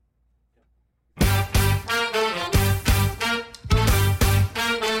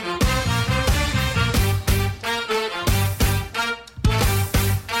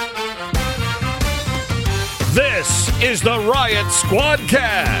is the Riot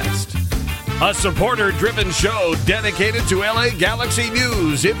Squadcast, a supporter-driven show dedicated to LA Galaxy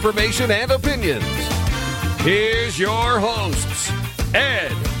news, information, and opinions. Here's your hosts,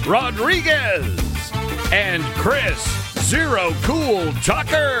 Ed Rodriguez and Chris Zero Cool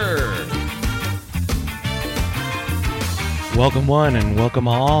Tucker. Welcome one and welcome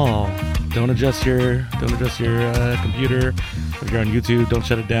all. Don't adjust your computer. If you're on YouTube, don't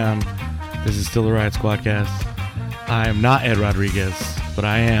shut it down. This is still the Riot Squadcast. I am not Ed Rodriguez, but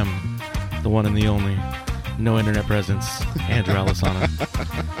I am the one and the only, no internet presence, Andrew Alisana.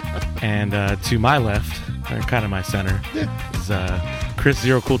 And to my left, or kind of my center, is Chris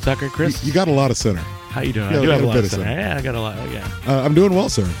Zero Cool Tucker. Chris, you got a lot of center. How you doing? Yeah, I do have a lot of center. Yeah, I got a lot. Yeah. I'm doing well,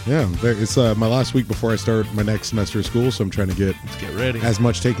 sir. Yeah, it's my last week before I start my next semester of school, so I'm trying to Let's get ready. as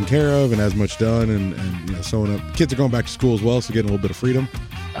much taken care of and as much done, and sewing up. Kids are going back to school as well, so getting a little bit of freedom.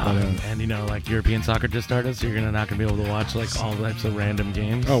 And like European soccer just started, so you're not gonna be able to watch like all types of random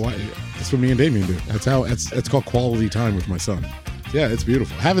games. Oh, that's what me and Damien do. That's how it's called quality time with my son. Yeah, it's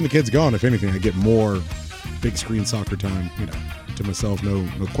beautiful. Having the kids gone, if anything, I get more big screen soccer time. To myself, no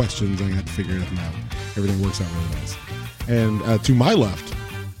questions. I have to figure anything out. Everything works out really nice. And to my left,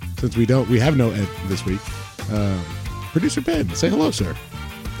 since we have no Ed this week, producer Ben, say hello, sir.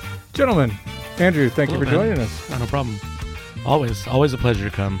 Gentlemen, Andrew, thank you for Hello, man. joining us. Oh, no problem. Always a pleasure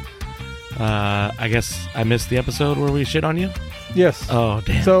to come. I guess I missed the episode where we shit on you. Yes. Oh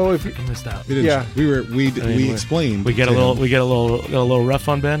damn! So if you, I missed out. We didn't, Yeah. we explained. We get a to little him. rough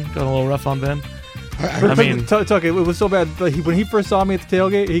on Ben. Got a little rough on Ben. I mean- Tuck, it was so bad. Like, when he first saw me at the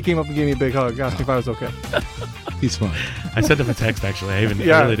tailgate, he came up and gave me a big hug, asked me if I was okay. he's fine. I sent him a text actually. I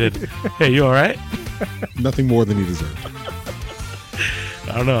Yeah. really did. Hey, you all right? Nothing more than he deserved.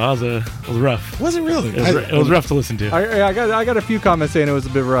 I don't know. It was rough. Was it really? It was rough to listen to. I got a few comments saying it was a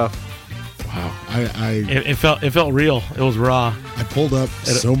bit rough. Wow. It felt real. It was raw. I pulled up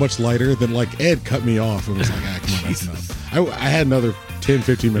so much lighter than Ed cut me off and was like, come on, that's Jesus. enough. I had another 10,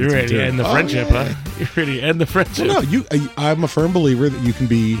 15 minutes. You're ready to end the friendship, huh? You're ready to end the friendship. Well, no, I'm a firm believer that you can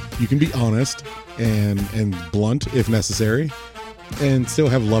be honest and blunt if necessary, and still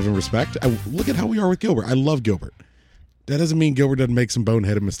have love and respect. Look at how we are with Gilbert. I love Gilbert. That doesn't mean Gilbert doesn't make some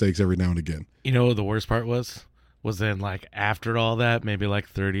boneheaded mistakes every now and again. You know what the worst part was then like after all that, maybe like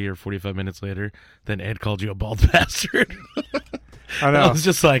 30 or 45 minutes later, then Ed called you a bald bastard. I know. It was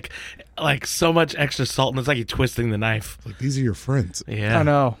just like so much extra salt, and it's like he twisting the knife. Like, these are your friends. Yeah, I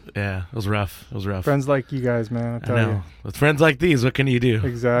know. Yeah, it was rough. Friends like you guys, man. I I tell know. you. With friends like these, what can you do?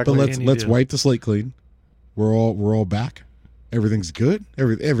 Exactly. But can you let's do? wipe the slate clean. We're all back. Everything's good.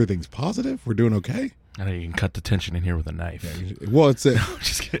 Everything's positive. We're doing okay. I know you can cut the tension in here with a knife. Well, it's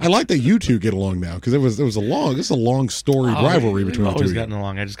Just kidding. I like that you two get along now because this is a long storied rivalry we've between the two. always of you. gotten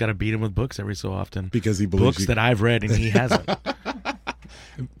along. I just got to beat him with books every so often. Because he believes Books that I've read and he hasn't.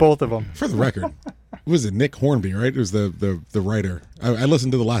 Both of them. For the record, was it Nick Hornby? Right, it was the writer. I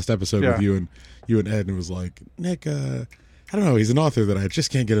listened to the last episode with you and Ed, and it was like, Nick. I don't know. He's an author that I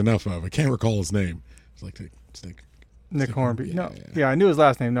just can't get enough of. I can't recall his name. It's like it's Nick Hornby. Yeah, No. yeah. Yeah, I knew his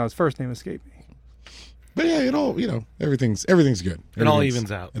last name. No, his first name escaped me. But yeah, everything's good. It all Everything's-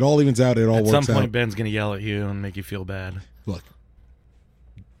 evens out. It all evens out. It all At works some point, out. Ben's going to yell at you and make you feel bad. Look,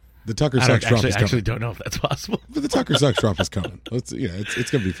 the Tucker I Sucks drop is coming. actually don't know if that's possible. But the Tucker Sucks drop is coming.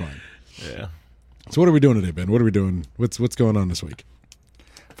 It's gonna be fine. Yeah. So what are we doing today, Ben? What are we doing? What's going on this week?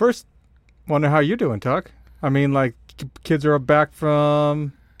 First, wonder how you're doing, Tuck. I mean, like, kids are back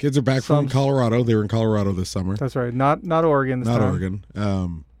from. Kids are back from Colorado. They were in Colorado this summer. That's right. Not Oregon this Not time.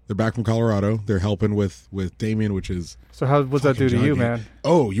 Oregon. They're back from Colorado. They're helping with Damien, which is So how what's that do to fucking you, gigantic. man?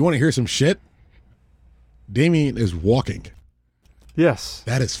 Oh, you want to hear some shit? Damien is walking. Yes.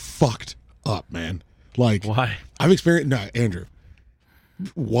 That is fucked up, man. Like, Why? I've experienced. No, Andrew.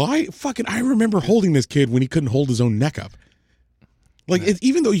 Why? Fucking, I remember holding this kid when he couldn't hold his own neck up. Like,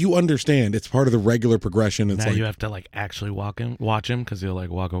 even though you understand it's part of the regular progression, it's Now like you have to like actually watch him because he'll like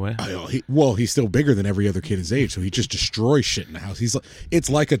walk away. he's still bigger than every other kid his age, so he just destroys shit in the house. It's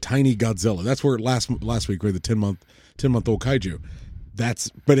like a tiny Godzilla. That's where last week we had the 10-month-old kaiju.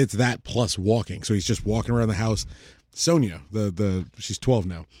 But it's that plus walking. So he's just walking around the house. Sonia, she's 12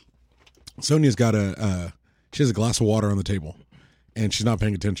 now. Sonia's got she has a glass of water on the table, and she's not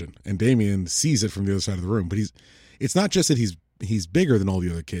paying attention. And Damien sees it from the other side of the room. But it's not just that he's bigger than all the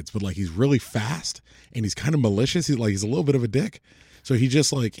other kids, but like he's really fast and he's kind of malicious. He's a little bit of a dick. So he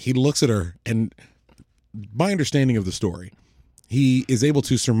just he looks at her, and my understanding of the story, he is able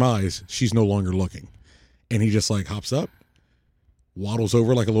to surmise she's no longer looking. And he just hops up, waddles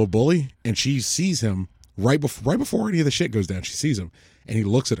over like a little bully, and she sees him right before any of the shit goes down. She sees him, and he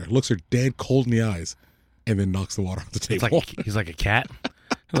looks at her dead cold in the eyes, and then knocks the water off the It's table. like he's like a cat.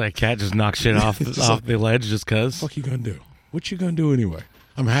 Like a cat just knocks shit off the ledge just cause. What you gonna do? What you gonna do anyway?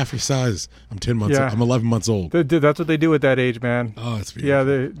 I'm half your size. I'm 10 months. Yeah. I'm 11 months old. Dude, that's what they do at that age, man. Oh, it's beautiful.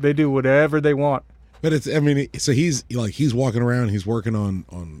 Yeah, they do whatever they want. But it's. I mean, so he's walking around. He's working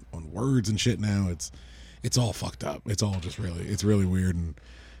on words and shit now. It's all fucked up. It's all just really. It's really weird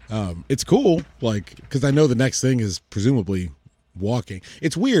and it's cool. Like because I know the next thing is presumably walking.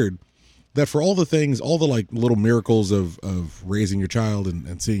 It's weird that for all the things, all the like little miracles of raising your child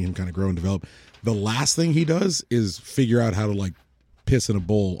and seeing him kind of grow and develop, the last thing he does is figure out how to like piss in a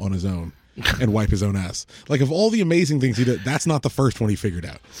bowl on his own and wipe his own ass. Like of all the amazing things he did, that's not the first one he figured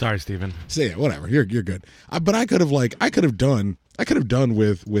out. Sorry, Steven. So yeah, whatever. You're good. But I could have done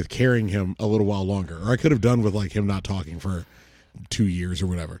with carrying him a little while longer, or I could have done with like him not talking for 2 years or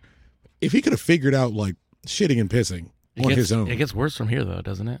whatever. If he could have figured out like shitting and pissing on his own. It gets worse from here though,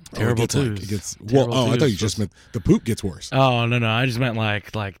 doesn't it? Oh, Terrible it twos. gets Terrible I thought twos. you just meant the poop gets worse. Oh no, I just meant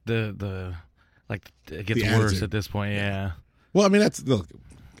like the it gets The worse attitude. at this point. Yeah. Well, I mean look,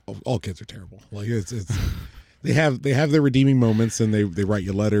 all kids are terrible. Like it's they have their redeeming moments and they write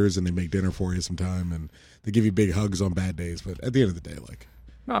you letters and they make dinner for you sometime and they give you big hugs on bad days. But at the end of the day, like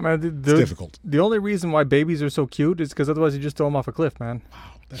No, man, it's difficult. The only reason why babies are so cute is because otherwise you just throw them off a cliff, man.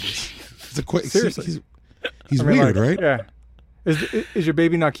 That is it's a quick. Seriously. He's I mean, weird, like, right? Yeah. Is your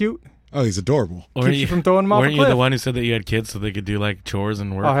baby not cute? Oh, he's adorable. Keeps you from throwing them off a Weren't you cliff. the one who said that you had kids so they could do like chores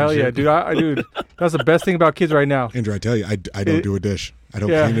and work? Oh hell and yeah, shit? dude! Dude, that's the best thing about kids right now. Andrew, I tell you, I don't do a dish. I don't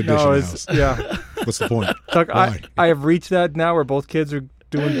Yeah, clean a dish no, in the it's house. yeah. What's the point? Like, Why? I have reached that now where both kids are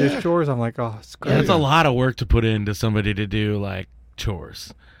doing dish chores. I'm like, oh, it's Yeah, great. it's a lot of work to put into somebody to do like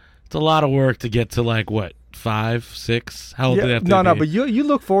chores. It's a lot of work to get to like what 5, 6. How old do they have to no, be? but you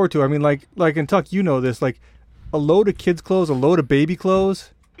look forward to it. I mean, like in Tuck, you know this. Like a load of kids' clothes, a load of baby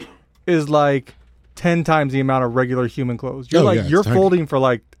clothes, is like 10 times the amount of regular human clothes. You're Oh, like yeah, it's you're tiny. folding for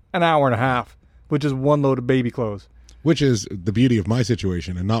like an hour and a half, which is one load of baby clothes. Which is the beauty of my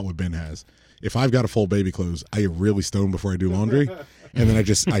situation and not what Ben has. If I've got to fold baby clothes, I get really stoned before I do laundry, and then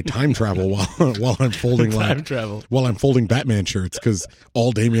I time travel while I'm folding Time travel. while I'm folding Batman shirts because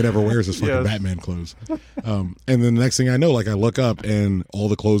all Damien ever wears is fucking Yes. Batman clothes. And then the next thing I know, like I look up and all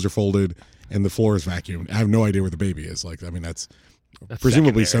the clothes are folded and the floor is vacuumed. I have no idea where the baby is. Like I mean that's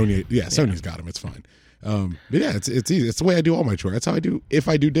presumably secondary. Sonia. Yeah, Sonia's got him. It's fine. But yeah, it's easy. It's the way I do all my chores. That's how I do. If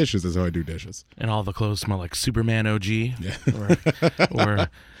I do dishes, that's how I do dishes. And all the clothes smell like Superman OG Yeah. or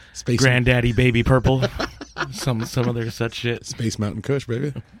Space Granddaddy Baby Purple. some other such shit. Space Mountain Kush,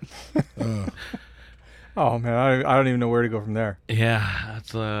 baby. Oh man, I don't even know where to go from there. Yeah,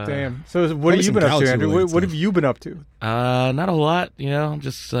 that's Damn. So what Probably have you some been up to, Galaxy Andrew? related What have stuff. you been up to? Not a lot, you know. I'm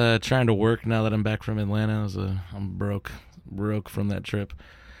just trying to work now that I'm back from Atlanta. I'm broke from that trip.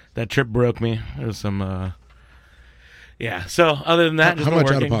 That trip broke me. There was some, yeah. So other than that, just How been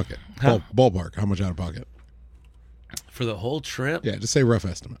much working. out of pocket? Huh? Ballpark. How much out of pocket? For the whole trip? Yeah, just say rough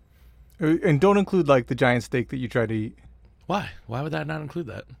estimate. And don't include like the giant steak that you tried to eat, Why? Why would that not include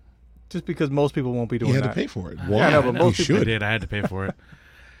that? just because most people won't be doing You had that. to pay for it. Yeah, Why? I know, but most you people I should. did. I had to pay for it.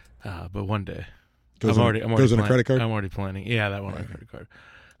 But one day. Goes I'm on, already goes on a plan- credit card. I'm already planning. Yeah, that one on a credit card.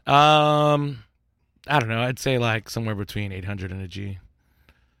 I don't know. I'd say like somewhere between 800 and a G.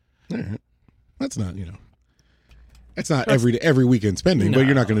 All right. That's not It's not every weekend spending, but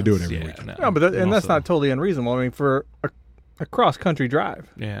you're not going to do it every Yeah, weekend. No, but that's Also- not totally unreasonable. I mean, for a cross country drive.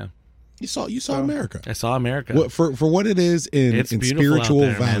 Yeah, You saw America. I saw America. What for what it is in It's beautiful out spiritual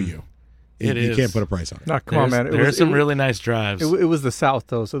there, man. value. It you is. can't put a price on it. No, come on, man. There's some really nice drives. It was the South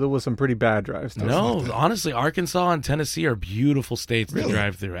though, so there was some pretty bad drives. Too. No, honestly, Arkansas and Tennessee are beautiful states Really? to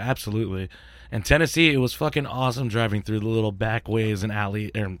drive through. Absolutely. And Tennessee, it was fucking awesome driving through the little back ways and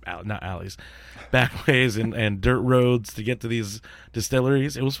not alleys, back ways and dirt roads to get to these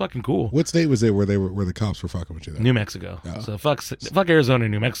distilleries. It was fucking cool. What state was it where the cops were fucking with you? There? New Mexico. Oh. So fuck Arizona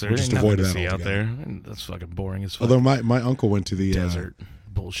and New Mexico. We'll There just ain't nothing avoid to that see out altogether. there. And that's fucking boring as fuck. Although my uncle went to the Desert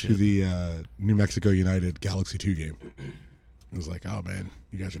bullshit. to the New Mexico United Galaxy 2 game. It was like, oh man,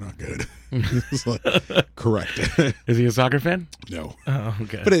 you guys are not good. It's like, correct. Is he a soccer fan? No, Oh,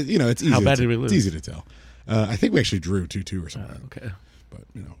 okay. but it's easy. How bad to, did we lose? It's easy to tell. I think we actually drew 2-2 or something. Okay. But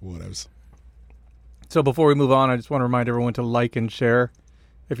whatever. So before we move on, I just want to remind everyone to like and share.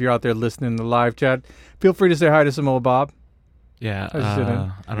 If you're out there listening to the live chat, feel free to say hi to Samoa Bob. Yeah, I just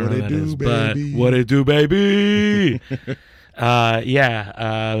didn't. I don't What know it who that do, is, baby? but what it do, baby?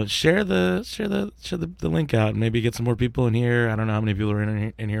 Share the link out and maybe get some more people in here. I don't know how many people are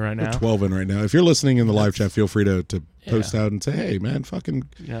in here right now. 12 in right now. If you're listening in the live chat, feel free to post out and say, hey man, fucking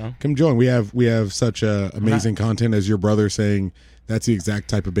come join. We have such amazing content as your brother saying that's the exact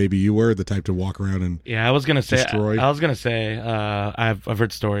type of baby you were, the type to walk around and I was gonna say destroy. I've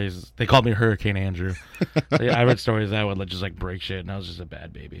heard stories. They called me Hurricane Andrew. I've heard stories that I would just like break shit, and I was just a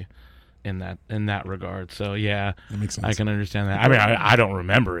bad baby in that regard. So that makes sense. I can understand that. I mean, I don't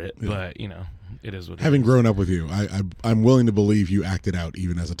remember it, but it is what it Having is. grown up with you, I'm willing to believe you acted out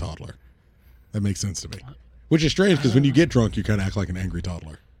even as a toddler. That makes sense to me. Which is strange because when you get drunk, you kind of act like an angry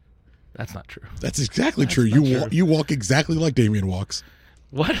toddler. That's not true. That's exactly true. Not You walk exactly like Damien walks.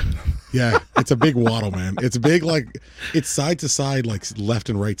 What? Yeah, it's a big waddle, man. It's big, like it's side to side, like left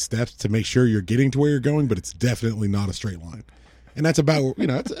and right steps to make sure you're getting to where you're going, but it's definitely not a straight line. And that's about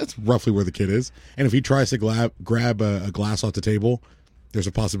that's roughly where the kid is. And if he tries to grab a glass off the table, there's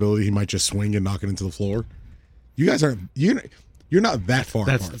a possibility he might just swing and knock it into the floor. You guys aren't you're not that far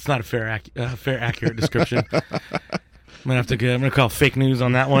apart. That's not a fair accurate description. I'm gonna call fake news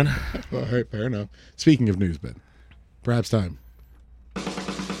on that one. All right, fair enough. Speaking of news, Ben, perhaps time. Mars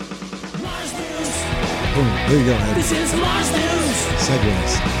News. Boom, there you go, Ed. This is Mars News.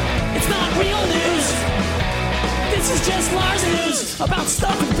 Segues. It's not real news. This is just Mars News about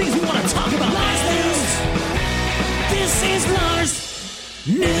stuff and things we want to talk about. Mars News. This is Mars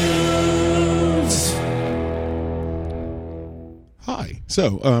News. Hi.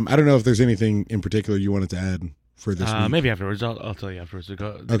 So, I don't know if there's anything in particular you wanted to add for this week. Maybe afterwards. I'll tell you afterwards. Did he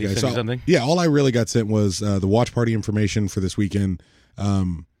send you something? Yeah, all I really got sent was the watch party information for this weekend.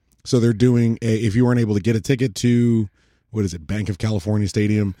 So they're doing if you weren't able to get a ticket to Bank of California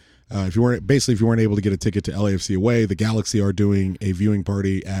Stadium, if you weren't able to get a ticket to LAFC away, the Galaxy are doing a viewing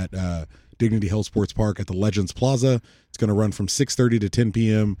party at Dignity Health Sports Park at the Legends Plaza. It's going to run from 6:30 to 10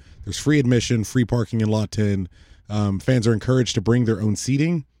 p.m. There's free admission, free parking in Lot 10. Fans are encouraged to bring their own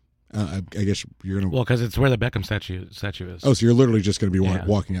seating. I guess you're gonna. Well, because it's where the Beckham statue is. Oh, so you're literally just going to be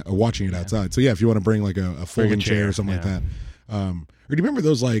watching it outside. So yeah, if you want to bring like a folding chair or something like that. Or do you remember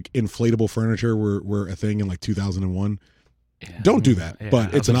those like inflatable furniture were a thing in like 2001? Yeah. Don't do that,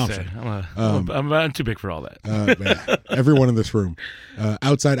 but it's an I was option. gonna say, I'm too big for all that. Man, everyone in this room.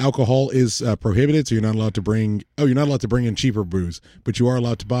 Outside alcohol is prohibited, so you're not allowed to bring. Oh, you're not allowed to bring in cheaper booze, but you are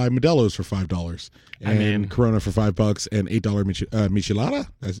allowed to buy Modelo's for $5 and Corona for $5 and $8 michelada.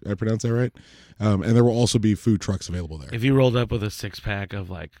 I pronounce that right? And there will also be food trucks available there. If you rolled up with a 6-pack of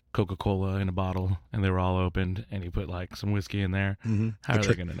like Coca-Cola in a bottle and they were all opened, and you put like some whiskey in there, how are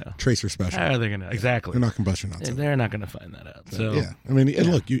they going to know? Tracer special. How are they going to know? Exactly. They're not combustion nuts. They're not going to find that out. So yeah, I mean,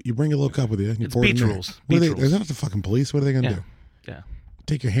 and look, you bring a little cup with you. And you It's pour it in beach there. rules. What are Beach they, rules. they're not the fucking police. What are they going to do? Yeah.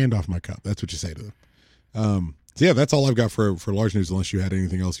 Take your hand off my cup. That's what you say to them. So yeah, that's all I've got for large news. Unless you had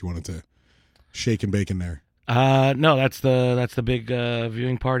anything else you wanted to shake and bake in there. No, that's the big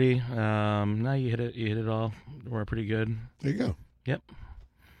viewing party. No, you hit it all. We're pretty good. There you go. Yep.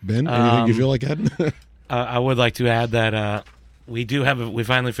 Ben, anything you feel like adding? I would like to add that we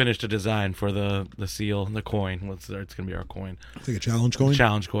finally finished a design for the seal, the coin. It's going to be our coin. It's like a challenge coin.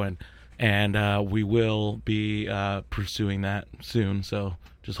 Challenge coin, and we will be pursuing that soon. So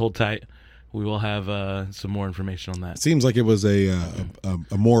just hold tight. We will have some more information on that. It seems like it was a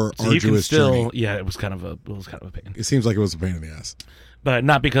more So you can arduous journey. yeah, it was kind of a pain, It seems like it was a pain in the ass. but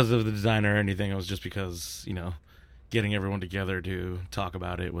not because of the design or anything. It was just because getting everyone together to talk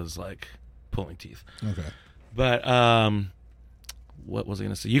about it was like pulling teeth. Okay. But what was I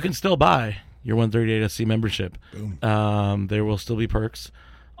going to say? You can still buy your 138SC membership. Boom. There will still be perks.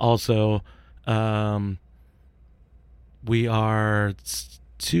 Also, we are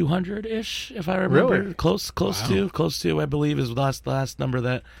 200-ish, if I remember. Really? Close to, I believe, is the last number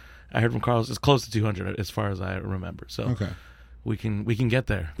that I heard from Carlos. Is close to 200 as far as I remember. So Okay. we can get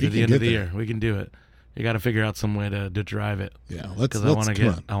there You at the can end of get the there. year. We can do it. You got to figure out some way to drive it. Yeah. Because I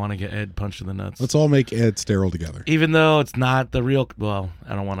want to get Ed punched in the nuts. Let's all make Ed sterile together. Even though it's not the real. Well,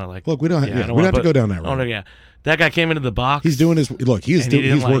 I don't want to like. Look, we don't. I we don't wanna have to put- go down that road. Oh no, yeah. That guy came into the box. He's doing his look. He's and he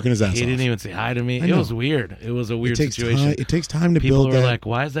didn't, working his ass He off. didn't even say hi to me. I It know. was weird. It was a weird it takes situation. Time, it takes time to People build were that. like,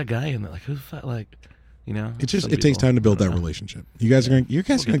 "Why is that guy in there? Like, who the fuck? Like, It just some it takes people- time to build I that don't know. relationship. You guys are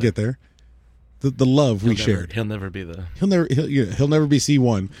gonna get there. The love we He'll never- shared. He'll never be the He'll never be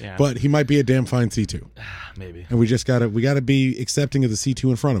C1, Yeah. but he might be a damn fine C2. maybe. And we gotta be accepting of the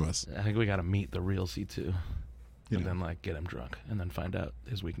C2 in front of us. I think we got to meet the real C2, You and know. then like get him drunk, and then find out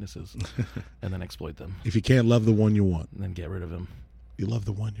his weaknesses, and then exploit them, If you can't love the one you want, and then get rid of him. you love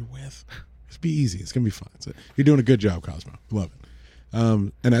the one you're with. It's be easy. It's gonna be fun. You're doing a good job, Cosmo. Love it.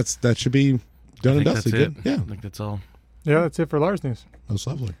 And that should be done and I think dusted. that's it. Good. Yeah. I think that's all. Yeah, that's it for Lars news. Most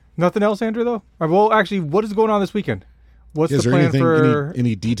lovely. Nothing else, Andrew, though? Well, actually, what is going on this weekend? What's Is the there plan anything, for...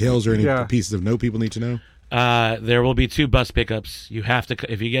 any details or any Yeah. pieces of note people need to know? There will be 2 bus pickups. You have to,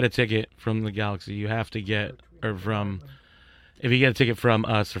 if you get a ticket from the Galaxy, you have to get, or from, if you get a ticket from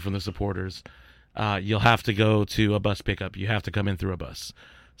us or from the supporters, you'll have to go to a bus pickup. You have to come in through a bus.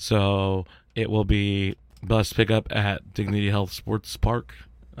 So it will be bus pickup at Dignity Health Sports Park,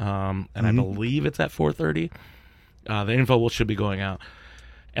 and I believe it's at 4:30. The info should be going out,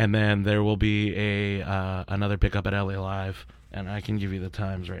 and then there will be another pickup at LA Live, and I can give you the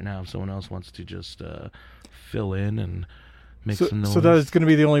times right now if someone else wants to just fill in and make some noise. So that is going to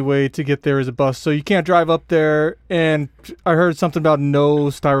be the only way to get there is a bus. So you can't drive up there. And I heard something about no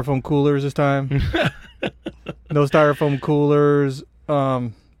styrofoam coolers this time. No styrofoam coolers.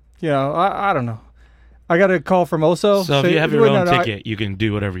 I don't know. I got a call from Oso. So if you have your own ticket, you can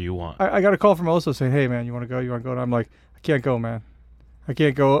do whatever you want. I got a call from Oso saying, "Hey man, you want to go? You want to go?" And I'm like, "I can't go, man. I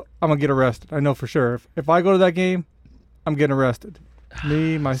can't go. I'm gonna get arrested. I know for sure. If I go to that game, I'm getting arrested.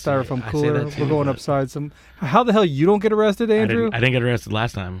 Me, my styrofoam I say cooler. that too, We're going but- upside some. How the hell you don't get arrested, Andrew? I didn't get arrested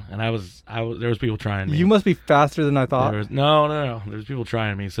last time, and I was there was people trying me. You must be faster than I thought. There was, no. There's people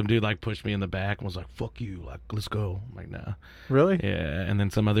trying me. Some dude like pushed me in the back and was like, "Fuck you!" Like, let's go. I'm like, nah. Really? Yeah. And then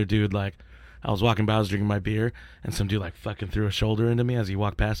some other dude like, I was walking by, I was drinking my beer, and some dude like fucking threw a shoulder into me as he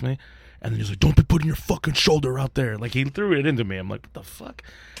walked past me, and then he's like, "Don't be putting your fucking shoulder out there!" Like he threw it into me. I'm like, "What the fuck?"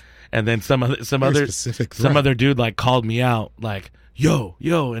 And then some other specific threat. some other dude like called me out like, yo,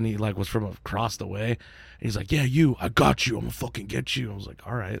 and he like was from across the way. And he's like, "Yeah, I got you. I'm gonna fucking get you." I was like,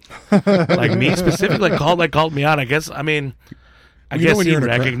 "All right." Like me specifically called me out. I guess I guess when he you're in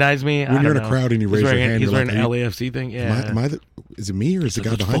a recognized me. when I you're don't in a know. crowd and you He's raise your wearing, hand, he's you're wearing like, an LAFC thing. Yeah. Is it me or is the guy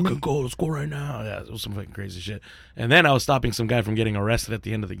Let's behind fucking me? go. Let's go right now. Yeah, it was some fucking crazy shit. And then I was stopping some guy from getting arrested at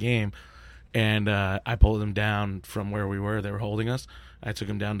the end of the game, and I pulled him down from where we were. They were holding us. I took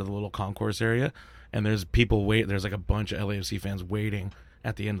him down to the little concourse area, and there's people There's like a bunch of LAFC fans waiting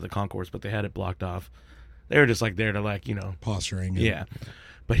at the end of the concourse, but they had it blocked off. They were just like there to like Posturing. yeah.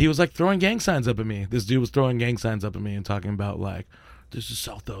 But he was like throwing gang signs up at me. This dude was throwing gang signs up at me and talking about like, "This is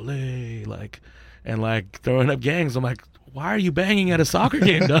South LA," like, and like throwing up gangs. I'm like, why are you banging at a soccer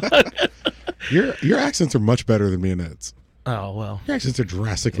game, dog? Your accents are much better than me and Ed's. Oh well. Your accents are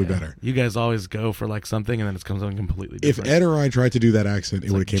drastically better. You guys always go for like something and then it comes on completely If different. Ed or I tried to do that accent, it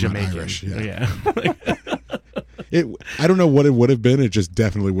It's would have like came out Jamaican. Irish. Yeah. I don't know what it would have been. It just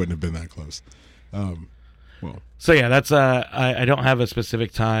definitely wouldn't have been that close. So yeah, that's I don't have a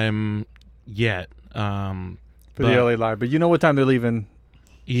specific time yet. For but- the LA Live. But you know what time they're leaving?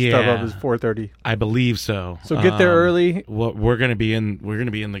 StubHub is Yeah, 4:30. I believe so. So get there early. Well, we're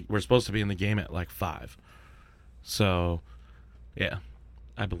supposed to be in the game at like 5. So, yeah,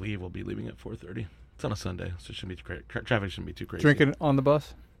 I believe we'll be leaving at 4:30. It's on a Sunday, so it shouldn't be traffic shouldn't be too crazy. Drinking on the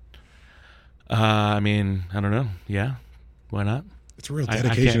bus. I mean, I don't know. Yeah, why not? It's a real I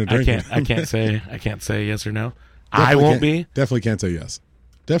dedication to drinking. I can't say yes or no. I won't be. Definitely can't say yes.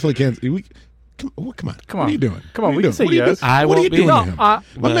 Definitely can't. Come on. Come What on. are you doing? Come on, What we are you can say doing? yes. I What are you won't be. doing No, to him? I-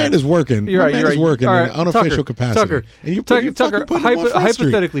 My man is working. You're right. My You're man is right. working All in right, an unofficial Tucker, capacity. Tucker, And you're Tucker, fucking putting him off Front Street.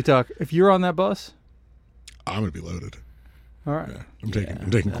 hypothetically, Tucker, if you're on that bus, I'm gonna be loaded. all right. I'm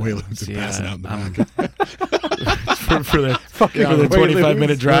taking Quaaludes and passing out in the back. for the Quaaludes.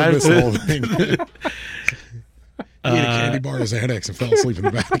 25-minute drive. Miss the whole thing. Ate a candy bar as Xanax and fell asleep in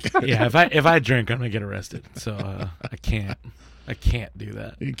the back. Yeah, if I drink, I'm gonna get arrested. So I can't do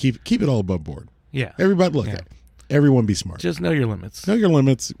that. Keep it all above board. Yeah, Everybody, look, Yeah. everyone be smart. just know your limits. Know your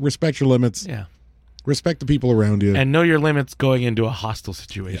limits. Respect your limits. Yeah, Respect the people around you. and know your limits going into a hostile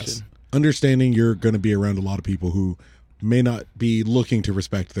situation. Yes. Understanding you're going to be around a lot of people who may not be looking to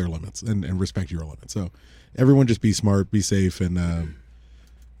respect their limits and respect your limits. So everyone just be smart, be safe, and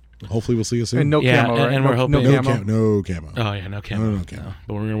hopefully we'll see you soon. And no Yeah, camo, right? and we're hoping- no camo. no camo. Oh yeah, no camo. No camo.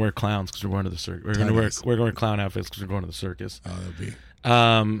 But we're gonna wear clowns because we're going to the circus. We're gonna wear clown outfits because we're going to the circus. That'd be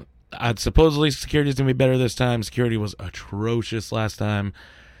Supposedly security's gonna be better this time. Security was atrocious last time,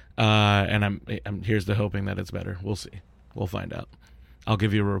 and I'm here's to hoping that it's better. We'll see. We'll find out. I'll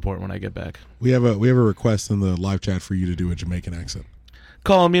give you a report when I get back. we have a request in the live chat for you to do a Jamaican accent.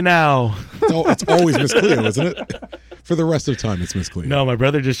 Call me now. It's always Miss Cleo, isn't it? For the rest of the time, it's Miss Cleo. No, my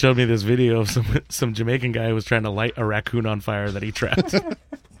brother just showed me this video of some Jamaican guy who was trying to light a raccoon on fire that he trapped.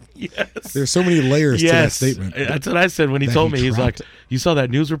 Yes. There's so many layers to that statement. That's what I said when he That told he me. He's like, trapped. "You saw that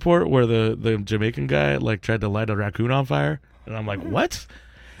news report where the Jamaican guy like tried to light a raccoon on fire?" And I'm like, "What?"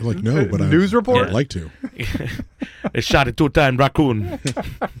 I'm like, no, but News report? I'd like to. They shot a 2-time raccoon.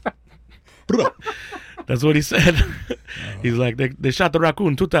 That's what he said. He's like, they shot the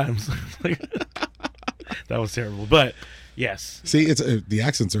raccoon 2 times. Like, That was terrible. But yes, See, it's the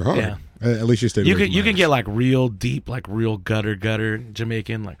accents are hard. Yeah. At least you stayed. you away can from you can Irish. get like real deep, like real gutter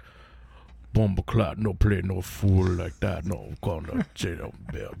Jamaican, like bomba clot, no play no fool like that, no gonna jail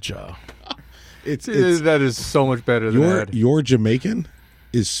Belgia. It's That is so much better than that. your Jamaican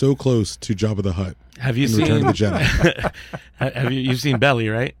is so close to Jabba the Hutt Have you in Return seen? of the Jedi. Have you've seen Belly,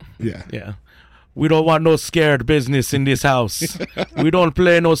 right? Yeah. Yeah. We don't want no scared business in this house. We don't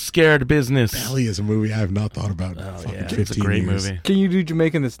play no scared business. Belly is a movie I have not thought about. In Oh fucking yeah, 15 it's a great years. movie. Can you do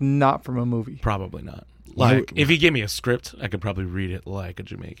Jamaican that's not from a movie? Probably not. Why Like would- if you give me a script, I could probably read it like a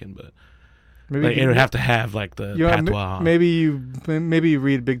Jamaican, but Maybe like, it would have to have like the you know, patois. maybe you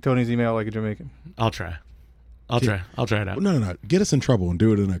read Big Tony's email like a Jamaican. I'll try. I'll try it out. No. Get us in trouble and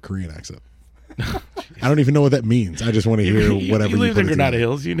do it in a Korean accent. I don't even know what that means. I just want to hear whatever you live put in it Granada together.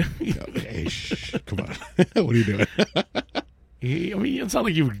 Hills, you know. Hey, shh, come on. What are you doing? I mean, it's not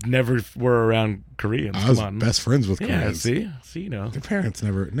like you never were around Koreans. I was Come on. best friends with Yeah, Koreans. see, you know. Their parents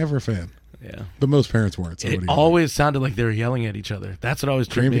never a fan. Yeah. But most parents weren't. So what It do you always sounded like they were yelling at each other. That's what always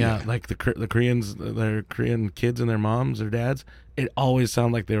tripped me Maybe, out. yeah. Like the Koreans, their Korean kids and their moms or dads, it always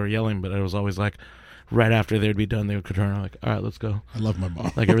sounded like they were yelling, but it was always like right after they'd be done, they would turn around like, all right, let's go. I love my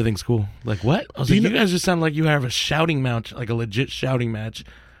mom. Like everything's cool. Like what? I was Do like, you you know- guys just sound like you have a shouting match, like a legit shouting match.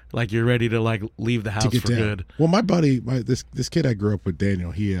 Like you're ready to like leave the to house get for down. good. Well, my buddy, this kid I grew up with,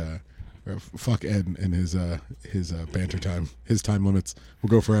 Daniel. He fuck Ed and his banter time. His time limits will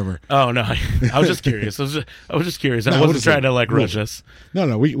go forever. Oh no, I was just curious. I was just curious. I No, wasn't what is trying it? to like rush Rule. us.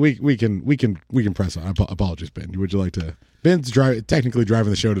 No, we can press on. Apologies, Ben. Would you like to? Ben's technically driving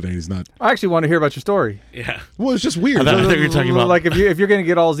the show today. He's not. I actually want to hear about your story. Yeah. Well, it's just weird. I thought you were talking about like if you're going to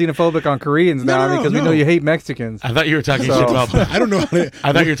get all xenophobic on Koreans now no, because we no. know you hate Mexicans. I thought you were talking So- shit about. I don't know. How to,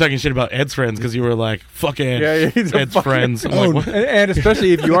 I thought you were talking shit about Ed's friends because you were like, "Fuck Ed, Yeah, he's a Ed's fucking- friends." I'm Oh, like, what? And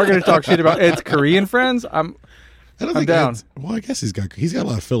especially if you are going to talk shit about Ed's Korean friends, I don't I'm think down. Ed's- Well, I guess he's got a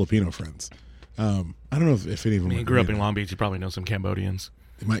lot of Filipino friends. I don't know if any of them. He are grew up in Korean. Long Beach. You probably know some Cambodians.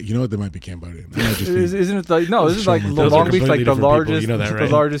 They might, you know what? They might be Cambodian. They might just be, isn't it like no? This is like Those are Long Beach, completely like the different people, largest, you know that, the right?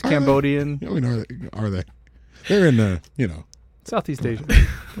 largest Cambodian, I mean, are they? They're in the. Southeast Asia,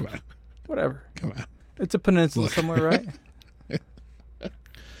 Come on, whatever. come on. It's a peninsula somewhere, right?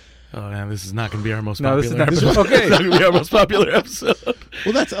 Oh man, this is not going to be our most No, this popular is episode. not. It's not Okay, going to be our most popular episode.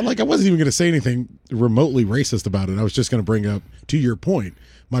 Well, that's like I wasn't even going to say anything remotely racist about it. I was just going to bring up, to your point,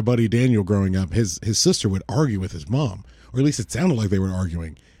 my buddy Daniel growing up, his sister would argue with his mom, or at least it sounded like they were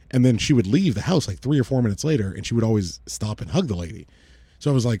arguing, and then she would leave the house like 3 or 4 minutes later, and she would always stop and hug the lady. So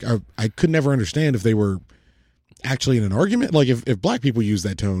I was like, I could never understand if they were actually in an argument. Like if black people use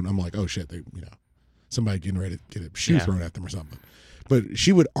that tone, I'm like, oh shit, they somebody getting ready to get a shoe Yeah. thrown at them or something. But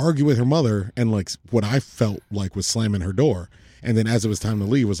she would argue with her mother, and like what I felt like was slamming her door. And then as it was time to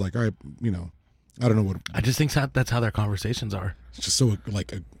leave, was like, all right, I don't know what. I just think that's how their conversations are. It's just so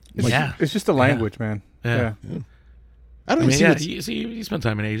like Yeah. it's just a language, man. Yeah. I don't I mean, see yeah, what's- you spent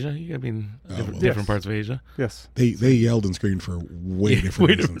time in Asia. I mean, different Yes. parts of Asia. Yes. They yelled and screamed for way Yeah, different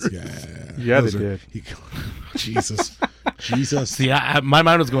way reasons. different Yeah, Yeah, they did. Jesus, Jesus. See, my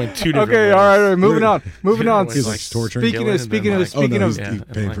mind was going two different Okay, ways. all right. Moving on. Moving on. He's like torturing. Speaking Killing of and speaking then, of like- speaking Oh, of, no, Yeah, he's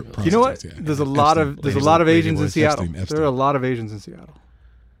paying for like- you know what? prostitutes, yeah. There's a lot of Epstein- there's a Epstein- lot of Lady Asians in Boys, Seattle. Epstein. There are a lot of Asians in Seattle.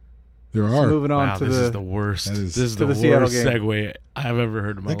 There are. Moving on Wow, to this the is the worst. That is- This is to the the Seattle worst game. segue I've ever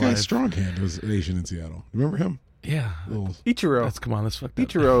heard in my That guy life. Stronghand was Asian in Seattle. Remember him? Yeah, Little, Ichiro. let's come on. Let's fuck that.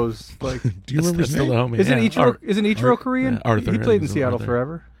 Ichiro's like do you remember That's his still name? the homie. isn't Yeah, Ichiro isn't Ichiro Korean? yeah, Arthur, He played in is Seattle Arthur.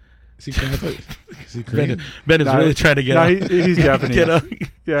 forever. Is he Korean? Is he Ben, Korean? Ben is Nah, really trying to get nah, off. he's Japanese. Get off.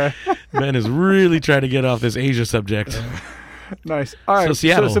 Yeah, Ben is really trying to get off this Asia subject. nice. All right, So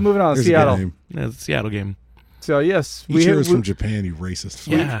Seattle. So moving on, There's a good Seattle. name. Yeah, it's a Seattle game. So yes, Ichiro's from Japan, you racist.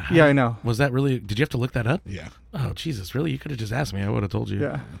 fuck. Yeah. Yeah, I know. Was that really? Did you have to look that up? Yeah. Oh Jesus, really? You could have just asked me. I would have told you.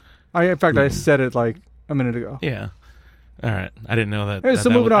 Yeah, in fact I said it like a minute ago. Yeah. All right. I didn't know that. Hey, so that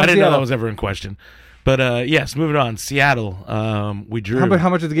moving was, on, I didn't know Seattle. that was ever in question. But yes, moving on. Seattle. We drew. How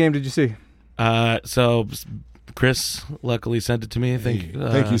much of the game did you see? So Chris luckily sent it to me.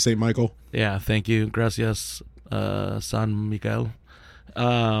 Thank you, St. Michael. Yeah, thank you. Gracias, San Miguel.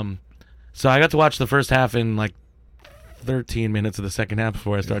 So I got to watch the first half in like 13 minutes of the second half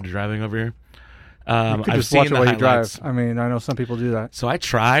before I started driving over here. You could I've just seen watch it the while you highlights. drive. I mean, I know some people do that. So I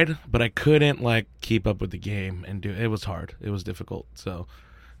tried, but I couldn't like keep up with the game and do it. Was hard. It was difficult. So,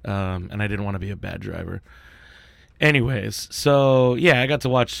 and I didn't want to be a bad driver. Anyways, so yeah, I got to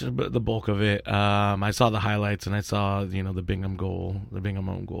watch the bulk of it. I saw the highlights and I saw the Bingham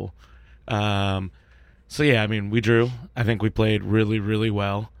own goal. So yeah, I mean we drew. I think we played really really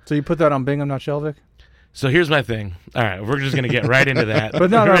well. So you put that on Bingham, not Shelvick? So here's my thing. All right, we're just gonna get right into that.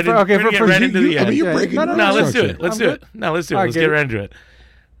 But no, We're okay, gonna get for right you- into you- the I end. mean, you're Yeah, breaking no, the No, let's do structure. it. Let's I'm do good. it. No, let's do it. All right, Let's get get it. right into it.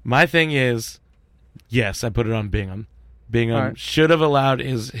 My thing is, yes, I put it on Bingham. Bingham All right. should have allowed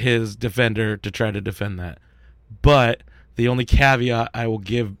his defender to try to defend that. But the only caveat I will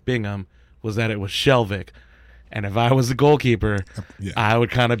give Bingham was that it was Shelvick. And if I was the goalkeeper, Yeah. I would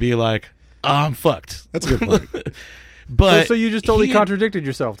kind of be like, oh, I'm fucked. That's a good point. But So you just totally he- contradicted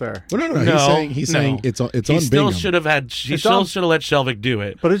yourself there. Well, no. No, He's saying it's he on still Bingham. should have had. He It's still on- should have let Shelvick do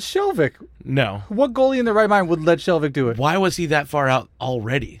it. But it's Shelvick. No. What goalie in their right mind would let Shelvick do it? Why was he that far out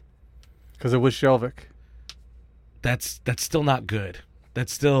already? Because it was Shelvick. That's still not good.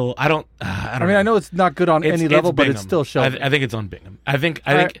 That's still I don't I mean, I know it's not good on any level, but it's Bingham. still Shelvick. I think it's on Bingham. I think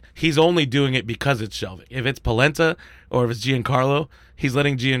right. he's only doing it because it's Shelvick. If it's Polenta or if it's Giancarlo, he's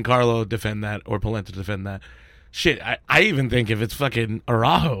letting Giancarlo defend that or Polenta defend that. Shit, I even think if it's fucking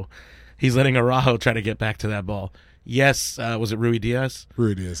Araujo, he's letting Araujo try to get back to that ball. Yes, was it Rui Diaz?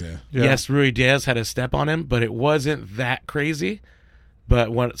 Rui Diaz, yeah. Yeah. Yes, Rui Diaz had a step on him, but it wasn't that crazy. But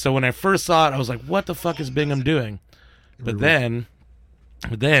when I first saw it, I was like, "What the fuck is Bingham doing?" But then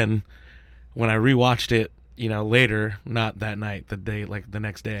when I rewatched it, later, not that night, the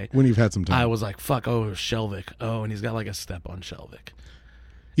next day, When you've had some time. I was like, "Fuck!" Oh, it was Shelvick. Oh, and he's got like a step on Shelvick.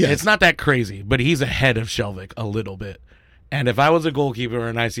 yeah, It's not that crazy, but he's ahead of Shelvick a little bit. And if I was a goalkeeper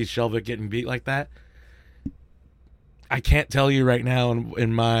and I see Shelvick getting beat like that, I can't tell you right now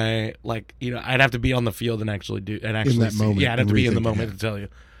in my I'd have to be on the field and actually that see. moment Yeah, I'd have and to be in the rethink it, moment yeah. to tell you.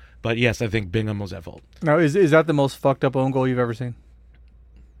 But yes, I think Bingham was at fault. Now, is that the most fucked up own goal you've ever seen?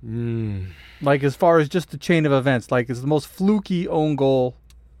 Like, as far as just the chain of events, like, it's the most fluky own goal.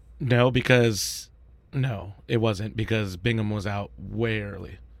 No, it wasn't because Bingham was out way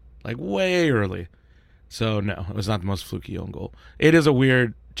early. Like way early. So no, it was not the most fluky own goal. It is a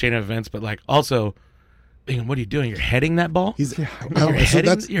weird chain of events, but also Bingham, what are you doing? You're heading that ball? He's, You're so heading,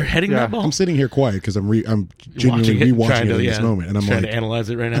 that's, you're heading yeah. that ball? I'm sitting here quiet because I'm genuinely Watching rewatching trying it to, in this moment, and I'm trying like, to analyze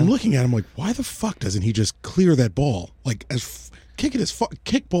it right now. I'm looking at him like, why the fuck doesn't he just clear that ball? Like kick it as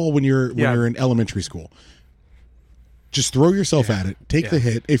kick ball when you're in elementary school. Just throw yourself at it, take the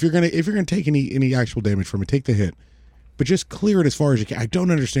hit. If you're gonna take any actual damage from it, take the hit, but just clear it as far as you can. I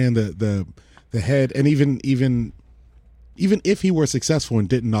don't understand the head, and even if he were successful and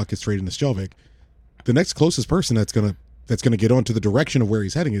didn't knock it straight into Shelvick, the next closest person that's gonna get onto the direction of where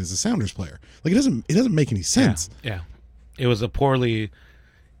he's heading is the Sounders player. Like it doesn't make any sense. Yeah. It was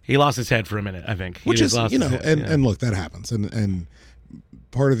he lost his head for a minute, I think. He Which just is, lost his head, and look, that happens, and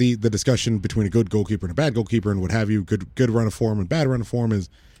part of the discussion between a good goalkeeper and a bad goalkeeper and what have you, good run of form and bad run of form is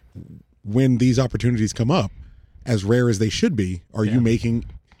when these opportunities come up, as rare as they should be, are you making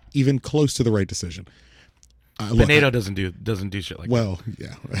even close to the right decision? Pinedo doesn't do shit like well,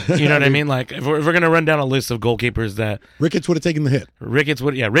 yeah, that. You know what I mean? Like if we're gonna run down a list of goalkeepers that Ricketts would have taken the hit. Ricketts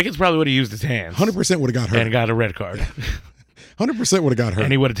probably would have used his hands 100% would have got hurt. and got a red card. 100% would have got hurt.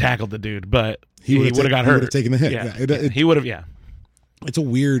 And he would have tackled the dude, but he would have got He hurt. would have taken the hit. Yeah, Yeah, he would have. Yeah, it's a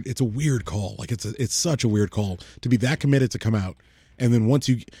weird call. Like it's such a weird call to be that committed to come out, and then once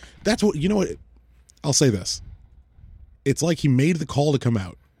that's what I'll say this. It's like he made the call to come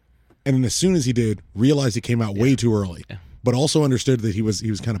out, and then as soon as he did, realized he came out way too early, but also understood that he was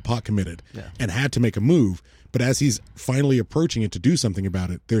kind of pot committed and had to make a move. But as he's finally approaching it to do something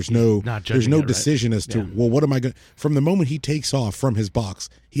about it, there's no decision as to what am I going. From the moment he takes off from his box,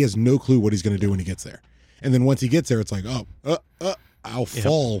 he has no clue what he's going to do when he gets there, and then once he gets there, it's like I'll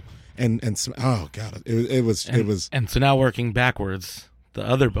fall and oh god, it was. And so now working backwards, the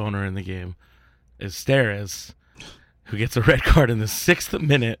other boner in the game is Steres, who gets a red card in the 6th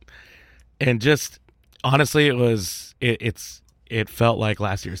minute, and just honestly, it felt like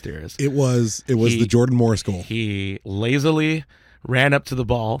last year's Steres. It was the Jordan Morris goal. He lazily ran up to the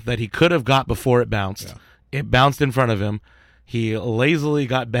ball that he could have got before it bounced. Yeah. It bounced in front of him. He lazily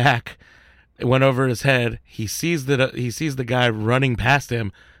got back. It went over his head. He sees the guy running past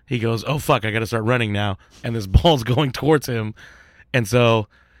him. He goes, "Oh fuck, I got to start running now." And this ball's going towards him. And so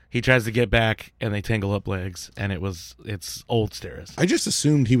he tries to get back and they tangle up legs, and it's old Steres. I just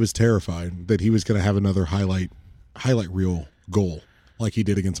assumed he was terrified that he was going to have another highlight reel goal like he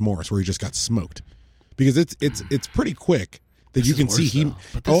did against Morris, where he just got smoked, because it's pretty quick that you can see him.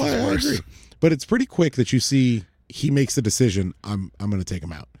 I agree, but it's pretty quick that you see he makes the decision. I'm going to take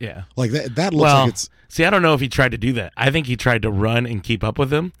him out. Yeah, like that looks like it's. See, I don't know if he tried to do that. I think he tried to run and keep up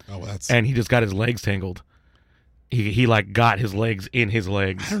with him. Oh, and he just got his legs tangled. He got his legs in his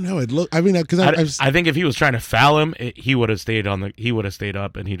legs. I don't know. Because I think if he was trying to foul him, he would have stayed up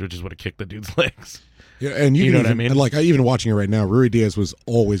and he just would have kicked the dude's legs. Yeah, and you know can what I even, mean? and like even watching it right now, Rui Diaz was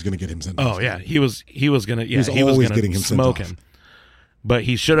always going to get him sent off. Oh yeah, he was gonna was he was always gonna getting him sent smoke off. him, but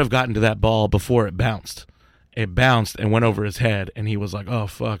he should have gotten to that ball before it bounced. It bounced and went over his head, and he was like, "Oh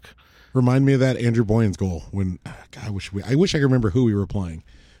fuck." Remind me of that Andrew Boyens goal when God, I wish I could remember who we were playing,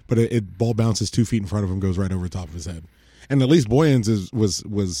 but it ball bounces 2 feet in front of him, goes right over the top of his head, and at least Boyens was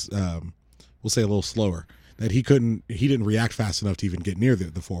we'll say a little slower, that he didn't react fast enough to even get near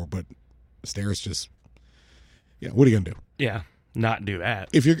the forward, but Steris just what are you gonna do? Yeah, not do that.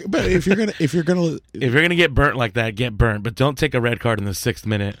 If you're gonna get burnt like that, get burnt, but don't take a red card in the 6th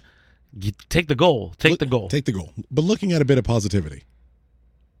minute. Take the goal. Take the goal. Take the goal. But looking at a bit of positivity,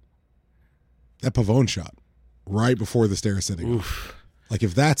 that Pavone shot right before the Steris sitting. Oof. Like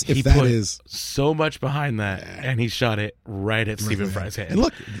if that put is so much behind that, and he shot it right at Stephen Fry's hand. And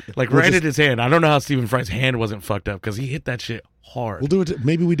look, like we'll right just- at his hand. I don't know how Stephen Fry's hand wasn't fucked up because he hit that shit hard. We'll do it.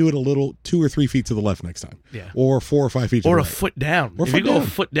 Maybe we do it a little 2 or 3 feet to the left next time. Yeah. Or 4 or 5 feet to or the a right. foot down. Or if foot you go down. a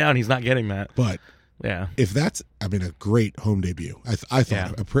foot down, he's not getting that. But Yeah. if that's, a great home debut. I thought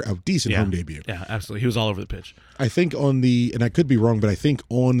a decent home debut. Yeah, absolutely. He was all over the pitch. I think and I could be wrong, but I think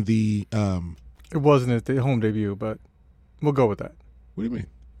on the It wasn't at the home debut, but we'll go with that. what do you mean?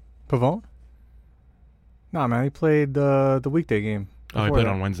 Pavone? Nah, man, he played the weekday game. Oh, he before played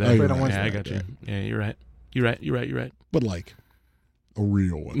that. on Wednesday. Oh, He played on right. Wednesday. Yeah, I got you. Yeah, you're right. You're right. But like a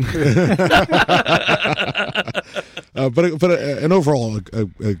real one. but an overall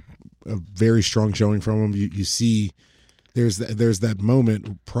a very strong showing from him. You see, there's that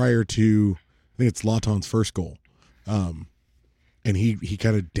moment prior to, I think it's Laton's first goal, and he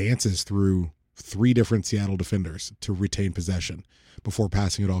kind of dances through 3 different Seattle defenders to retain possession before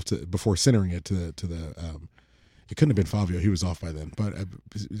passing it off before centering it to the. It couldn't have been Fabio; he was off by then. But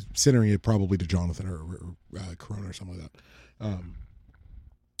centering it probably to Jonathan or Corona or something like that,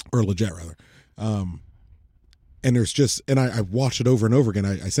 or Leggett rather. And there's just, and I watched it over and over again.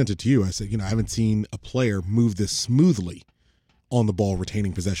 I sent it to you. I said, I haven't seen a player move this smoothly on the ball,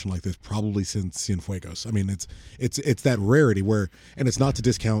 retaining possession like this probably since Cienfuegos. I mean, it's that rarity where, and it's not to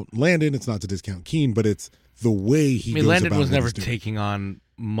discount Landon, it's not to discount Keane, but it's the way he goes Landon about was what never he's doing. taking on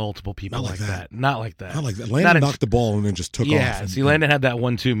multiple people Not like like that. Not like that. Not like that. Not Landon in- knocked the ball and then just took off. Yeah, and- see, Landon had that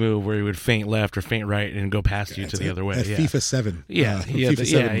 1-2 move where he would feint left or feint right and go past you to the other way. At yeah. FIFA 7. Yeah, he had FIFA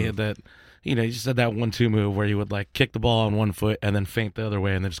 7 he move. had that. He just had that 1-2 move where he would like kick the ball on one foot and then feint the other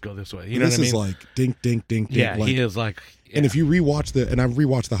way and then just go this way. You know this what I mean? is like dink, dink, dink, dink. yeah, like, he is like. And yeah. if you rewatch and I've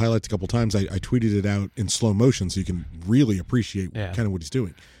rewatched the highlights a couple times, I tweeted it out in slow motion so you can really appreciate kind of what he's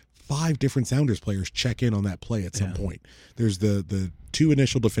doing. 5 different Sounders players check in on that play at some point. There's the 2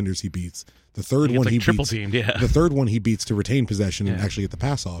 initial defenders he beats. The third He gets, one like, he triple beats. teamed, yeah. The third one he beats to retain possession and Yeah. actually get the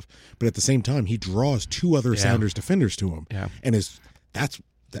pass off. But at the same time, he draws 2 other Sounders defenders to him. Yeah. And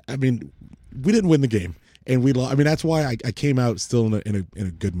we didn't win the game. And we lost. I mean, that's why I came out still in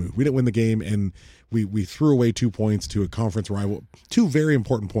a good mood. We didn't win the game, and we threw away 2 points to a conference rival. 2 very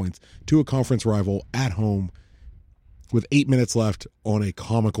important points to a conference rival at home with 8 minutes left on a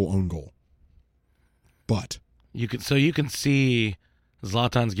comical own goal. But you can see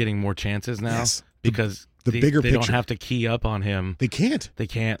Zlatan's getting more chances now Yes. because the they bigger don't picture. have to key up on him. they can't. They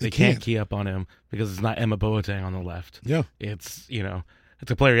can't can't. key up on him because it's not Emma Boateng on the left. Yeah. It's it's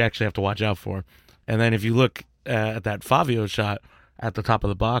a player you actually have to watch out for. And then if you look at that Fabio shot at the top of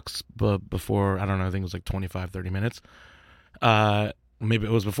the box before, I don't know, I think it was like 25, 30 minutes. Maybe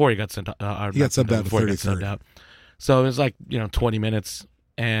it was before he got sent out. He got subbed out before he got 33rd. subbed out. So it was like, 20 minutes,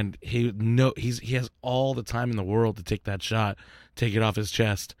 and he has all the time in the world to take that shot, take it off his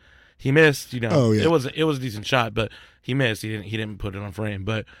chest. He missed, Oh, yeah. it was a decent shot, but he missed. He didn't put it on frame,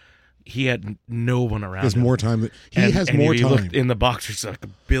 but he had no one around He has him. more time. He And- has and more if you time. looked in the box, there's like a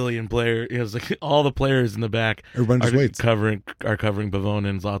billion players. It was like all the players in the back Everybody just waits. covering Pavone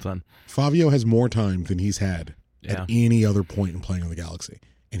and Zlatan. Fabio has more time than he's had Yeah. at any other point in playing on the Galaxy,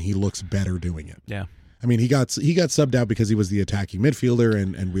 and he looks better doing it. Yeah. I mean, he got subbed out because he was the attacking midfielder,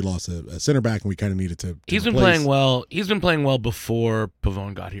 and we lost a center back, and we kind of needed to. He's been replace. playing well. He's been playing well before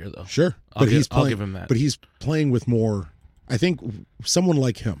Pavone got here, though. Sure, I'll but give- he's I'll playing, give him that. But he's playing with more. I think someone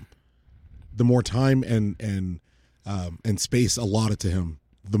like him, the more time and space allotted to him,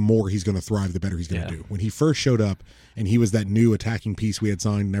 the more he's going to thrive, the better he's going to Yeah. do. When he first showed up, and he was that new attacking piece we had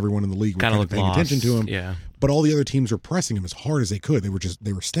signed, and everyone in the league was Kinda kind of looked paying lost. attention to him. Yeah. But all the other teams were pressing him as hard as they could.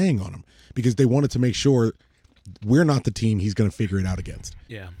 They were staying on him because they wanted to make sure we're not the team he's going to figure it out against.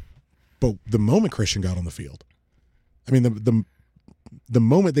 Yeah. But the moment Christian got on the field, I mean, the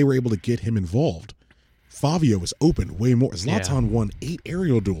moment they were able to get him involved, Fabio was open way more. Zlatan won 8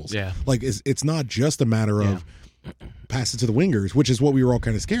 aerial duels. Yeah. Like it's not just a matter of pass it to the wingers, which is what we were all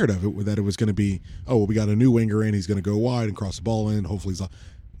kind of scared of. That it was going to be, oh, well, we got a new winger in. He's going to go wide and cross the ball in. Hopefully,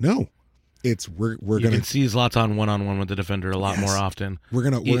 no. It's we're You going can to see Zlatan one-on-one with the defender a lot Yes. more often. we're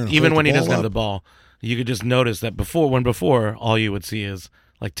gonna Even hold when the he doesn't ball have the up. ball, you could just notice that before all you would see is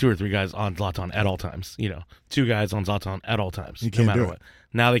like 2 or 3 guys on Zlatan at all times. 2 guys on Zlatan at all times, You no can't matter do it. what.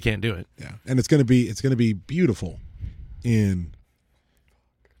 Now they can't do it. Yeah, and it's going to be beautiful in,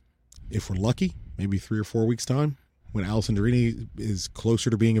 if we're lucky, maybe 3 or 4 weeks time when Allison Derini is closer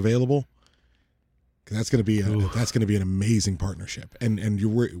to being available. 'Cause that's going to be an amazing partnership, and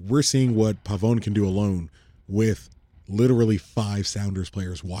we're seeing what Pavone can do alone with literally 5 Sounders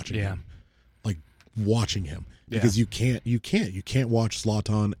players watching Yeah. him, like watching him, because you can't watch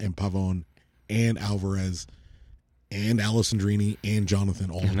Zlatan and Pavone and Alvarez and Alessandrini and Jonathan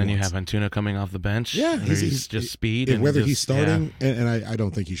all at And then you once. have Antuna coming off the bench. Yeah, where he's just speed. and And whether just- he's starting, and I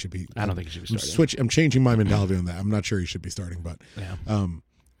don't think he should be. I don't think he should be starting. I'm changing my mentality on that. I'm not sure he should be starting, but Yeah.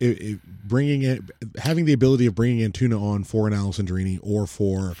 bringing in, having the ability of bringing Antuna on for an Alessandrini or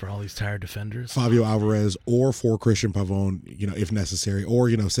for For all these tired defenders. Fabio Alvarez or for Christian Pavone, if necessary, or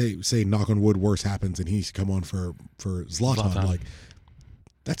say knock on wood, worse happens and he's come on for Zlatan. Zlatan. Like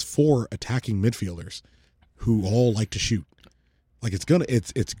that's 4 attacking midfielders who all like to shoot. Like it's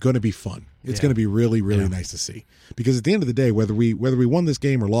gonna be fun. It's Yeah. gonna be really Yeah. nice to see, because at the end of the day, whether we won this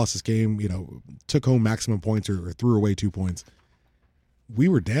game or lost this game, took home maximum points or threw away 2 points, we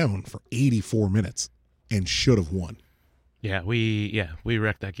were down for 84 minutes and should have won. Yeah, we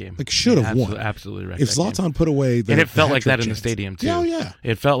wrecked that game. Like should have won. Absolutely wrecked If that game. Zlatan put away, And it felt the like that hat-trick in the chance. stadium too. Yeah, oh, yeah.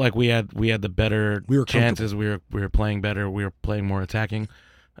 It felt like we had the better We were chances. We were playing better. We were playing more attacking.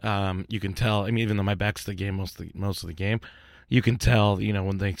 You can tell. I mean, even though my back's to the game most of the game, you can tell.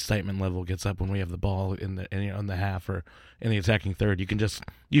 When the excitement level gets up when we have the ball in the half or in the attacking third,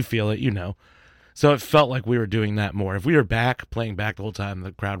 you feel it. So it felt like we were doing that more. If we were playing back the whole time,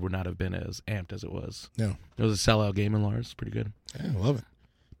 the crowd would not have been as amped as it was. No. It was a sellout game in Lars. Pretty good. Yeah, I love it.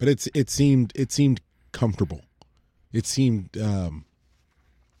 But it seemed comfortable. It seemed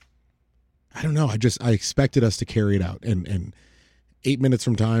I don't know. I expected us to carry it out, and 8 minutes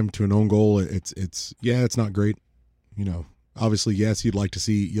from time to an own goal. It's not great. Obviously, yes, you'd like to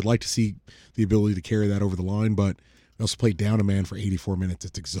see the ability to carry that over the line, but we also played down a man for 84 minutes.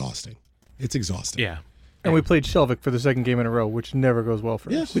 It's exhausting. Yeah. And we played Shelvik for the second game in a row, which never goes well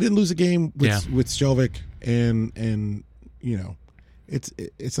for Yeah, us. we didn't lose a game with Yeah. Shelvik, and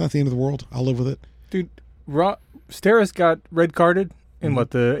it's not the end of the world. I'll live with it. Dude, Steris got red carded in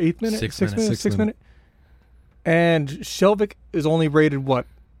what, the 8th minute? 6th Sixth minute. minute? 6th Sixth minute? And Shelvik is only rated, what,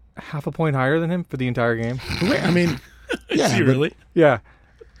 half a point higher than him for the entire game? I mean, yeah, Is he but- really? Yeah.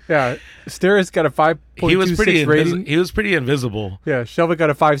 Yeah. Steris got a 5.26 He was pretty rating. He was pretty invisible. Yeah, Shelvik got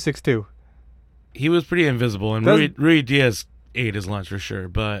a 5.62. He was pretty invisible, and That's- Rui Diaz ate his lunch for sure.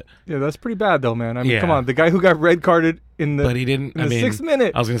 But Yeah, that's pretty bad, though, man. I mean, Yeah. come on. The guy who got red carded in the, he didn't. in the 6th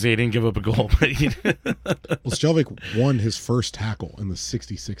minute. I was gonna say he didn't give up a goal, but he Well, Shelvik won his first tackle in the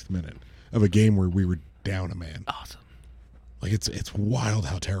 66th minute of a game where we were down a man. awesome. Like it's wild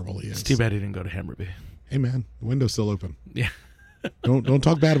how terrible he is. It's too bad he didn't go to Hammerby. Hey man, the window's still open. Yeah, Don't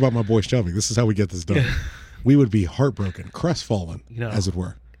talk bad about my boy Shelvik. This is how we get this done. We would be heartbroken, crestfallen, as it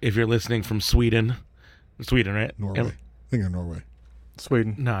were. if you're listening from Sweden, right? Norway. I think of Norway.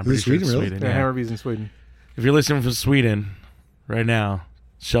 Sweden. No, I'm Is pretty it sure it's Sweden, really? Sweden. Yeah, Yeah. Hammarby's in Sweden. If you're listening from Sweden right now,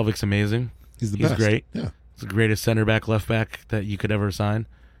 Shelvik's amazing. He's the He's best. great. Yeah. He's the greatest center back, left back that you could ever sign,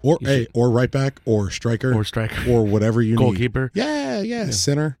 Or You or right back, or striker, or striker, or whatever you need. goalkeeper. Yeah.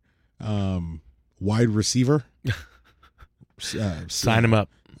 Center, wide receiver, Sign him up.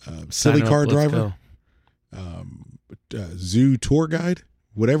 silly Sign him car up. Let's driver, go. zoo tour guide,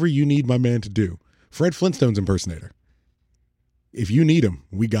 whatever you need my man to do. Fred Flintstone's impersonator. If you need him,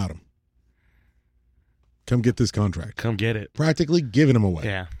 we got him. Come get this contract. Come get it. Practically giving him away.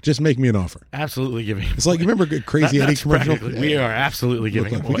 Yeah, Just make me an offer. absolutely giving. It's like, you remember Crazy Not Eddie commercial? practically. We are absolutely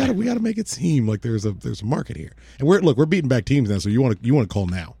giving Look, him away. we got to make it seem like there's a market here. And we're beating back teams now, so you want to call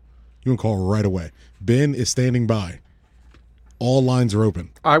now. You want to call right away. Ben is standing by. All lines are open.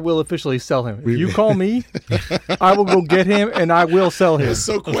 I will officially sell him. If you call me, I will go get him, and I will sell him.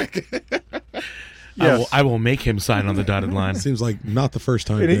 So quick. Yes. I will make him sign on the dotted line. Seems like not the first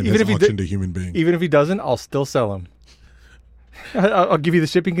time And Ben even has if he auctioned did- a human being. Even if he doesn't, I'll still sell him. I'll give you the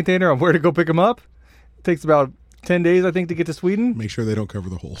shipping container on where to go pick him up. It takes about 10 days, I think, to get to Sweden. Make sure they don't cover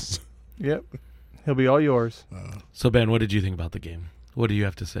the holes. Yep. He'll be all yours. So Ben, what did you think about the game? What do you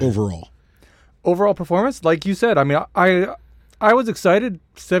have to say? Overall. Overall performance, like you said, I mean, I was excited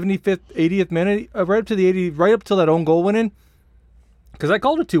 75th, 80th minute, right up to the 80, right up till that own goal went in, because I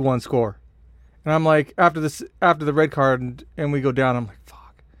called a 2-1 score. And I'm like, after the red card, and we go down, I'm like,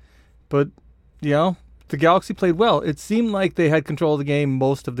 fuck. But, the Galaxy played well. It seemed like they had control of the game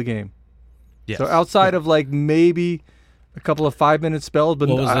most of the game. Yes. So outside of like maybe a couple of 5-minute spells, but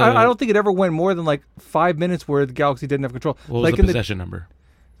I don't think it ever went more than like 5 minutes where the Galaxy didn't have control. What was like the possession number?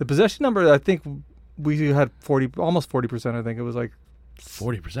 The possession number, I think we had almost 40%. I think it was like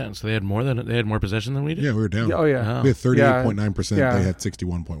 40%. So they had more possession than we did. Yeah, we were down. oh yeah. We had 38.9%. Yeah. They had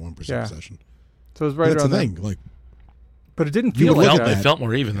 61.1% Yeah. possession. So it was right That's around the there. thing. Like, But it didn't You feel would like look that. at It felt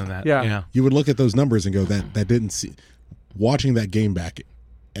more even than that. Yeah. you would look at those numbers and go, that didn't see. Watching that game back,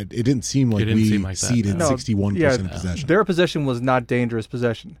 it didn't seem like It didn't we seem like that, ceded no. 61% of possession. Their possession was not dangerous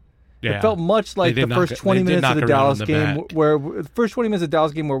possession. Yeah. It felt much like They the did first knock- 20 they did minutes of knock the around Dallas the game, back. where the first 20 minutes of the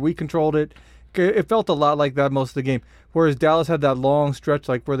Dallas game where we controlled it. It felt a lot like that most of the game. Whereas Dallas had that long stretch,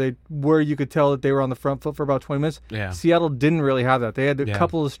 like where you could tell that they were on the front foot for about 20 minutes. Yeah. Seattle didn't really have that. They had a Yeah.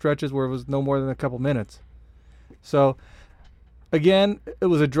 couple of stretches where it was no more than a couple minutes. So, again, it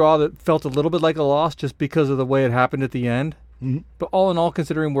was a draw that felt a little bit like a loss just because of the way it happened at the end. Mhm. But all in all,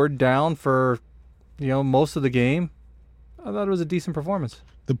 considering we're down for, most of the game, I thought it was a decent performance.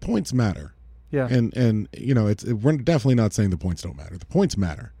 The points matter. Yeah. And we're definitely not saying the points don't matter. The points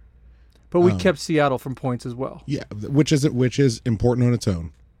matter. But we kept Seattle from points as well. Yeah, which is important on its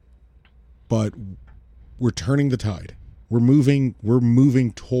own. But we're turning the tide. We're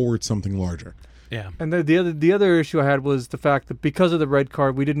moving towards something larger. Yeah. And the other issue I had was the fact that because of the red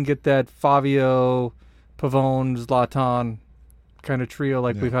card, we didn't get that Favio, Pavone, Zlatan kind of trio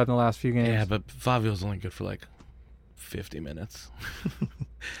like we've had in the last few games. Yeah, but Fabio's only good for like 50 minutes.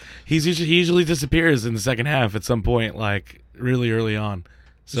 He usually disappears in the second half at some point, like really early on.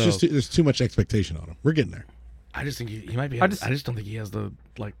 So There's too much expectation on him. We're getting there. I just think he might be. I I just- just don't think he has the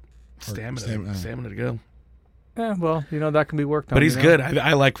stamina to go. Yeah, well, that can be worked on. But he's good.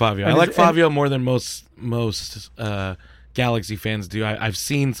 I like Fabio. I And like his- Fabio more than most Galaxy fans do. I've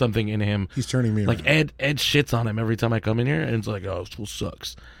seen something in him. He's turning me Like around. Ed shits on him every time I come in here, and it's like, oh, school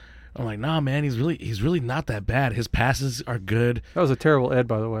sucks. I'm like, nah, man, he's really not that bad. His passes are good. That was a terrible Ed,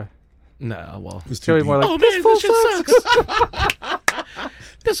 by the way. No, well, It was Joey too more deep. like, oh man, this shit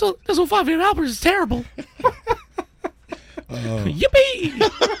sucks. this whole Fabio Alpers is terrible.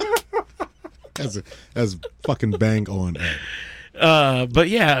 Yippee! as fucking bang on Ed. But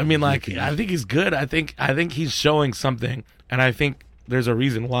yeah, I mean, like, I think he's good. I think he's showing something, and I think there's a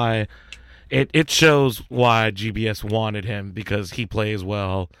reason why. It shows why GBS wanted him, because he plays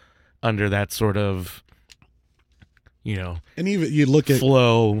well under that sort of, And even you look at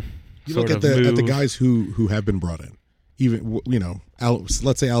flow. you look sort at of the move. guys who have been brought in. Even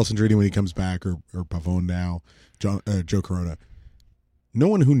let's say Alessandrini when he comes back, or Pavone now, Joe Corona. No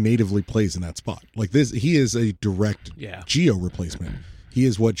one who natively plays in that spot like this. He is a direct Gio replacement. He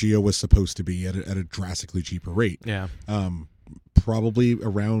is what Gio was supposed to be at a drastically cheaper rate. Yeah. Probably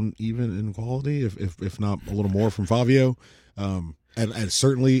around even in quality, if not a little more from Fabio. And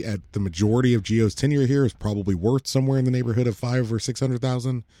certainly at the majority of Gio's tenure here is probably worth somewhere in the neighborhood of $500,000 or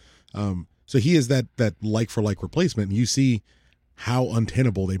 $600,000. So he is that like for like replacement. And you see how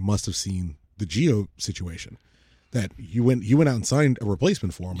untenable they must have seen the Gio situation. That you went out and signed a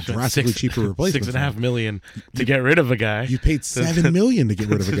replacement for him, a drastically cheaper replacement. $6.5 million to get rid of a guy. You paid $7 million to get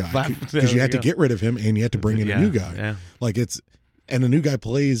rid of a guy because you had to go. get rid of him and you had to bring in a new guy. Yeah. Like and the new guy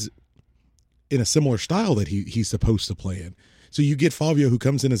plays in a similar style that he's supposed to play in. So you get Fabio, who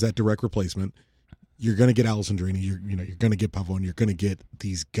comes in as that direct replacement. You're going to get Alessandrini. You're going to get Pavone. You're going to get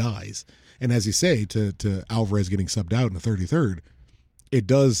these guys. And as you say, to Alvarez getting subbed out in the 33rd, it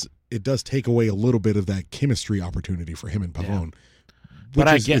does take away a little bit of that chemistry opportunity for him and Pavone. But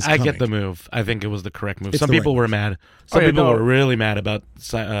I is get coming. the move. I think it was the correct move. It's Some the people right were move. mad. Some yeah, people no. were really mad about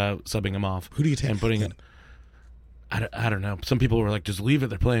subbing him off. Who do you take? And putting it. I don't know. Some people were like, just leave it.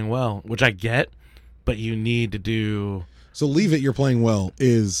 They're playing well, which I get, but you need to do. So leave it. You're playing well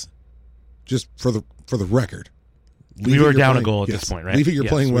is just for the record. We were down a goal at this point, right? Leave it. You're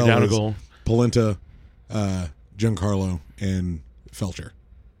Yes, playing we're well. down a is goal. Polenta, Giancarlo, and Felcher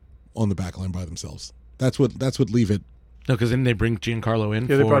on the back line by themselves. That's what leave it. No, because then they bring Giancarlo in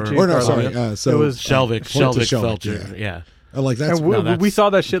Yeah, they brought for Or no, Giancarlo, sorry. yeah. So It was Shelvick, Polenta, Felcher. Yeah. Like that's And no, that's- we saw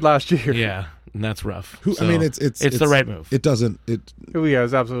that shit last year. Yeah. And that's rough. I So, mean, it's the right move. It doesn't. Yeah,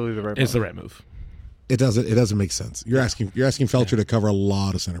 it's absolutely the right It's move. the right move. It doesn't make sense. You're asking Felcher to cover a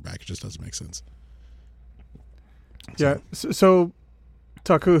lot of center back. It just doesn't make sense. Yeah. So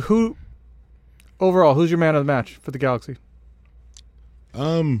Tucker, who overall, who's your man of the match for the Galaxy?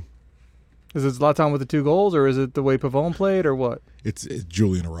 Is it Zlatan with the 2 goals, or is it the way Pavone played, or what? It's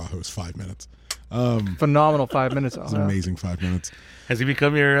Julian Araujo's 5 minutes. Phenomenal 5 minutes. It's an amazing 5 minutes. Has he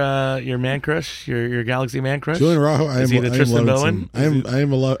become your man crush, your Galaxy man crush? Julian Araujo. I Is he the Tristan Bowen?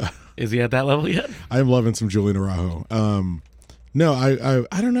 Is he at that level yet? I am loving some Julian Araujo. No,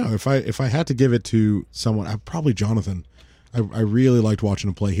 I don't know. If I had to give it to someone, probably Jonathan. I really liked watching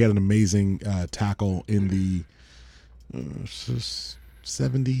him play. He had an amazing tackle in the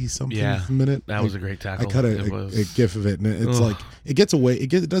 70-something minute. That was a great tackle. I cut a gif of it, and it's like it gets away.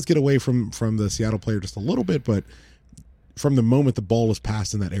 It does get away from the Seattle player just a little bit, but from the moment the ball is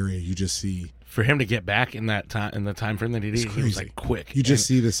passed in that area, you just see for him to get back in that time in the time frame that he did. He was like quick. You just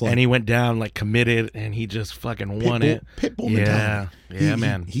see this, and he went down like committed, and he just fucking won it. Pitbull mentality.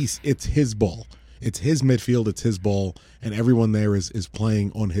 Man. It's his ball. It's his midfield. It's his ball, and everyone there is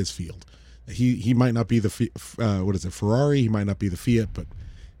playing on his field. He might not be the Ferrari. He might not be the Fiat, but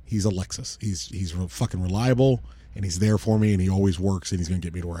he's a Lexus. He's fucking reliable, and he's there for me, and he always works, and he's going to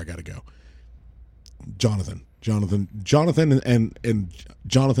get me to where I got to go. Jonathan, and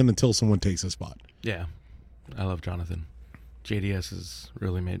Jonathan until someone takes his spot. Yeah, I love Jonathan. JDS has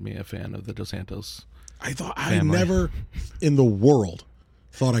really made me a fan of the Dos Santos. I never in the world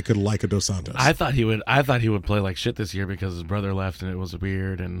thought I could like a Dos Santos. I thought he would play like shit this year because his brother left and it was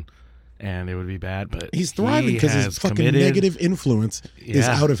weird and it would be bad. But he's thriving because his fucking negative influence is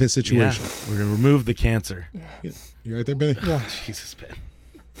out of his situation. Yeah. We're gonna remove the cancer. You right there, Benny? Yeah. Jesus,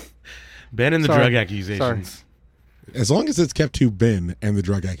 Ben and the drug accusations. Sorry. As long as it's kept to Ben and the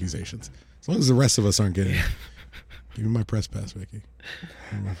drug accusations. As long as the rest of us aren't getting it. Give me my press pass, Vicky.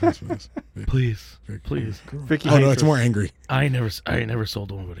 Please. Vicky no, it's more angry. I never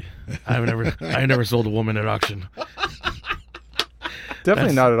sold a woman. I never sold a woman at auction.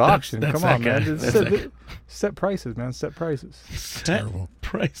 Definitely not at auction. That's Come on, guy. man. Set prices, man. Set prices. Terrible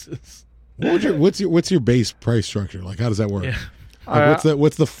prices. What's your base price structure? Like, how does that work? Yeah. Like,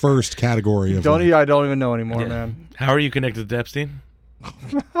 what's the first category of? I don't even know anymore, man. How are you connected to Epstein?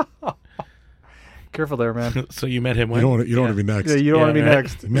 Careful there, man. So you met him when? You don't want to be next. Yeah, you don't want to be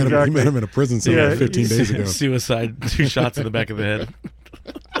next. You met him in a prison cell 15 days ago. Suicide, 2 shots in the back of the head.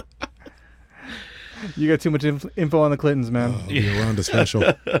 You got too much info on the Clintons, man. You're around a special.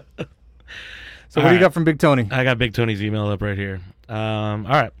 So what do you got from Big Tony? I got Big Tony's email up right here. All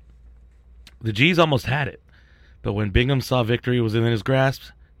right. The G's almost had it, but when Bingham saw victory was within his grasp,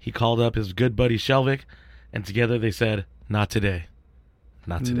 he called up his good buddy Shelvick, and together they said, "Not today.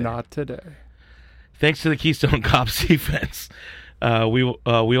 Not today. Not today." Thanks to the Keystone Cops defense,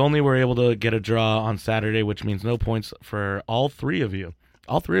 we only were able to get a draw on Saturday, which means no points for all three of you.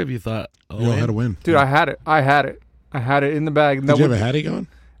 All three of you thought, you all had a win. Dude, I had it. I had it in the bag. Did you have a Hattie going?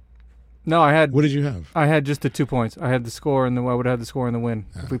 No, I had. What did you have? I had just the 2 points. I had the score, and I would have the score and the win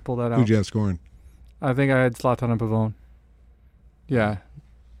if we pull that out. Who'd you have scoring? I think I had Zlatan and Pavone. Yeah.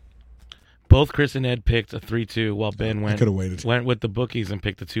 Both Chris and Ed picked a 3-2, while Ben went with the bookies and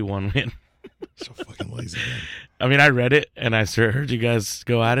picked a 2-1 win. So fucking lazy, man. I mean, I read it and I heard you guys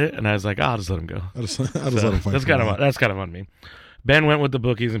go at it, and I was like, I'll just let him go. I'll just let him fight. That's kind of on me. Ben went with the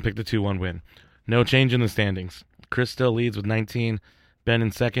bookies and picked a 2-1 win. No change in the standings. Chris still leads with 19, Ben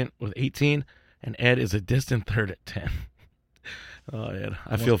in second with 18, and Ed is a distant third at 10. Oh, Ed,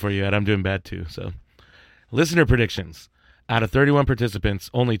 I feel for you, Ed. I'm doing bad too. So, listener predictions. Out of 31 participants,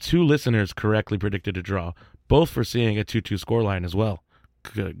 only 2 listeners correctly predicted a draw, both foreseeing a 2-2 scoreline as well.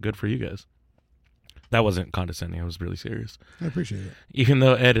 Good for you guys. That wasn't condescending. I was really serious. I appreciate it. Even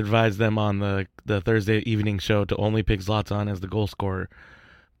though Ed advised them on the Thursday evening show to only pick Zlatan as the goal scorer,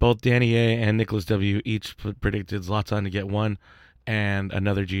 both Danny A and Nicholas W each predicted Zlatan to get one and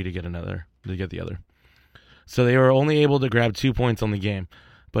another G to get the other. So they were only able to grab 2 points on the game,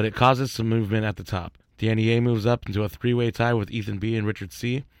 but it causes some movement at the top. Danny A moves up into a 3-way tie with Ethan B and Richard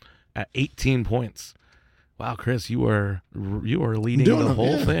C at 18 points. Wow, Chris, you are leading the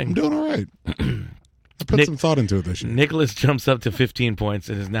whole thing. I'm doing all right. I put some thought into it this year. Nicholas jumps up to 15 points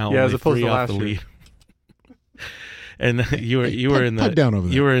and is now only 3 off the lead. And you were in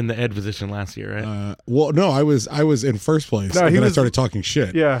the Ed position last year, right? Well, no, I was in first place, and then I started talking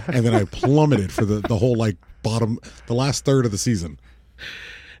shit. Yeah, and then I plummeted for the whole the last third of the season.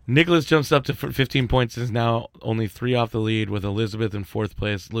 Nicholas jumps up to 15 points and is now only 3 off the lead with Elizabeth in fourth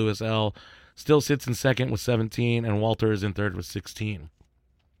place. Lewis L. still sits in second with 17, and Walter is in third with 16.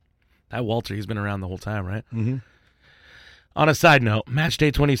 That Walter, he's been around the whole time, right? Mm-hmm. On a side note, match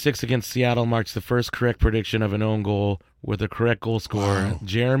day 26 against Seattle marks the first correct prediction of an own goal with a correct goal scorer. Wow.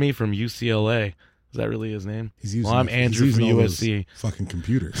 Jeremy from UCLA. Is that really his name? I'm Andrew from USC. Fucking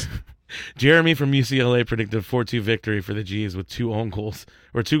computers. Jeremy from UCLA predicted a 4-2 victory for the G's with 2 own goals,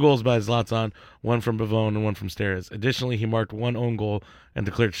 or 2 goals by Zlatan, 1 from Bavone and 1 from Steres. Additionally, he marked 1 own goal and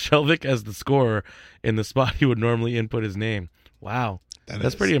declared Shelvik as the scorer in the spot he would normally input his name. Wow.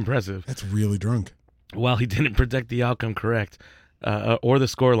 That's pretty impressive. That's really drunk. While he didn't predict the outcome correct, or the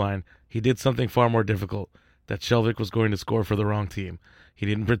scoreline, he did something far more difficult, that Shelvik was going to score for the wrong team. He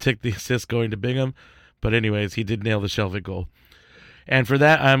didn't predict the assist going to Bingham, but anyways, he did nail the Shelvik goal. And for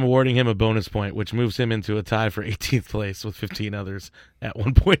that, I'm awarding him a bonus point, which moves him into a tie for 18th place with 15 others at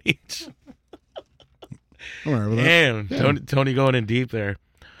 1 point each. All right, well, Damn, yeah. Tony going in deep there.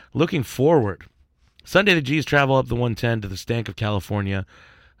 Looking forward, Sunday the G's travel up the 110 to the Stank of California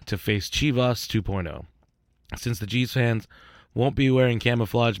to face Chivas 2.0. Since the G's fans won't be wearing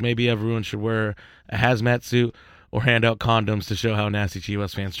camouflage, maybe everyone should wear a hazmat suit or hand out condoms to show how nasty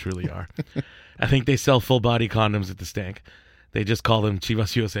Chivas fans truly are. I think they sell full-body condoms at the Stank. They just call them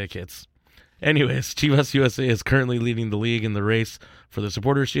Chivas USA kits. Anyways, Chivas USA is currently leading the league in the race for the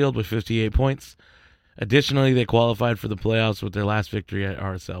Supporters' Shield with 58 points. Additionally, they qualified for the playoffs with their last victory at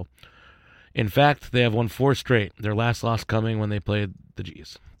RSL. In fact, they have won 4 straight, their last loss coming when they played the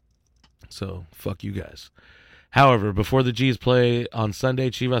G's. So, fuck you guys. However, before the G's play on Sunday,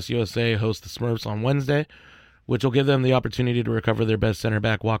 Chivas USA host the Smurfs on Wednesday, which will give them the opportunity to recover their best center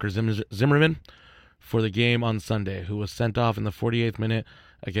back, Walker Zimmerman, for the game on Sunday, who was sent off in the 48th minute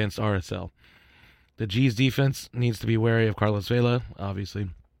against RSL. The G's defense needs to be wary of Carlos Vela, obviously,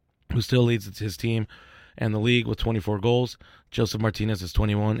 who still leads his team and the league with 24 goals. Joseph Martinez is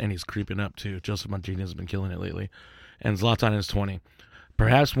 21, and he's creeping up too. Joseph Martinez has been killing it lately. And Zlatan is 20.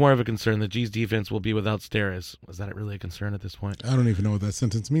 Perhaps more of a concern, the G's defense will be without Steres. Is that really a concern at this point? I don't even know what that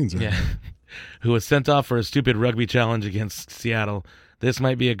sentence means. Right? Yeah. Who was sent off for a stupid rugby challenge against Seattle. This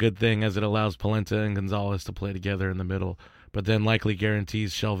might be a good thing as it allows Polenta and Gonzalez to play together in the middle, but then likely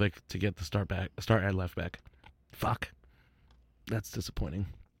guarantees Shelvik to get the start at left back. Fuck. That's disappointing.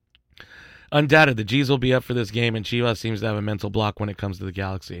 Undoubted, the G's will be up for this game, and Chivas seems to have a mental block when it comes to the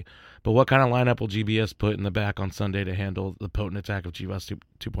Galaxy. But what kind of lineup will GBS put in the back on Sunday to handle the potent attack of Chivas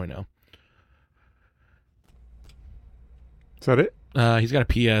 2.0? Is that it? He's got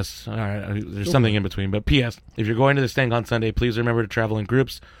a PS. All right, there's something in between. But PS, if you're going to the Stank on Sunday, please remember to travel in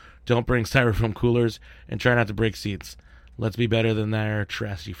groups. Don't bring styrofoam coolers, and try not to break seats. Let's be better than their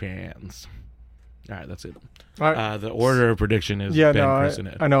trashy fans. All right, that's it. All right. The order of prediction is Yeah, Ben, no, Chris, and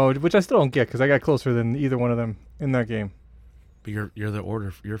Ed. I know, which I still don't get because I got closer than either one of them in that game. But you're the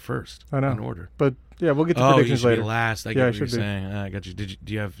order. You're first. I know. In order. But yeah, we'll get to Oh, you predictions should later. be last. I Yeah, get I what you're should be. saying. I got you.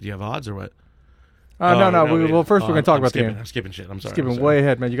 Do you have odds or what? No. wait. Well, first we're gonna talk I'm about the skipping. game. I'm skipping shit. I'm sorry. Skipping I'm sorry. way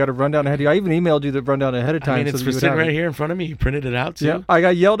ahead, man. You got a rundown ahead of you. I even emailed you the rundown ahead of time. I mean, it's so for that you would sitting have right it. here in front of me. You printed it out too. Yeah, I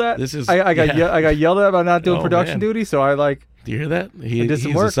got yelled at. This is. I got yeah. I got yelled at about not doing Oh, production man. duty. So I like Do you hear that? I did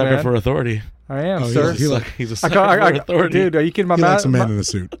some he's work, a sucker man. for authority. I am, Oh, sir. He's a I sucker got, for authority. dude, are you kidding? My He likes a man my, in a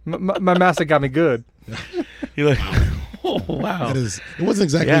suit. my master got me good. He like, oh wow. That is. It wasn't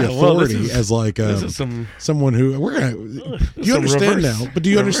exactly Yeah, well, this authority is- as like this is some someone who we're gonna. You some understand reverse- now, but do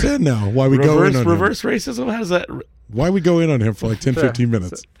you understand now why we go in on him? reverse racism? How does that? Why we go in on him for like 10, Yeah. 15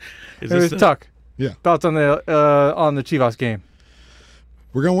 minutes? Is It was this Tuck. Yeah, Thoughts on the Chivas game?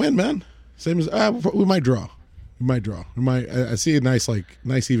 we're gonna win, man. Same as we might draw. We might draw. We might. I see a nice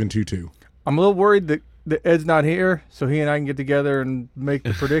even 2-2. I'm a little worried that Ed's not here, so he and I can get together and make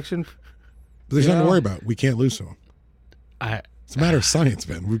the prediction. But there's nothing Yeah. to worry about. We can't lose to him. It's a matter of science,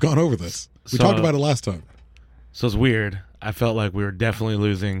 man. We've gone over this. We So- talked about it last time. So it's weird. I felt like we were definitely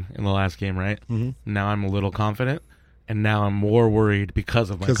losing in the last game, right? Mm-hmm. Now I'm a little confident, and now I'm more worried because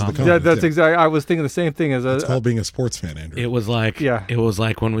of my Because of the confidence. Yeah, confidence, that's yeah. exactly. I was thinking the same thing as It's called being a sports fan, Andrew. It was like Yeah. It was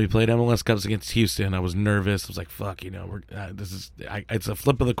like when we played MLS Cups against Houston. I was nervous. I was like, "Fuck, we're it's a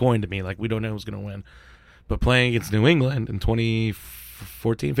flip of the coin to me. Like we don't know who's gonna win." But playing against New England in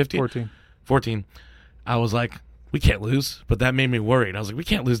 2014, 15, 14, I was like, "We can't lose." But that made me worried. I was like, "We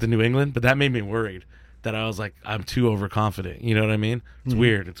can't lose to New England." But that made me worried that I was like, "I'm too overconfident." You know what I mean? It's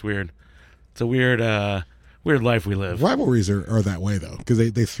weird. It's weird. It's a weird life we live. Rivalries are that way though, because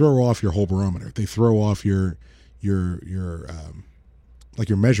they throw off your whole barometer. They throw off your like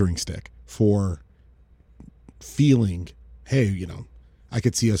your measuring stick for feeling. Hey, I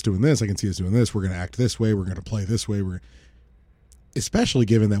could see us doing this. I can see us doing this. We're going to act this way. We're going to play this way. Especially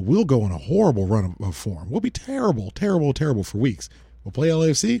given that we'll go on a horrible run of form. We'll be terrible for weeks. We'll play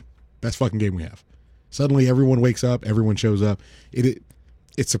LAFC. Best fucking game we have. Suddenly everyone wakes up. Everyone shows up.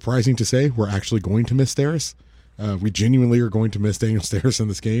 It's surprising to say we're actually going to miss Steres. We genuinely are going to miss Daniel Steres in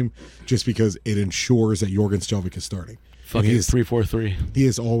this game just because it ensures that Jorgen Stelvik is starting. Fucking 3-4-3. He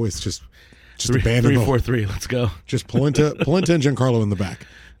is always just abandoned. 3-4-3. Let's go. Just Polenta and Giancarlo in the back.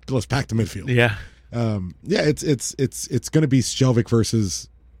 let's pack the midfield. Yeah. It's going to be Shelvik versus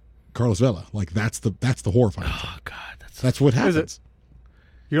Carlos Vela. Like that's the horrifying thing. Oh God, That's what Is it? happens.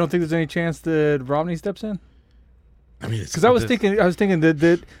 You don't think there's any chance that Romney steps in? I mean, Because I was thinking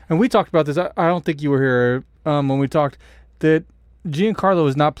that, and we talked about this. I don't think you were here when we talked that Giancarlo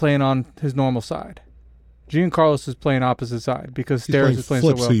is not playing on his normal side. Giancarlo is playing opposite side because he's Steres is playing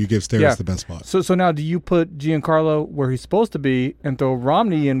flip, so well. so you give Steres Yeah. the best spot. So now, do you put Giancarlo where he's supposed to be and throw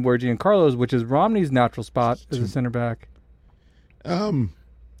Romney in where Giancarlo is, which is Romney's natural spot as a center back, and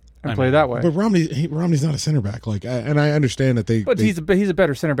play that way? But Romney's not a center back. Like, and I understand that But he's a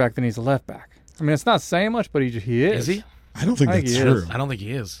better center back than he's a left back. I mean, it's not saying much, but he is. Is he? I don't think I think that's he true. is. I don't think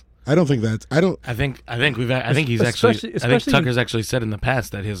he is. I don't think that's. I don't. I think he's Especially- I think especially- Tucker's actually said in the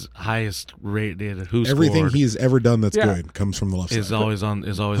past that his highest rated who Everything scored he's ever done that's Yeah. good comes from the left is side. always when he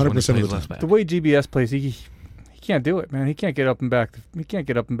 100% of plays the left time. back. The way GBS plays, he can't do it, man. He can't get up and back. He can't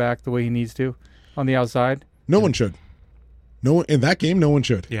get up and back the way he needs to on the outside. No one should. No one in that game. No one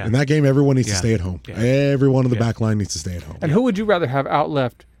should. Yeah. In that game, everyone needs to Yeah. stay at home. Yeah. Everyone in the Yeah. back line needs to stay at home. And who would you rather have out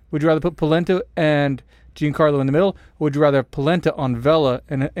left? Would you rather put Polenta and Giancarlo in the middle, or would you rather have Polenta on Vela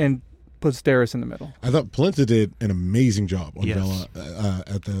and put Steres in the middle? I thought Polenta did an amazing job on Yes. Vela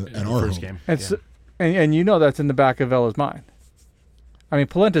at In our the first home. game. And, Yeah. so, and you know that's in the back of Vela's mind. I mean,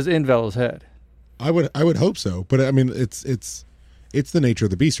 Polenta's in Vela's head. I would hope so, but I mean, it's the nature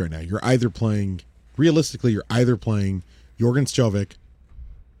of the beast right now. You're either playing realistically, Jorgen Shelvik,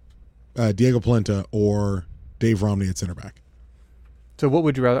 Diego Polenta, or Dave Romney at center back. So what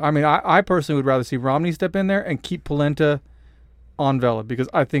would you rather? I mean, I personally would rather see Romney step in there and keep Polenta on Vela because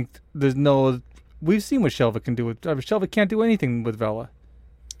I think there's no. We've seen what Shelvik can do with. Shelvik can't do anything with Vela.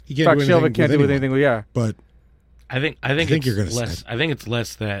 He In can't fact, do anything Shelvik can't do anyone. anything with. Yeah. But I think think it's you're gonna less. say- I think it's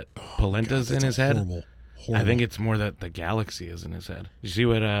less that Polenta's God, in that's his head. horrible. I think it's more that the Galaxy is in his head. You see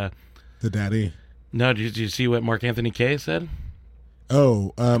what? the daddy. No, did you see what Mark Anthony Kay said?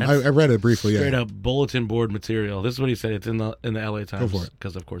 Oh, I read it briefly. Straight Yeah, up bulletin board material. This is what he said. It's in the LA Times. for it.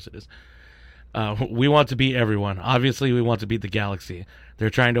 Because of course it is. We want to beat everyone. Obviously, we want to beat the Galaxy. They're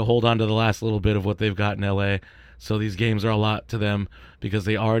trying to hold on to the last little bit of what they've got in LA. So these games are a lot to them because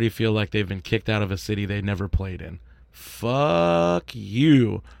they already feel like they've been kicked out of a city they never played in. Fuck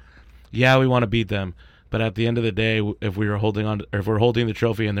you. Yeah, we want to beat them, but at the end of the day, if we're holding the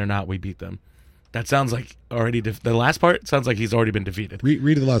trophy and they're not, we beat them. That sounds like already the last part sounds like he's already been defeated.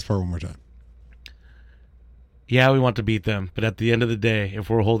 read the last part one more time. Yeah, we want to beat them, but at the end of the day, if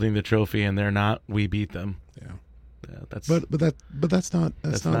we're holding the trophy and they're not, we beat them. Yeah, That's that's not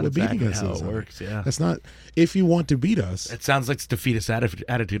what exactly beating us how is. it works. Yeah, That's not. If you want to beat us, it sounds like it's defeatist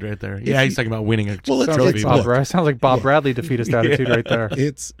attitude right there. Yeah, he's talking about winning a Well, it's- Sounds like trophy. look. sounds like Bob Bradley defeatist attitude right there.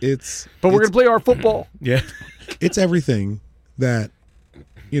 it's But we're gonna play our football. Yeah, it's everything that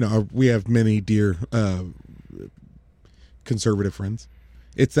we have many dear conservative friends.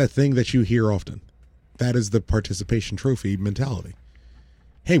 It's that thing that you hear often. That is the participation trophy mentality.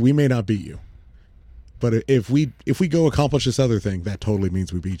 Hey, we may not beat you, but if we go accomplish this other thing, that totally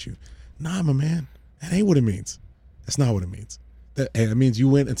means we beat you. Nah, my man, that ain't what it means. That's not what it means. That means you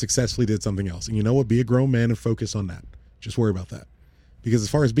went and successfully did something else. And you know what? Be a grown man and focus on that. Just worry about that. Because as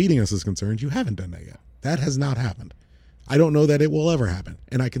far as beating us is concerned, you haven't done that yet. That has not happened. I don't know that it will ever happen.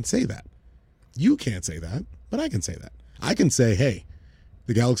 And I can say that. You can't say that, but I can say that. I can say, hey,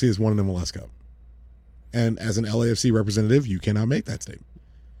 the Galaxy has won an MLS Cup. And as an LAFC representative, you cannot make that statement.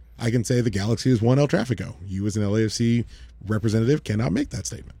 I can say the Galaxy has won El Tráfico. You as an LAFC representative cannot make that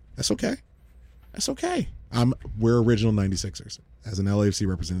statement. That's okay. That's okay. We're original 96ers. As an LAFC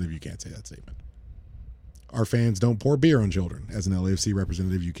representative, you can't say that statement. Our fans don't pour beer on children. As an LAFC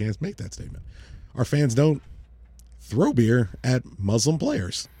representative, you can't make that statement. Our fans don't throw beer at Muslim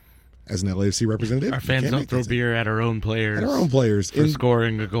players. As an LAFC representative, our you fans can't don't make throw that statement. beer at our own players. At our own players. for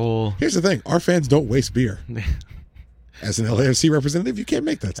scoring a goal. Here's the thing: our fans don't waste beer. As an LAFC representative, you can't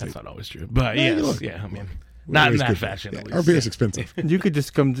make that That's statement. not always true, but Well, yes, look, yeah. I mean, We're not in always that good. fashion. Yeah, at our least. beer's expensive. You could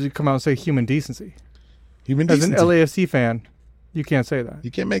just come out and say human decency. Human As decency. an LAFC fan, you can't say that.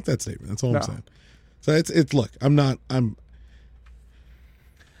 You can't make that statement. That's all No. I'm saying. So it's look. I'm.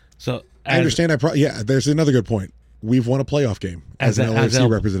 So I understand. There's another good point. We've won a playoff game. As an LAFC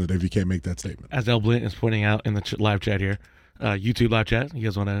representative, you can't make that statement. As El Blint is pointing out in the live chat here, YouTube live chat. You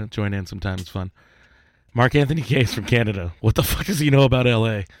guys want to join in sometime? It's fun. Mark Anthony Case from Canada. What the fuck does he know about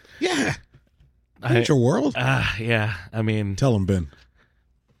LA? Yeah. Ain't your world? Yeah. I mean, Tell him, Ben.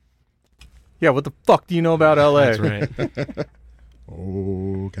 Yeah, what the fuck do you know about LA? that's right.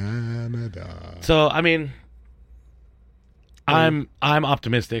 Oh, Canada. So I mean, I'm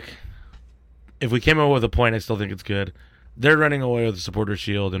optimistic. If we came up with a point, I still think it's good. they're running away with the Supporter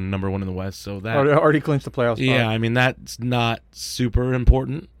Shield and number 1 in the West. So that Already clinched the playoff spot. yeah, I mean that's not super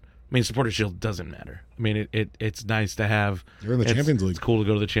important. I mean, Supporter Shield doesn't matter. I mean, it's nice to have. You're in the Champions League. It's cool to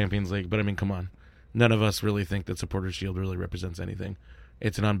go to the Champions League, but I mean, come on. None of us really think that Supporter Shield really represents anything.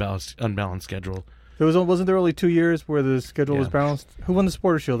 It's an unbalanced schedule. Wasn't there only 2 years where the schedule was Yeah. balanced? Who won the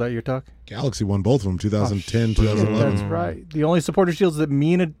Supporter Shield that year, Tuck? Galaxy won both of them, 2010, Oh, 2011. That's right. The only Supporter Shields that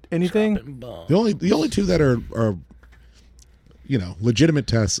mean anything? The only two that are legitimate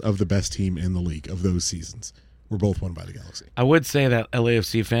tests of the best team in the league of those seasons were both won by the Galaxy. I would say that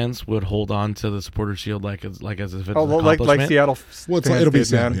LAFC fans would hold on to the Supporter Shield like as if it's an Like accomplishment. Seattle Well, fans it'll be did,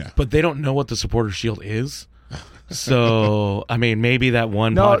 sad, man. yeah. But they don't know what the Supporter Shield is. So, I mean, maybe that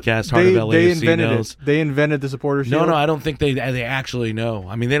one podcast, Heart of LAFC, knows. They invented the Supporter Shield. No, I don't think they actually know.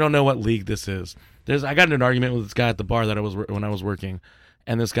 I mean, they don't know what league this is. I got in an argument with this guy at the bar when I was working,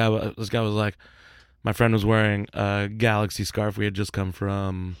 and this guy was like, my friend was wearing a Galaxy scarf. We had just come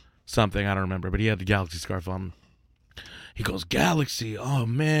from something, I don't remember, but he had the Galaxy scarf on. He goes, Galaxy, oh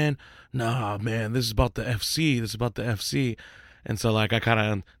man, nah man, this is about the FC. And so like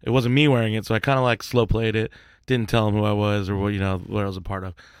it wasn't me wearing it, so I kind of like slow played it, didn't tell him who I was or what I was a part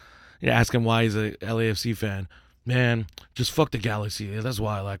of. Ask him why he's a LAFC fan. Man, just fuck the Galaxy. That's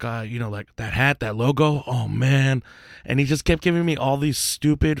why, like that hat, that logo, oh man. And he just kept giving me all these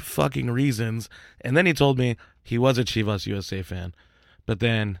stupid fucking reasons. And then he told me he was a Chivas USA fan, but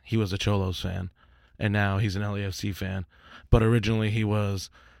then he was a Cholos fan, and now he's an LAFC fan. But originally he was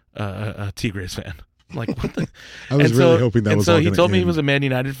a Tigres fan. I'm like, what the? I was really hoping that was all so he gonna told me he end. was a Man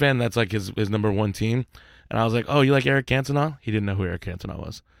United fan. That's like his number 1 team. And I was like, oh, you like Eric Cantona? He didn't know who Eric Cantona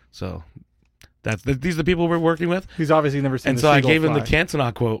was. So these are the people we're working with. He's obviously never seen And the so I seagull gave him the fly.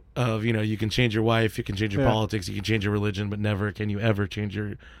 Cantona quote of, you can change your wife, you can change your Yeah. politics, you can change your religion, but never can you ever change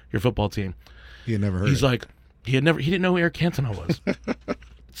your football team. He had never heard He's it. like, he didn't know who Eric Cantona was.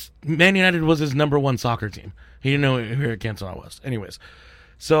 Man United was his number 1 soccer team. He didn't know who Eric Cantona was. Anyways,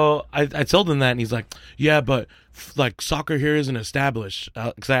 so I told him that, and he's like, yeah, but like soccer here isn't established.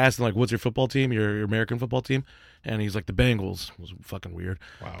 Because I asked him, like, what's your football team, your American football team? And he's like, the Bengals. It was fucking weird.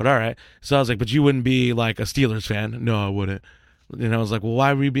 Wow. But all right. So I was like, but you wouldn't be like a Steelers fan. No, I wouldn't. And I was like, well,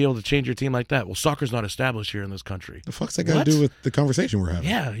 why would you be able to change your team like that? Well, soccer's not established here in this country. The fuck's that got What? to do with the conversation we're having?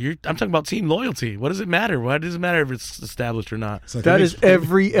 Yeah, I'm talking about team loyalty. What does it matter? Why does it matter if it's established or not? It's like, That is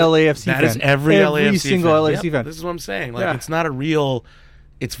every LAFC fan. That is every LAFC single fan. LAFC Yep, fan. This is what I'm saying. Like, Yeah. it's not a real.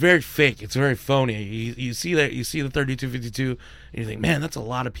 It's very fake. It's very phony. You see that. You see the 32-52, and you think, man, that's a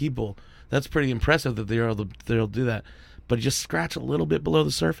lot of people. That's pretty impressive that they'll do that. But you just scratch a little bit below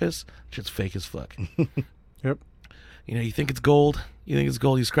the surface, it's just fake as fuck. Yep. You think it's gold. You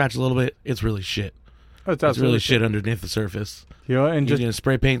scratch a little bit, it's really shit. That's It's really shit underneath the surface. And You just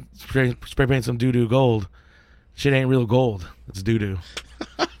spray paint some doo-doo gold. Shit ain't real gold. It's doo-doo.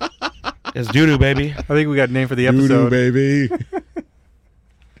 It's doo-doo, baby. I think we got a name for the Doo-doo, episode. baby.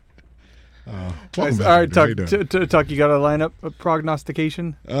 Nice. Welcome back, All right, Andrew. How you doing? Tuck, you got a lineup a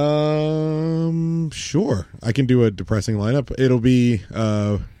prognostication? Sure. I can do a depressing lineup. It'll be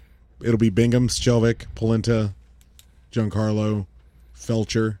Bingham, Shelvick, Polenta, Giancarlo,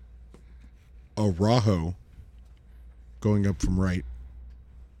 Felcher, Araujo going up from right.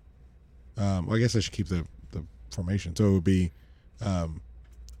 Well, I guess I should keep the formation. So it would be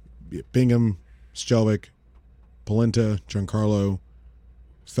Bingham, Shelvick, Polenta, Giancarlo,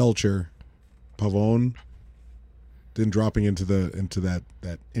 Felcher, Pavone, then dropping into that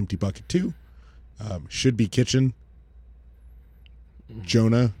empty bucket too. Should be Kitchen.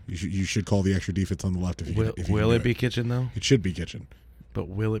 Jonah, you should call the extra defense on the left if you Will can do it be Kitchen, though? It should be Kitchen. But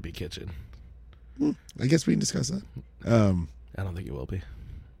will it be Kitchen? I guess we can discuss that. I don't think it will be.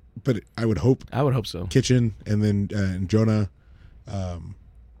 But I would hope I would hope so. Kitchen and then and Jonah.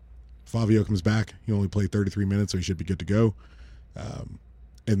 Fabio comes back. He only played 33 minutes, so he should be good to go.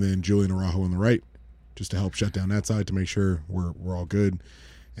 And then Julian Araujo on the right, just to help shut down that side to make sure we're all good.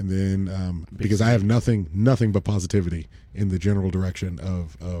 And then because I have nothing but positivity in the general direction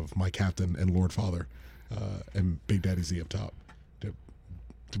of my captain and Lord Father and Big Daddy Z up top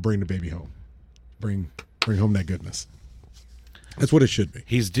to bring the baby home, bring home that goodness. That's what it should be.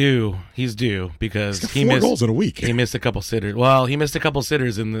 He's due because He's got 4 goals in a week. He missed a couple sitters. Well, he missed a couple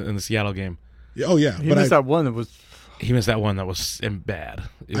sitters in the Seattle game. Oh yeah, He but missed that one that was. He missed that one that was bad.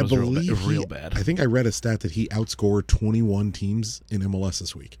 It I was believe real bad. I think I read a stat that he outscored 21 teams in MLS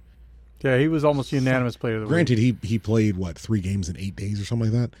this week. Yeah, he was almost unanimous player of the week. Granted, he played 3 games in 8 days or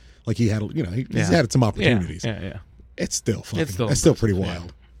something like that. Like he had, he's Yeah. had some opportunities. Yeah. It's still fucking. It's It's still still pretty impressive,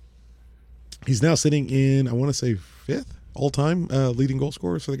 wild. He's now sitting in, I want to say 5th all time leading goal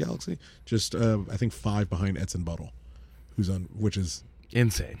scorers for the Galaxy. Just I think 5 behind Edson Buttle. which is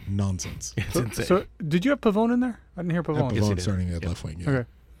Insane. nonsense. It's insane. So, did you have Pavone in there? I didn't hear Pavone. Pavone did. starting at left wing. Yeah. Okay.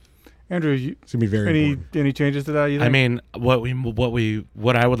 Andrew, It's gonna be very important. any changes to that? You think? I mean,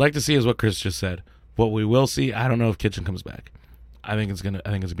 what I would like to see is what Chris just said. What we will see, I don't know if Kitchen comes back. I think it's gonna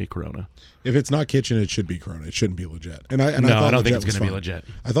be Corona. If it's not Kitchen, it should be Corona. It shouldn't be Leggett. And I No, thought I don't think Leggett it's was gonna be fine. Leggett.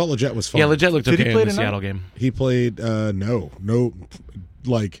 I thought Leggett was fine. Yeah, Leggett looked Did he okay play in the tonight? Seattle game. He played no,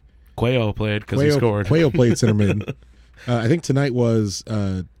 like Cuello played because he scored. Cuello played center mid. I think tonight was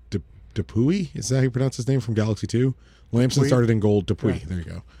Dupuy. Is that how you pronounce his name from Galaxy 2? Lamson started in goal. Dupuy. Yeah. There you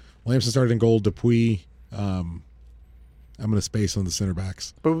go. Lamson started in goal. Dupuy. I'm going to space on the center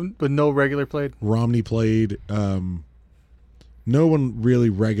backs. but no regular played. Romney played. No one really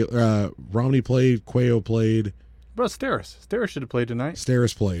regular. Romney played. Cuello played. What about Steris? Steris should have played tonight.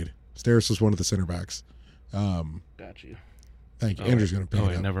 Steris played. Steris was one of the center backs. Got you. Thank you. Andrew's going to pick Oh it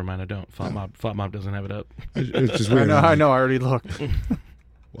wait, up. never mind. I don't. Fought Mob doesn't have it up. It's just I weird. know. I already looked.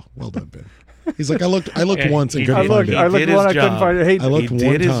 Well done, Ben. He's like, I looked Yeah, once and he couldn't did. find He it. I looked did his one. I couldn't job. find it. Hey, I looked He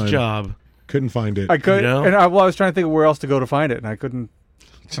one did his time. job. Couldn't find it. I could, You know? and I was trying to think of where else to go to find it, and I couldn't.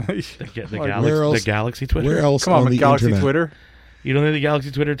 The Like, where else- Galaxy Twitter. Where else Come on, the Galaxy internet? Twitter. You don't think the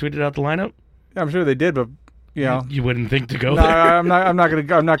Galaxy Twitter tweeted out the lineup? I'm sure they did, but you know, You wouldn't think to go no, there. I'm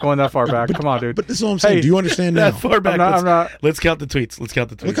not going that far back. Come on, dude. But this is what I'm saying. Hey, Do you understand now? That far back. I'm not. Let's count the tweets. Let's count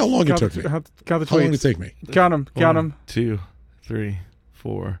the tweets. Look how long it Count took the, me. count the How long did it tweets. take me Count them. Count them. 1, 2, 3,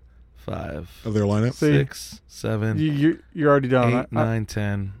 4, 5, of their lineup? See, 6, 7, you're already done. 8, 9,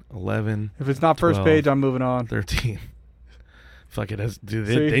 10, 11, If it's not first 12. page, I'm moving on. 13. Fuck it. Dude,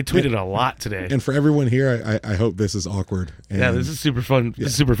 See? they tweeted a lot today. And for everyone here, I hope this is awkward. And Yeah, this is super fun. This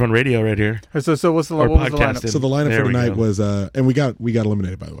is super fun radio right here. So what's the Or what was the podcasting. lineup? so the lineup There for we tonight go. was and we got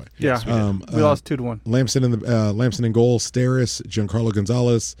eliminated, by the way. Yeah, we lost 2-1. Lamson in goal, Steris, Giancarlo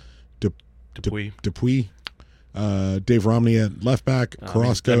Gonzalez, Dupuy. Dupuy, Dave Romney at left back,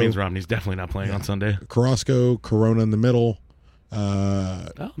 Carrasco, That means Romney's definitely not playing on Sunday. Carrasco, Corona in the middle,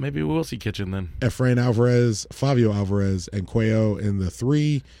 Oh, maybe we will see Kitchen then. Efrain Alvarez, Fabio Alvarez, and Cuello in the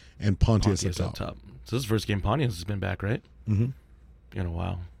 3, and Pontius Pontius up top. So this is the first game Pontius has been back, right? Mhm. In a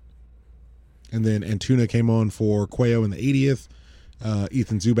while. And then Antuna came on for Cuello in the 80th.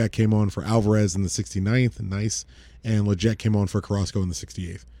 Ethan Zubak came on for Alvarez in the 69th. Nice. And Leggett came on for Carrasco in the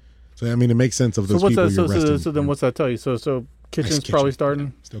 68th. So, I mean, it makes sense of So those what's people that? you're resting. So then what's that tell you? So Kitchen's Kitchen. probably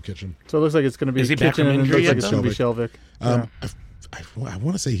starting. Still Kitchen. So it looks like it's going to be Is he back Kitchen, from and it injury looks like yet, it's going to be Shelvick. Yeah. I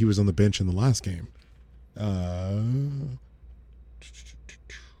want to say he was on the bench in the last game.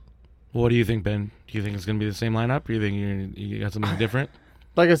 What do you think, Ben? Do you think it's going to be the same lineup, or do you think you got something different?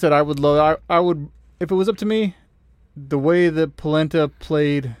 Like I said, I would if it was up to me, the way that Polenta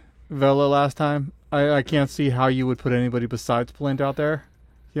played Vela last time, I can't see how you would put anybody besides Polenta out there.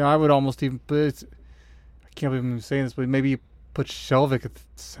 Yeah, I would almost even. But I can't believe I'm saying this, but maybe you put Shelvick at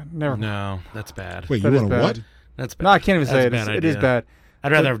never. No, that's bad. Wait, That you is want to bad. what? That's bad. No, I can't even say it. That's a bad It is idea. bad.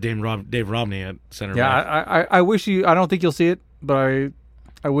 I'd rather have Dave Romney at center Yeah, back. I wish you. I don't think you'll see it, but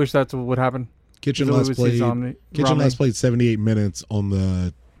I wish that's what would happen. Kitchen So we last would see played. Romney. Last played 78 minutes on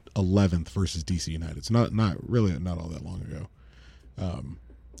the 11th versus DC United. So not all that long ago.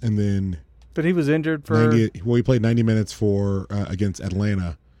 And then But he was injured for. 90. Well, he played 90 minutes for against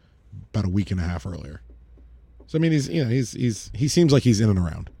Atlanta about a week and a half earlier. So I mean, he seems like he's in and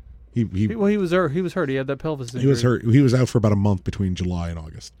around. He was hurt. He was hurt. He had that pelvis injury. he was hurt. He was out for about a month between July and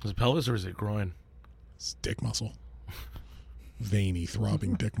August. Was it pelvis or is it groin? It's dick muscle, veiny,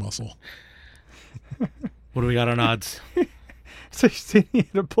 throbbing dick muscle. What do we got on odds? So you see, he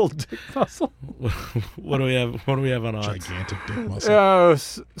had a pulled dick muscle. What do we have? What do we have on odds? Gigantic dick muscle.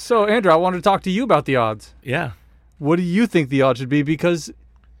 So Andrew, I wanted to talk to you about the odds. Yeah. What do you think the odds should be? Because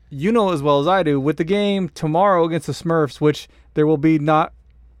you know as well as I do, with the game tomorrow against the Smurfs, which there will be not,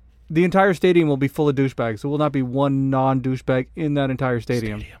 the entire stadium will be full of douchebags. There will not be one non-douchebag in that entire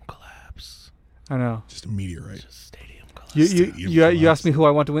stadium. Stadium collapse. I know. Just a meteorite. Stadium collapse. You asked me who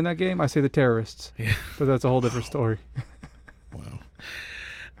I want to win that game. I say the terrorists. Yeah. But that's a whole different story. Wow.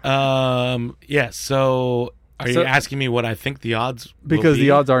 Yeah. So, are you asking me what I think the odds? Because will be?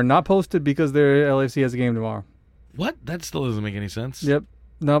 the odds are not posted because their LAFC has a game tomorrow. What? That still doesn't make any sense. Yep.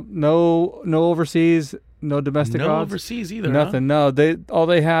 No overseas, no domestic No odds. overseas either. Nothing. No. All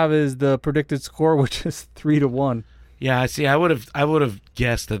they have is the predicted score, which is 3-1. Yeah. I see. I would have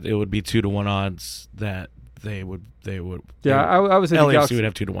guessed that it would be 2-1 odds that they would. Yeah, I would say the LAFC Galaxy would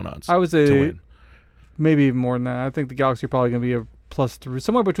have 2-1 odds. I would to say win. maybe even more than that. I think the Galaxy are probably going to be a +3,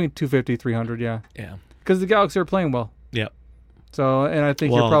 somewhere between 250, 300. Yeah, Yeah. because the Galaxy are playing well. Yep. So, and I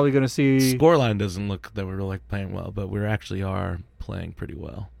think Well, you're probably going to see. Scoreline doesn't look that we're like playing well, but we actually are playing pretty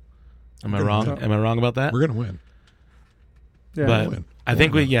well. Am I Good wrong? job. Am I wrong about that? We're gonna win. Yeah. But Win. I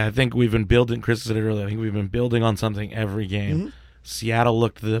think I think we've been building. Chris said it earlier. I think we've been building on something every game. Mm-hmm. Seattle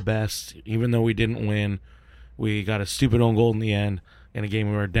looked the best, even though we didn't win. We got a stupid own goal in the end in a game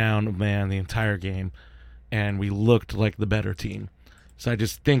we were down a man the entire game, and we looked like the better team. So I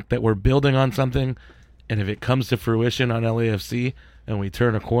just think that we're building on something, and if it comes to fruition on LAFC and we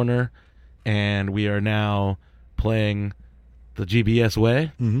turn a corner and we are now playing the GBS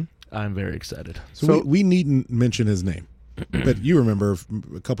way, I'm very excited. So we needn't mention his name, but you remember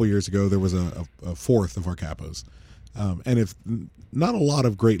a couple years ago there was a fourth of our capos, and if not a lot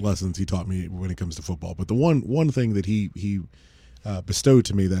of great lessons he taught me when it comes to football, but the one thing that he bestowed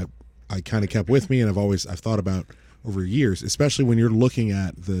to me that I kind of kept with me and I've thought about over years, especially when you're looking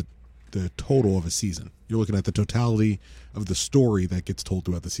at the total of a season. You're looking at the totality of the story that gets told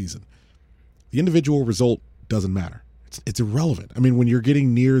throughout the season. The individual result doesn't matter. It's irrelevant. I mean, when you're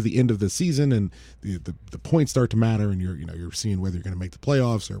getting near the end of the season and the points start to matter, and you're seeing whether you're going to make the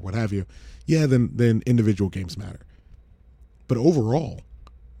playoffs or what have you, then individual games matter. But overall,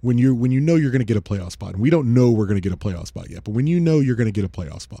 when you know you're going to get a playoff spot, and we don't know we're going to get a playoff spot yet, but when you know you're going to get a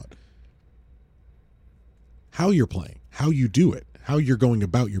playoff spot, how you're playing, how you do it, how you're going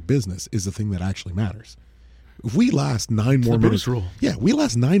about your business is the thing that actually matters. If we last 9 more minutes, we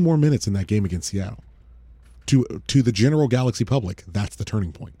last 9 more minutes in that game against Seattle. To the general Galaxy public, that's the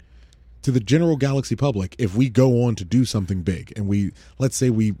turning point. To the general Galaxy public, if we go on to do something big, and let's say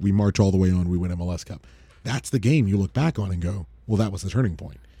we march all the way on, we win MLS Cup, that's the game you look back on and go, well, that was the turning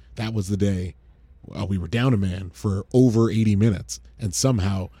point. That was the day we were down a man for over 80 minutes, and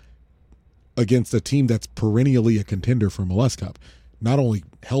somehow against a team that's perennially a contender for MLS Cup, not only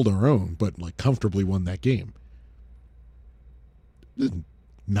held our own, but like comfortably won that game.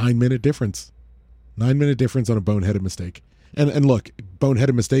 9-minute difference. 9-minute difference on a boneheaded mistake. And look,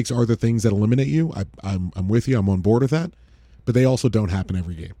 boneheaded mistakes are the things that eliminate you. I'm with you. I'm on board with that. But they also don't happen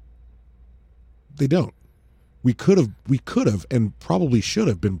every game. They don't. We could have, and probably should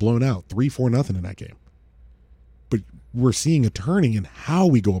have been blown out 3-4-0 in that game. But we're seeing a turning in how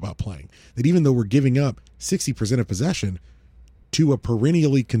we go about playing. That even though we're giving up 60% of possession to a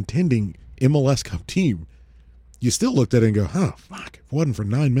perennially contending MLS Cup team, you still looked at it and go, fuck, if it wasn't for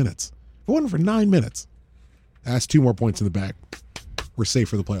 9 minutes. If it wasn't for 9 minutes, that's 2 more points in the bag. We're safe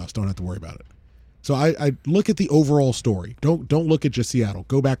for the playoffs. Don't have to worry about it. So I look at the overall story. Don't look at just Seattle.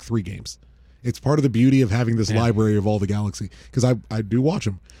 Go back 3 games. It's part of the beauty of having this library of all the Galaxy, because I do watch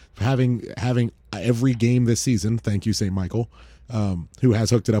them. Having every game this season, thank you, St. Michael, who has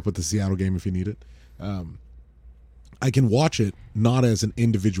hooked it up with the Seattle game if you need it. I can watch it not as an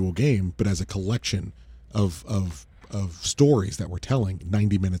individual game, but as a collection of stories that we're telling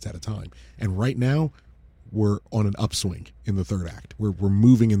 90 minutes at a time. And right now, we're on an upswing in the third act. We're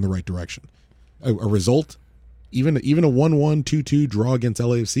moving in the right direction. A result, even a 1-1, 2-2 draw against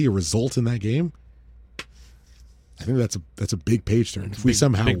LAFC, a result in that game, I think that's a big page turn. If we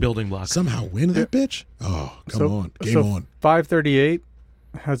big building block. somehow win that bitch, come on, game on. 538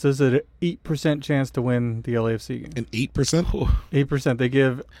 has us an 8% chance to win the LAFC game. An 8%? 8%. They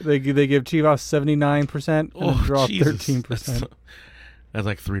give Chivas 79% and draw 13%. That's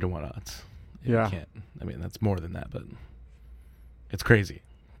like 3-1 odds. Yeah. You can't. I mean, that's more than that, but it's crazy.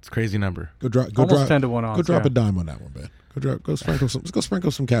 It's a crazy number. Go drop 10-1 odds. Go drop a dime on that one, Ben. Go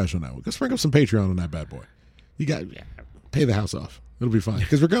sprinkle some cash on that one. Go sprinkle some Patreon on that bad boy. You got pay the house off. It'll be fine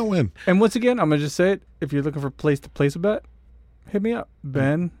because we're gonna win. And once again, I'm gonna just say it. If you're looking for a place to place a bet, hit me up,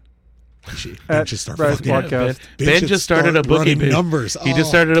 Ben. Ben just start Rise fucking Podcast. Ben just started a bookie business. Numbers. He just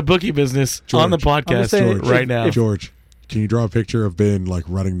started a bookie business on the podcast right now. George, can you draw a picture of Ben like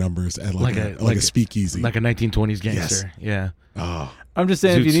running numbers at like a speakeasy, like a 1920s gangster? Yes. Yeah. I'm just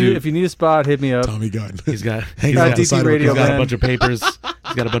saying, if you need a spot, hit me up. Tommy Gunn. He's got DT Radio. He's got a bunch of papers.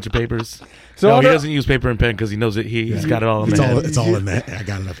 He's got a bunch of papers. So he doesn't use paper and pen because he knows it. He's got it all in there. It's all in there. I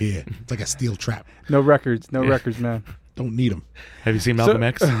got it up here. It's like a steel trap. No records, man. Don't need them. Have you seen Malcolm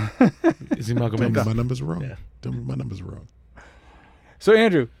X? You seen Malcolm X? My numbers are wrong. Yeah. Tell me my numbers are wrong. So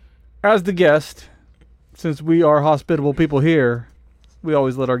Andrew, as the guest, since we are hospitable people here, we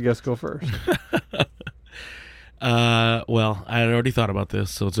always let our guests go first. Well, I had already thought about this,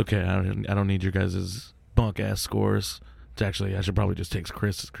 so it's okay. I don't need your guys' bunk ass scores. It's actually, I should probably just take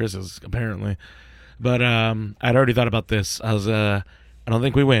Chris's apparently. But I'd already thought about this. I don't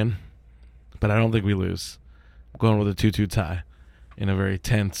think we win, but I don't think we lose. I'm going with a 2-2 tie in a very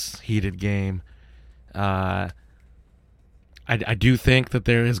tense, heated game. I do think that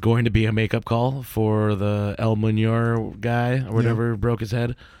there is going to be a makeup call for the El Munir guy or whatever who broke his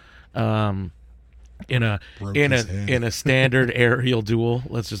head. In a standard aerial duel.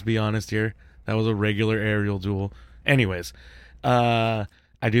 Let's just be honest here. That was a regular aerial duel. Anyways,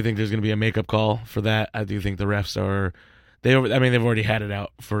 I do think there's going to be a makeup call for that. I do think the refs are. They've already had it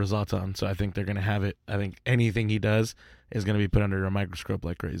out for Zlatan, so I think they're going to have it. I think anything he does is going to be put under a microscope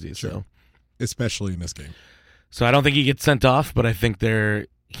like crazy. Sure. So, especially in this game. So I don't think he gets sent off, but I think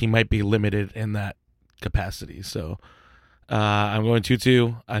he might be limited in that capacity. So I'm going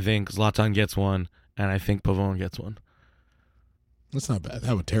 2-2. I think Zlatan gets one, and I think Pavone gets one. That's not bad.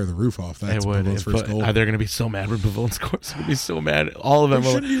 That would tear the roof off. That's It would. Pavone's first goal. They're going to be so mad when Pavone scores. They're going to be so mad. All of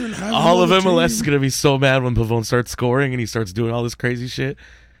shouldn't even have all of him on the MLS team. is going to be so mad when Pavone starts scoring and he starts doing all this crazy shit.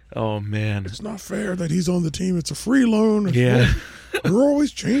 Oh, man. It's not fair that he's on the team. It's a free loan. Yeah. We're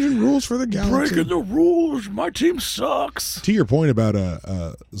always changing rules for the Galaxy. Breaking the rules. My team sucks. To your point about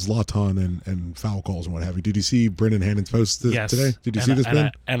Zlatan and foul calls and what have you, did you see Brendan Hannon's post Yes. today? Did you see this,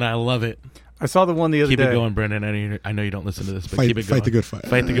 Ben? And I love it. I saw the one the other Keep day. it going, Brendan. I know you don't listen to this, but keep it going. Fight the good fight.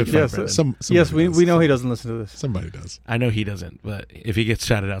 Fight the good fight, Yes, Brendan. Somebody Yes, we does. know he doesn't listen to this. Somebody does. I know he doesn't, but if he gets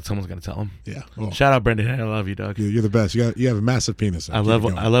shouted out, someone's going to tell him. Yeah. Well, Shout out, Brendan. I love you, dog. you're the best. You have a massive penis. So I keep love it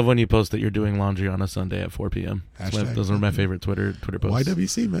going. I love when you post that you're doing laundry on a Sunday at 4 p.m. Hashtag. Those are my favorite Twitter posts.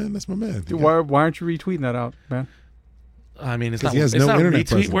 YWC, man. That's my man. Why aren't you retweeting that out, man? I mean, it's 'Cause not, he has it's no not internet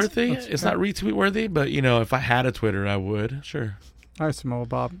retweet presence. worthy. It's not retweet worthy, but if I had a Twitter, I would. Sure. All right, Samoa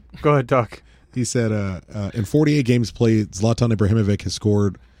Bob. Go ahead, Duck. He said, in 48 games played, Zlatan Ibrahimovic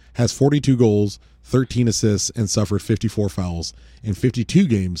has 42 goals, 13 assists, and suffered 54 fouls. In 52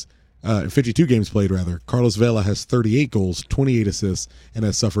 games played, Carlos Vela has 38 goals, 28 assists, and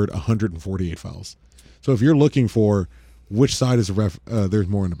has suffered 148 fouls. So if you're looking for which side is the ref, there's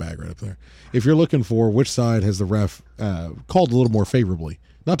more in the bag right up there. If you're looking for which side has the ref called a little more favorably,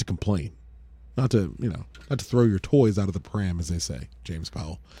 not to complain, not to throw your toys out of the pram, as they say, James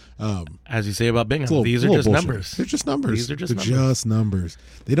Powell. As you say about Bingham, It's a little- these are little just bullshit. numbers. They're just numbers. These are just They're numbers. just numbers.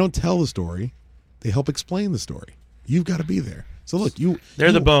 They don't tell the story. They help explain the story. You've got to be there. So look,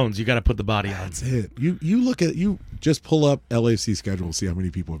 They're the bones. You got to put the body on. That's it. You just pull up LAFC schedule, see how many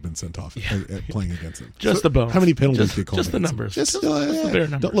people have been sent off at playing against them. Just the bones. How many penalties Just- get called? just the against them? numbers. Just Just the bare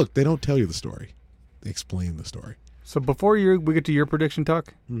numbers. Look, they don't tell you the story. They explain the story. So before we get to your prediction,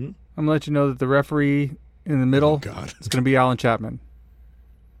 Tuck, I'm going to let you know that the referee in the middle God. is going to be Alan Chapman.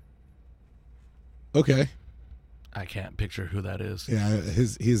 Okay. I can't picture who that is. Yeah,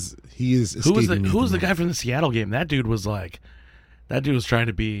 he is. Who was escaping me who at was the moment. guy from the Seattle game? That dude was trying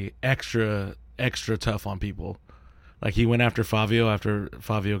to be extra tough on people. Like he went after Fabio after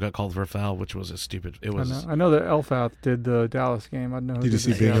Fabio got called for a foul, which was a stupid. It was. I know that Elfath did the Dallas game. I know. who Did you did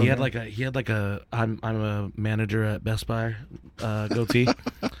see the Bingham? Seattle He had like a I'm a manager at Best Buy goatee.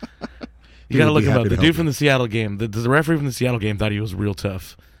 He You gotta would be look him happy up. to The help dude from the Seattle game, the referee from the Seattle game thought he was real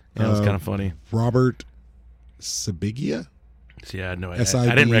tough. Yeah, it was kind of funny. Robert Sabigia? So yeah, no, I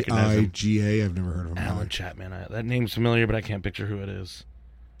didn't recognize him. Sibiga. I've never heard of him. Alan either. Chapman. That name's familiar, but I can't picture who it is.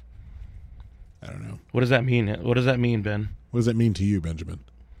 I don't know. What does that mean? What does that mean, Ben? What does that mean to you, Benjamin?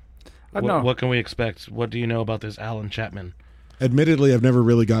 I don't know. What can we expect? What do you know about this Alan Chapman? Admittedly, I've never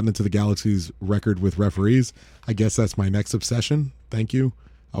really gotten into the Galaxy's record with referees. I guess that's my next obsession. Thank you.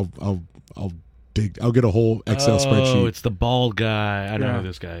 I'll get a whole Excel Oh, spreadsheet. it's the bald guy. I know Yeah. who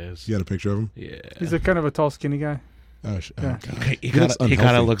this guy is. You got a picture of him? Yeah. He's a kind of a tall, skinny guy. Oh, Yeah. God. He looks kind of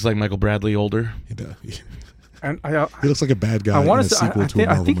unhealthy. looks like Michael Bradley older. He does. And He looks like a bad guy I want in a to say, sequel to a I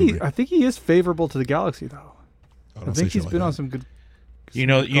Marvel think movie. I think he is favorable to the Galaxy, though. Oh, I don't say think shit he's like been that. on some good. You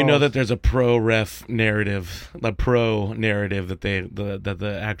know calls. that there's a pro ref narrative, the pro narrative that that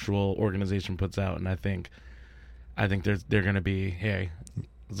the actual organization puts out, and I think they're going to be, hey,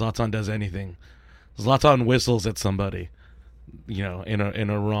 Zlatan does anything. Zlatan whistles at somebody, in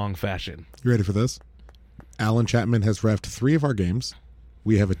a wrong fashion. You ready for this? Alan Chapman has reffed 3 of our games.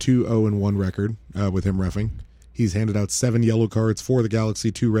 We have a 2-0-1 record with him reffing. He's handed out 7 yellow cards for the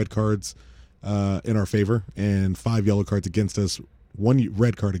Galaxy, 2 red cards in our favor, and 5 yellow cards against us, 1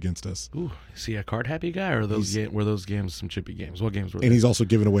 red card against us. Ooh, is he a card happy guy, or were those games some chippy games? What games were And they? he's also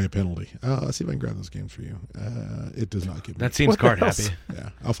given away a penalty. Let's see if I can grab those games for you. It does not give me. That seems What card else? happy. Yeah,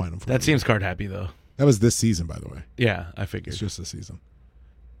 I'll find them for you. That seems card happy though. That was this season, by the way. Yeah, I figured It's just this season.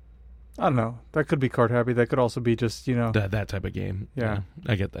 I don't know. That could be card happy. That could also be just that type of game. Yeah.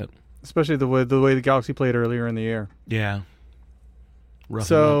 I get that. especially the way the Galaxy played earlier in the year. Yeah. Rough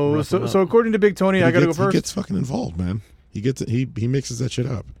So him up. so according to Big Tony, I got to go first. He gets fucking involved, man. He mixes that shit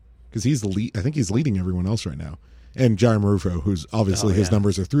up because he's the lead. I think he's leading everyone else right now. And Jair Marufo, who's obviously his yeah.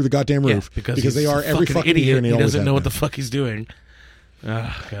 numbers are through the goddamn Yeah, roof because they he's are a every fucking idiot. year, and He always doesn't have know what been. the fuck he's doing.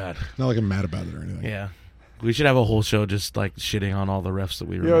 Oh God. Not like I'm mad about it or anything. Yeah. We should have a whole show just like shitting on all the refs that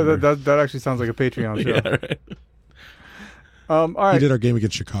we Yeah, remember. that actually sounds like a Patreon show. Yeah, right. All He right. did our game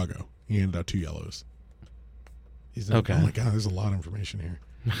against Chicago. He handed out 2 yellows. Okay. Oh my God, there's a lot of information here.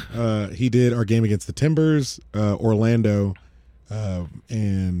 He did our game against the Timbers, Orlando,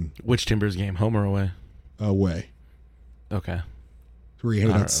 and Which Timbers game, home or away? away. Okay. Where he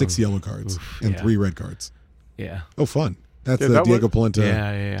handed out 6 yellow cards and yeah. 3 red cards. Yeah. Oh, fun. That's Yeah, the that Diego was- Polenta.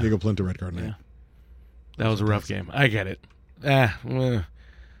 Yeah. Diego Polenta red card night. Yeah. That was a rough game. I get it. I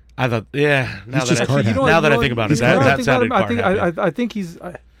thought, now He's just that card happy. now that I think about it, that sounded card happy. I think he's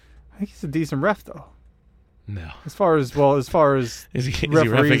a decent ref though. No. As far as Is he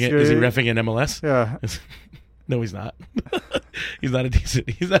referees, reffing it? Is he reffing in MLS? yeah. No, he's not. He's not a decent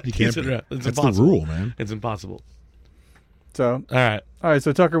Can't be. ref. It's That's impossible. the rule, man. It's impossible. So All right.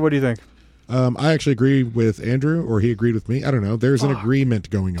 so Tucker, what do you think? I actually agree with Andrew, or he agreed with me. I don't know. There's an agreement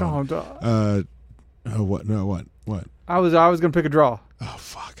going on. What? No, what? I was gonna pick a draw. Oh,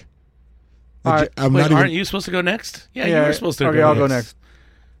 fuck. All right. I'm Wait, not aren't even. you supposed to go next? Yeah, you were supposed to. Okay, I'll go next.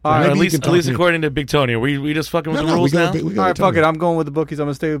 All Or right, at Maybe you least, can talk me- according to Big Tony. Are we just fucking with the rules now? We all right, fuck it. I'm going with the bookies. I'm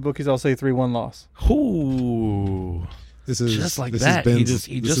gonna stay with bookies. I'll say 3-1 loss. Ooh. This is Just like this that. Has He Ben's- just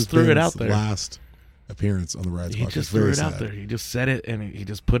this is threw it Ben's out there. Last appearance on the Ride He Squad. just It's threw very it out sad. there. He just said it, and he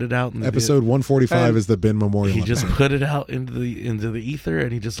just put it out. In the Episode 145 And is the Ben Memorial. He just episode. put it out into the ether,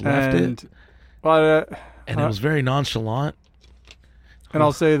 and he just left it. Well, And it was very nonchalant. and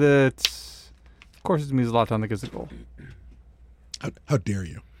I'll say that, of course, it means Zlatan that gets the goal. How dare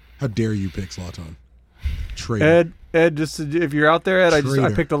you? How dare you pick Zlatan? Traitor. Ed, just if you're out there, Ed, I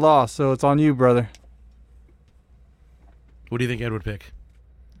Traitor. picked a loss, so it's on you, brother. What do you think Ed would pick?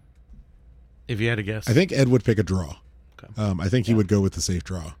 If you had to guess. I think Ed would pick a draw. Okay. I think he would go with the safe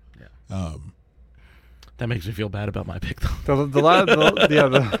draw. That makes me feel bad about my pick, though. The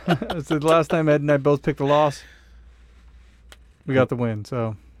last time Ed and I both picked a loss, we got the win.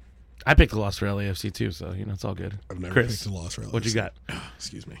 So I picked the loss for LAFC, too, so, it's all good. I've never Chris, picked a loss for what you got?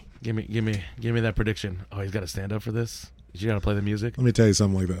 Excuse me. Give me that prediction. Oh, he's got to stand up for this? You got to play the music? Let me tell you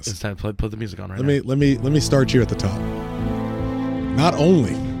something like this. It's time to put the music on right now. Let me start you at the top. Not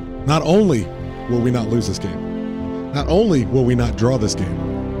only will we not lose this game, not only will we not draw this game,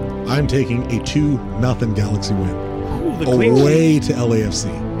 I'm taking a 2-0 Galaxy win Ooh, the clean sheet. away to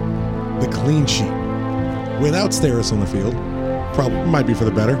LAFC. The clean sheet without Steris on the field. Probably might be for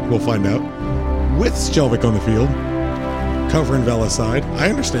the better. We'll find out. With Sjelvik on the field, covering Vela's side. I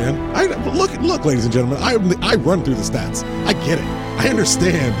understand. Look, ladies and gentlemen. I run through the stats. I get it. I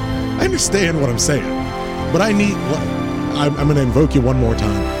understand what I'm saying. But I'm going to invoke you one more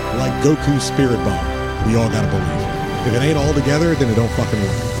time. Like Goku's spirit bomb. We all got to believe. If it ain't all together, then it don't fucking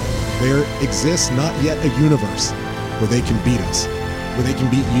work. There exists not yet a universe where they can beat us, where they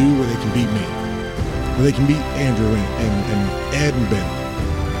can beat you, where they can beat me, where they can beat Andrew and Ed and Ben.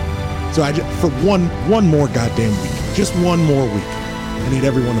 So for one more goddamn week, just one more week, I need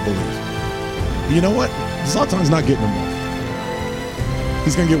everyone to believe. But you know what? Zlatan's not getting them all.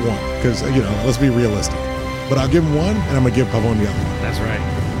 He's gonna get one because let's be realistic. But I'll give him one, and I'm gonna give Pavon the other one. That's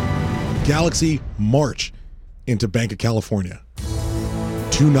right. Galaxy march into Bank of California.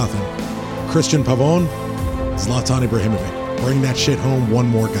 2-0. Christian Pavon, Zlatan Ibrahimovic. Bring that shit home one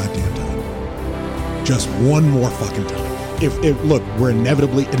more goddamn time. Just one more fucking time. Look, we're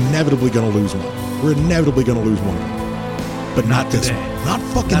inevitably gonna lose one. We're inevitably gonna lose one. But not this today. one. Not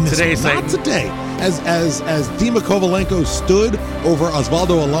fucking Not this today, one. Not Satan. today. As Dima Kovalenko stood over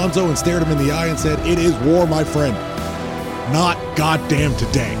Osvaldo Alonso and stared him in the eye and said, "It is war, my friend." Not goddamn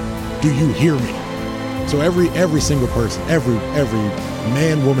today. Do you hear me? So every single person, every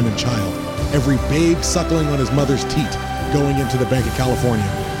man, woman, and child, every babe suckling on his mother's teat going into the Bank of California,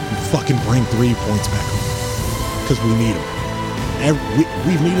 you fucking bring 3 points back home. Because we need them.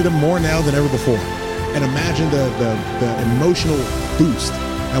 We've needed them more now than ever before. And imagine the emotional boost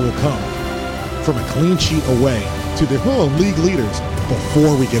that will come from a clean sheet away to the league leaders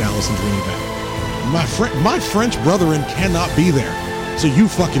before we get Allison Drini back. My French brethren cannot be there, so you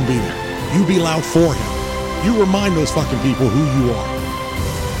fucking be there. You be loud for him. You remind those fucking people who you are.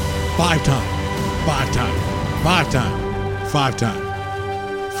 5-time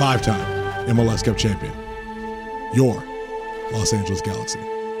MLS Cup champion. Your Los Angeles Galaxy.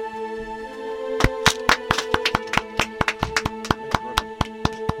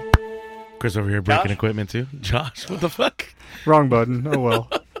 Chris over here breaking equipment, too. Josh, what the fuck? wrong button. Oh well.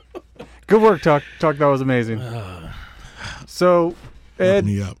 Good work, Tuck. Tuck, that was amazing. So, Look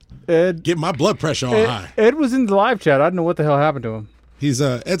me up. Ed, Get my blood pressure on high. Ed was in the live chat. I don't know what the hell happened to him. He's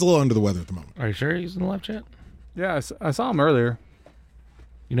Ed's a little under the weather at the moment. Are you sure he's in the live chat? Yeah, I saw him earlier.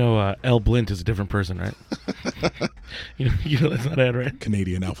 You know, L. Blint is a different person, right? you know that's not Ed, right?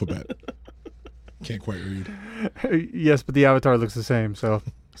 Canadian alphabet. Can't quite read. Yes, but the avatar looks the same. So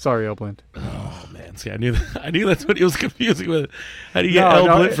sorry, Oakland. Oh man. Lance. Yeah, I knew that's what he was confusing with. How do you get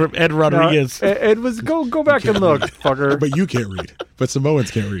L-Blit from Ed Rodriguez? Ed was go back and look, fucker. But you can't read. But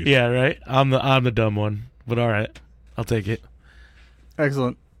Samoans can't read. Yeah, right. I'm the dumb one. But all right, I'll take it.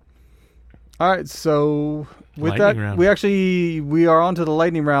 Excellent. All right, so with Lightning that, round. we are on to the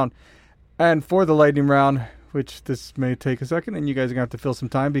lightning round. And for the lightning round, which this may take a second, and you guys are going to have to fill some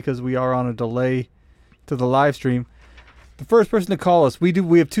time because we are on a delay to the live stream. The first person to call us, we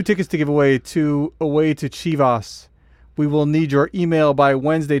have 2 tickets to give away to Chivas. We will need your email by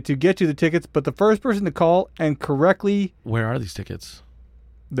Wednesday to get you the tickets, but the first person to call and correctly... Where are these tickets?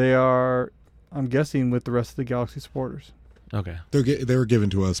 They are, I'm guessing, with the rest of the Galaxy supporters. Okay. They were given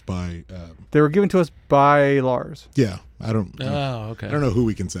to us by. They were given to us by Lars. Yeah, I don't. Oh, okay. I don't know who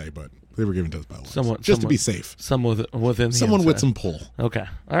we can say, but they were given to us by Lars. Just to be safe. Someone within. Someone with some pull. Okay.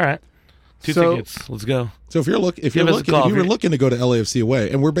 All right. 2 So- tickets. Let's go. So if you were Give us a call. looking to go to LAFC away,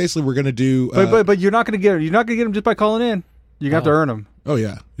 and we're going to do. But you're not going to get them. You're not going to get them just by calling in. You're going to have to earn them. Oh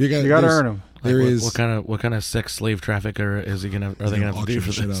yeah, you got to earn them. There Like, is what kind of sex slave traffic are they gonna have to do for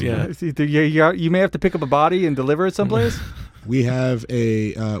auction this? shit Yeah. You may have to pick up a body and deliver it someplace. we have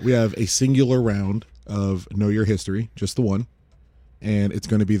a singular round of Know Your History, just the one, and it's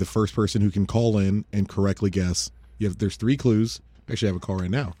going to be the first person who can call in and correctly guess. There's 3 clues. Actually, I have a call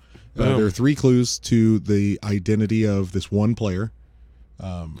right now. There are 3 clues to the identity of this one player,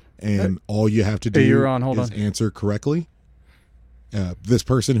 and all you have to do is answer correctly. This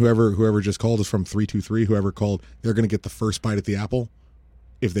person, whoever just called, is from 323. Whoever called, they're going to get the first bite at the apple.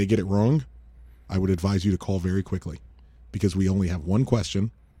 If they get it wrong, I would advise you to call very quickly, because we only have 1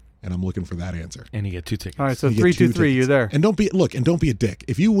 question, and I'm looking for that answer. And you get 2 tickets. All right, so You get 2 323, you're there. And don't be a dick.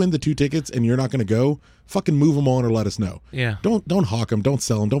 If you win the 2 tickets and you're not going to go, fucking move them on or let us know. Yeah. Don't hawk them. Don't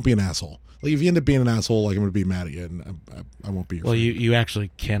sell them. Don't be an asshole. Like, if you end up being an asshole, like, I'm going to be mad at you, and I won't be your Well, friend. you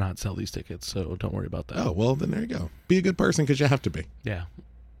actually cannot sell these tickets, so don't worry about that. Oh, well, then there you go. Be a good person, because you have to be. Yeah.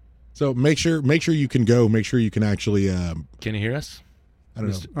 So make sure you can go. Make sure you can actually. Can you hear us? I don't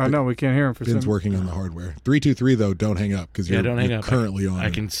know. I know we can't hear him for Ben's some. working on the hardware. 323 though. Don't hang up, because Don't hang up. currently on. I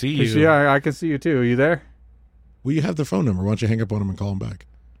it. can see you. Yeah, I can see you too. Are you there? Well, you have the phone number. Why don't you hang up on him and call him back?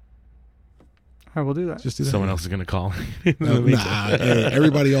 I will do that. Just do that. Someone else is going to call. Nah, hey,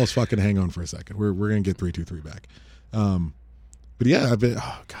 everybody else fucking hang on for a second. We're gonna get 323 back. But yeah, I've been.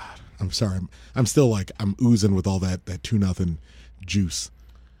 Oh God, I'm sorry. I'm still like I'm oozing with all that 2-0 juice.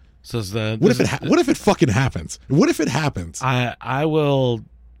 So What if it fucking happens? What if it happens? I will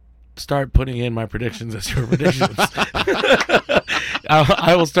start putting in my predictions as your predictions.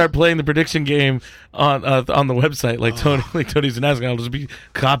 I will start playing the prediction game on the website like Tony's and asking. I'll just be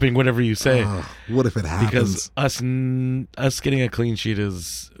copying whatever you say. What if it happens? Because us getting a clean sheet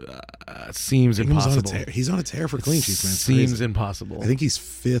is seems impossible. He's on a tear for clean sheets, man. It's Seems crazy. impossible. I think he's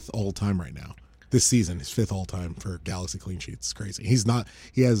 5th all time right now. This season, he's 5th all time for Galaxy clean sheets. It's crazy. He's not.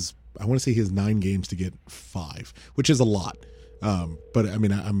 He has. I want to say he has 9 games to get 5, which is a lot. But I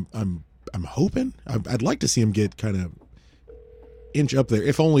mean, I'm hoping. I'd like to see him get kind of inch up there,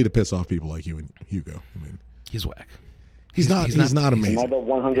 if only to piss off people like you and Hugo. I mean, he's whack. He's not amazing. Another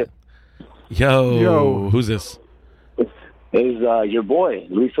 100 Yo, who's this? is your boy,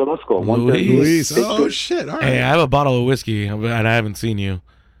 Luis Orozco. Luis. Oh shit! All right. Hey, I have a bottle of whiskey, and I haven't seen you.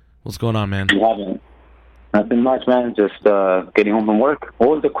 What's going on, man? You haven't? Nothing much, man. Just getting home from work. What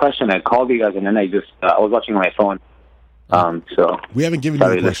was the question? I called you guys, and then I was watching my phone. So We haven't given you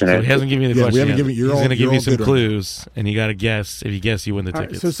Sorry, the question. listener. He hasn't given you the Yeah, question. we haven't yet. given. You're He's all, going to give you're you all some good right clues, and you got to guess. If you guess, you win the All right,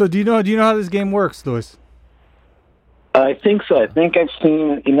 tickets. so do you know how this game works, Louis? I think so. I think I've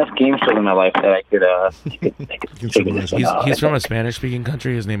seen enough game shows in my life that I could figure this one out. He's from a Spanish-speaking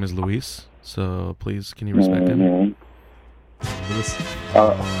country. His name is Luis. So please, can you respect him? Mhm.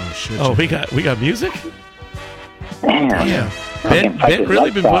 Oh shit! Oh, we got music. Damn. Yeah. Ben really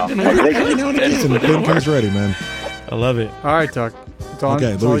been putting in work. Every now and again, Ben comes ready, man. I love it. All right, Tuck. It's on.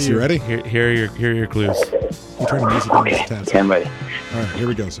 Okay, it's all Luis, you ready? Here are your clues. You turn the music on. Okay, Tabs. I'm ready. All right, here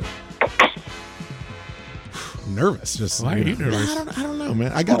we go, sir. Nervous, just Why are you nervous? I don't know,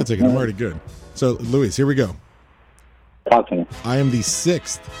 man. I got a ticket. I'm already good. So, Luis, here we go. Talk to me. I am the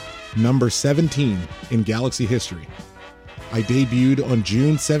 6th, number 17 in Galaxy history. I debuted on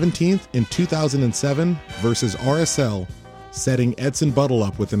June 17th in 2007 versus RSL, setting Edson Buttle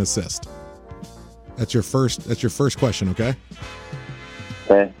up with an assist. That's your first question, okay?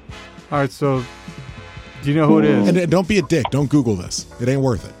 Okay. All right, so do you know who it is? And don't be a dick. Don't Google this. It ain't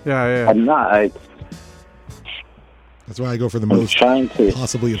worth it. Yeah. I'm not. That's why I go for the I'm most trying to.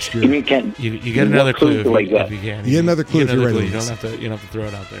 possibly obscure. You mean can't? You get another clue if like you that. can. You get another clue if you're ready, You Luis. don't have to throw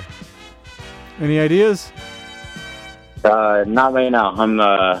it out there. Any ideas? Not right now. I'm.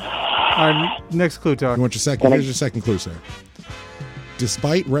 All All right, next clue, Talk. You want your second? Here's your second clue, sir.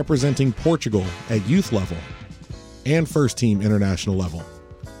 Despite representing Portugal at youth level and first team international level,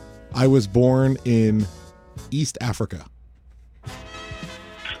 I was born in East Africa.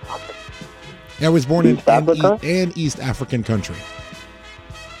 I was born in an East African country.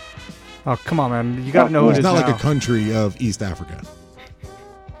 Oh, come on, man. You got to know who it It's is not now. like a country of East Africa.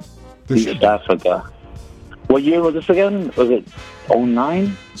 East Africa. What year was this again? Was it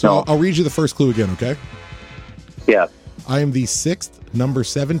 09? So I'll read you the first clue again, okay? Yeah. I am the 6th number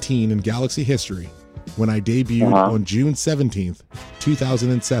 17 in Galaxy history when I debuted on June 17th,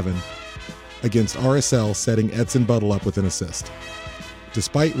 2007 against RSL, setting Edson Buttle up with an assist.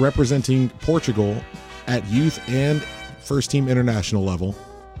 Despite representing Portugal at youth and first team international level,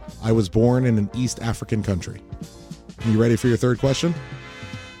 I was born in an East African country. You ready for your third question?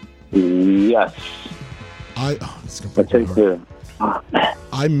 Yes. I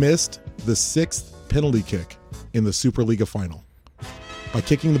missed the 6th penalty kick in the Superliga final by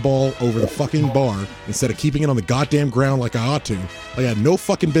kicking the ball over the fucking bar instead of keeping it on the goddamn ground like I ought to. I had no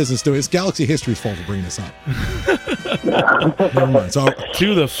fucking business doing it. It's Galaxy history's fault for bringing this up. Never mind. So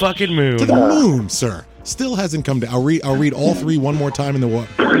To the fucking moon. to the moon, sir. Still hasn't come down. I'll read all three one more time, and then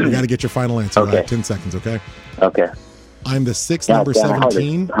you got to get your final answer. Okay. Right? 10 seconds, okay? Okay. I'm the 6th number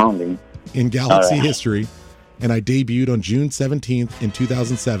 17 Pounding. in Galaxy All right. history, and I debuted on June 17th in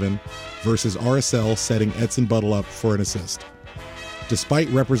 2007 versus RSL, setting Edson Buttle up for an assist. Despite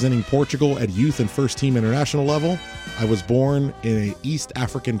representing Portugal at youth and first team international level, I was born in an East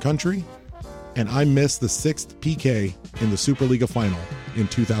African country, and I missed the 6th PK in the Superliga final in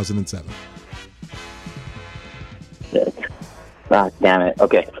 2007. God damn it.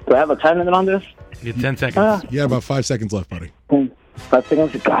 Okay. Do I have a time limit on this? You get 10 seconds. Yeah, about 5 seconds left, buddy. 5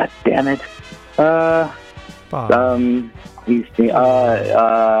 seconds? God damn it. Five. Three.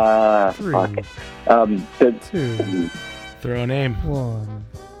 Fuck. Two. Throw a name. One.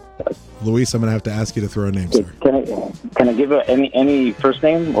 Luis, I'm going to have to ask you to throw a name, sir. Can I give it any first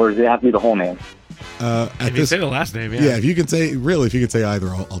name, or does it have to be the whole name? If you say the last name, yeah, if you can say either,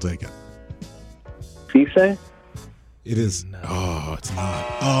 I'll take it. Cisse? It is. No. Oh, it's not.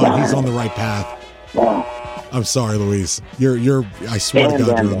 Oh, he's on the right path. Oh. I'm sorry, Luis. You're. I swear to God,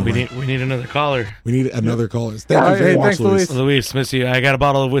 you're on the right. We need another caller. We need another caller. Thank you very much, thanks, Luis. Luis, miss you. I got a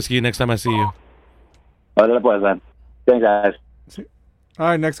bottle of whiskey next time I see you. Thanks, guys. All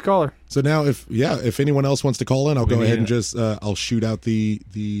right, next caller. So now, if anyone else wants to call in, I'll go ahead and just I'll shoot out the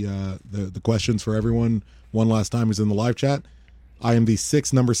questions for everyone one last time who's in the live chat. I am the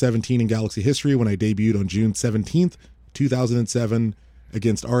 6th number 17 in Galaxy history when I debuted on June 17th, 2007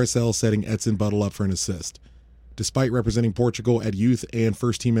 against RSL, setting Edson Buttle up for an assist. Despite representing Portugal at youth and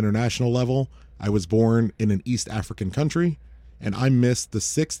first team international level, I was born in an East African country, and I missed the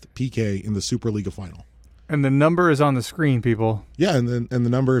 6th PK in the Superliga final. And the number is on the screen, people. Yeah, and the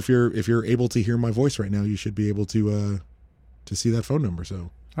number, if you're able to hear my voice right now, you should be able to see that phone number. So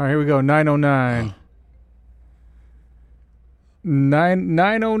All right, here we go. 909.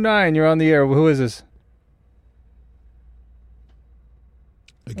 909, you're on the air. Who is this?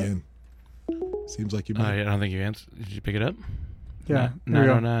 again, seems like you. I don't think you answered. Did you pick it up? Yeah. here we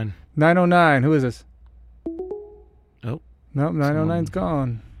go. 909. 909, who is this? Oh. Nope, 909's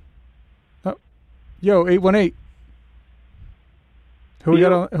gone. Oh. Yo, 818. Who we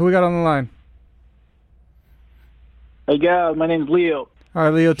got on the line? Hey guys, my name's Leo. All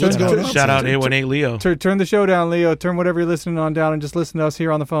right, Leo. Shout out 818 Leo. Turn the show down, Leo. Turn whatever you're listening on down and just listen to us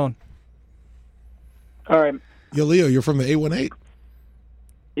here on the phone. All right. Yo, Leo, you're from the 818?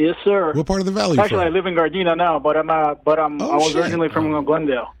 Yes, sir. What part of the valley? Actually, I from? live in Gardena now, but I was originally from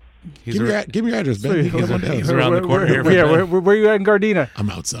Glendale. Give me your address, Ben. He's around the corner here. Where you at in Gardena? I'm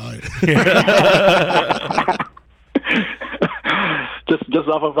outside. just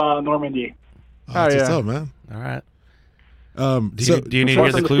off of Normandy. That's what's up, man. All right. Do you need to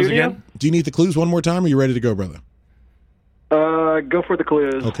hear the clues again? Do you need the clues one more time? Or are you ready to go, brother? Go for the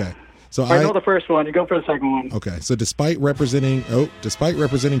clues. Okay. So I know the first one. You go for the second one. Okay. So despite representing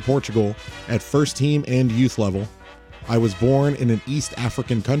Portugal at first team and youth level, I was born in an East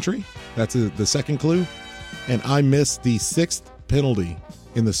African country. That's the second clue. And I missed the 6th penalty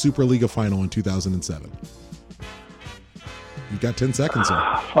in the Superliga final in 2007. You've got 10 seconds,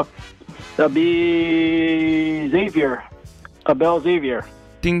 sir. That'd be Xavier. Abel Xavier.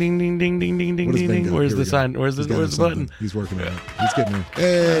 Ding, ding, ding, ding, ding, ding, ding, ding, ding. Where's the sign? Where's the button? He's working on it. He's getting there.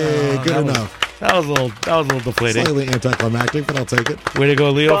 Hey, good enough. That was a little deflating. Slightly anticlimactic, but I'll take it. Way to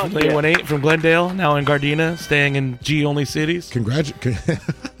go, Leo from the 818 from Glendale, now in Gardena, staying in G-only cities. G-themed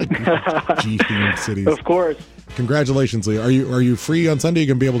cities. Of course. Congratulations, Leo. Are you free on Sunday? You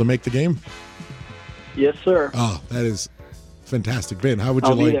gonna be able to make the game? Yes, sir. Oh, that is fantastic, Ben. How would you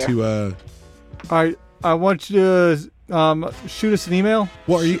I'll be like there. to? I want you to shoot us an email.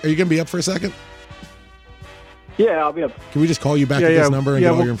 Well, are you gonna be up for a second? Yeah, I'll be up. Can we just call you back Yeah, at this yeah, number and yeah,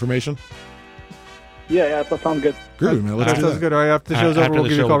 get all we'll- your information? Yeah, that sounds good. Groovy, man. Let's That do sounds that. good. All right, after the show's over, After we'll the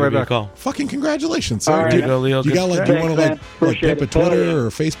give you show, a call we'll right give you a back. call. Fucking congratulations, sir. All right, Do There you go, Leo. you got like? Do you Thanks, want to man. like Appreciate pimp a it. Hell Twitter yeah. or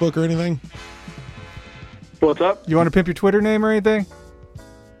Facebook or anything? What's up? You want to pimp your Twitter name or anything?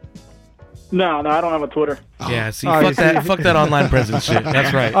 No, I don't have a Twitter. Yeah, see, Oh, you fuck that online presence shit.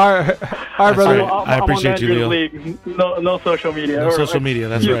 That's right. All right, brother. right. I appreciate you, I'm on Leo. Andrew's League. No social media. No social media,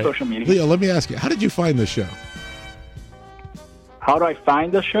 that's use right. social media. Leo, let me ask you. How did you find this show? How do I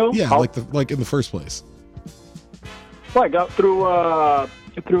find the show? Yeah, How, like in the first place. Well, I got through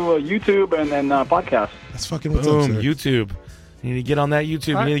YouTube and then podcast. That's fucking what's up, Boom, sir. YouTube. You need to get on that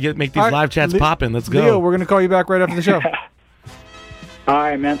YouTube. All You need to make these right, live chats popping. Let's go. Leo, we're gonna call you back right after the show. All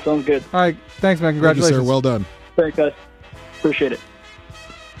right, man. Sounds good. All right, thanks, man. Thank you, Congratulations. sir. Well done. Thanks, guys. Appreciate it.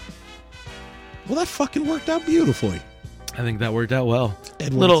 Well, that fucking worked out beautifully. I think that worked out well.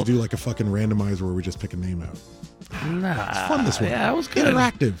 Ed Little- wanted to do like a fucking randomizer where we just pick a name out. Nah, It's fun this way. Yeah, it was good.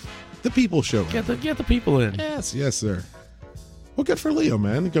 Interactive. The people show. Get the people in. Yes, yes, sir. Well, good for Leo,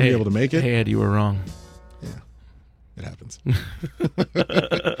 man. He's gonna be able to make it. Hey, Ed, you were wrong. Yeah, it happens.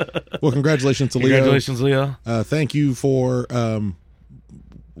 Well, congratulations to Congratulations, Leo. Leo. Thank you for,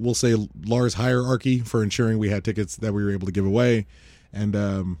 we'll say, Lars Hierarchy for ensuring we had tickets that we were able to give away, and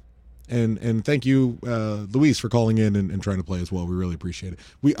thank you, Luis, for calling in and trying to play as well. We really appreciate it.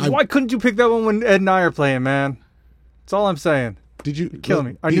 Why couldn't you pick that one when Ed and I are playing, man? That's all I'm saying. Did you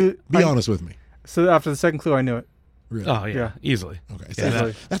killing me. Be honest with me. So after the second clue, I knew it. Really? Oh yeah, Yeah. easily. Okay, Yeah,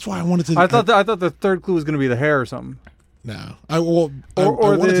 so that's why I wanted to. I thought the third clue was going to be the hair or something. No, I wanted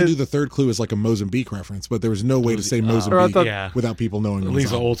to do the third clue as like a Mozambique reference, but there was no way to say Mozambique thought- Yeah. without people knowing. At it was least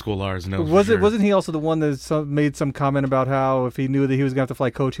the on. old school Lars knows. Wasn't he also the one that made some comment about how if he knew that he was going to have to fly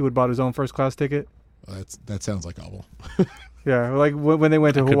coach, he would bought his own first class ticket? That sounds like Obel. Yeah, like when they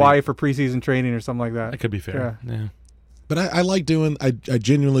went to That could Hawaii for preseason training or something like that. That could be fair. Yeah. But I like doing. I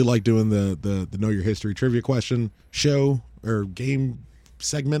genuinely like doing the Know Your History trivia question show or game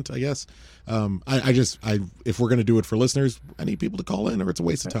segment. I guess. If we're gonna do it for listeners, I need people to call in, or it's a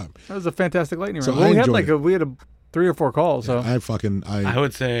waste of time. That was a fantastic lightning So round. I We had enjoyed we had 3 or 4 calls. So I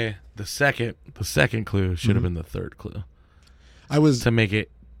would say the second clue should have been the third clue I was to make it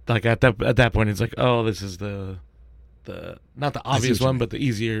like at that point it's like, oh, this is the not the obvious what you one, mean. but the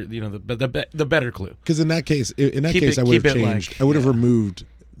easier, the better clue. because in that case I would keep have it changed. like- I would have yeah. removed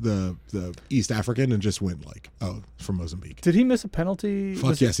the East African and just went like, oh, from Mozambique. did he miss a penalty?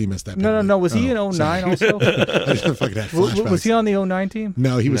 Fuck yes, he missed that. No. Was he in 09 sorry. also? I just fucking had flashbacks. Was he on the 09 team?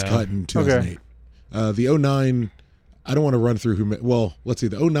 No, he was No. cut in 2008. The 09, I don't want to run through well, let's see.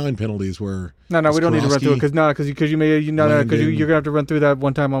 The 09 penalties were No, we don't need to run through it because you're Landon, gonna have to run through that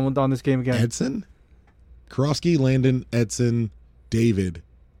one time on this game again. Edson, Karofsky, Landon, Edson, David.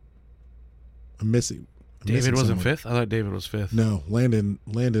 I'm missing David wasn't someone. fifth. I thought David was fifth. No,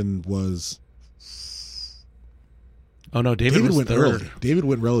 Landon was. Oh no, David was went third. early. David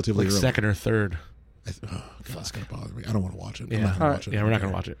went relatively Like early. second or third. God, that's gonna bother me. I don't want to watch it. I'm Yeah. not gonna watch it. Yeah, we're not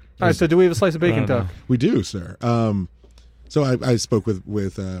gonna watch it. All right, so do we have a slice of bacon No. talk? We do, sir. So I spoke with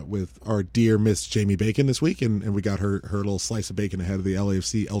our dear Miss Jamie Bacon this week, and we got her little slice of bacon ahead of the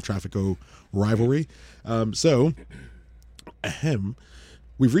LAFC El Tráfico rivalry.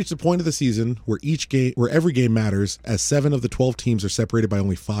 We've reached a point of the season where every game matters, as 7 of the 12 teams are separated by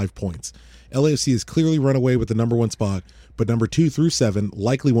only 5 points. LAFC has clearly run away with the number 1 spot, but number 2 through 7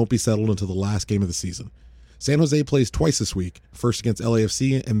 likely won't be settled until the last game of the season. San Jose plays twice this week, first against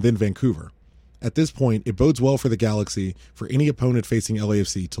LAFC and then Vancouver. At this point, it bodes well for the Galaxy for any opponent facing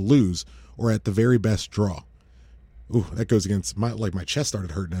LAFC to lose, or at the very best draw. Ooh, that goes against my chest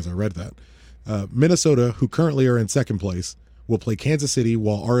started hurting as I read that. Minnesota, who currently are in second place, will play Kansas City,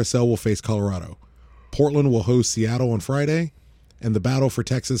 while RSL will face Colorado. Portland will host Seattle on Friday, and the battle for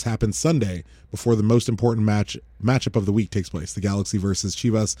Texas happens Sunday before the most important matchup of the week takes place, the Galaxy versus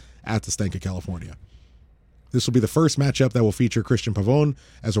Chivas at the Stanka, California. This will be the first matchup that will feature Christian Pavón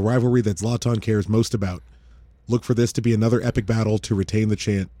as a rivalry that Zlatan cares most about. Look for this to be another epic battle to retain the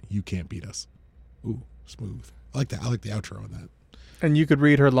chant, "You can't beat us." Ooh, smooth. I like that. I like the outro on that. And you could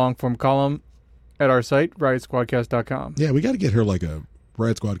read her long form column at our site, riotsquadcast.com. Yeah, we got to get her like a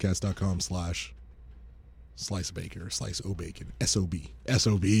riotsquadcast.com/slice of bacon or slice o bacon. SOB.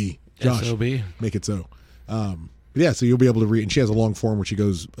 Josh, SOB. make it so. But yeah, so you'll be able to read, and she has a long form where she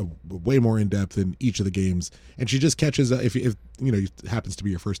goes way more in depth in each of the games, and she just catches if it happens to be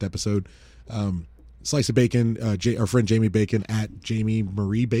your first episode, Slice of Bacon, our friend Jamie Bacon at Jamie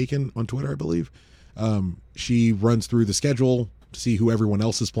Marie Bacon on Twitter, I believe. She runs through the schedule to see who everyone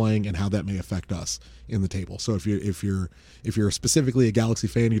else is playing and how that may affect us in the table. So if you're specifically a Galaxy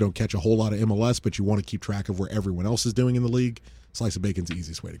fan, you don't catch a whole lot of MLS, but you want to keep track of where everyone else is doing in the league, Slice of Bacon's the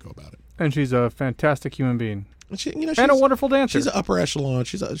easiest way to go about it. And she's a fantastic human being. She's And a wonderful dancer. She's an upper echelon.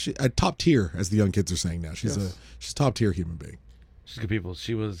 She's a top tier, as the young kids are saying now. She's a top tier human being. She's good people.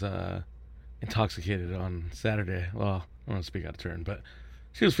 She was intoxicated on Saturday. Well, I don't want to speak out of turn, but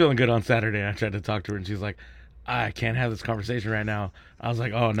she was feeling good on Saturday. I tried to talk to her, and she's like, I can't have this conversation right now. I was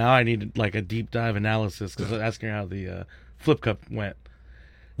like, oh, now I need like a deep dive analysis because I was asking her how the Flip Cup went.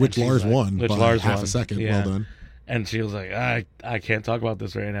 Which Lars like, won by half a second. Yeah. Well done. And she was like, I can't talk about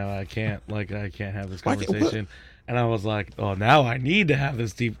this right now. I can't have this conversation. And I was like, oh, now I need to have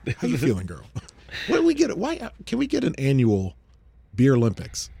this deep. How you feeling, girl? Why can we get an annual beer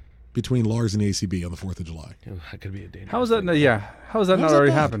Olympics between Lars and ACB on the 4th of July? That could be a dangerous. How is that? How has that not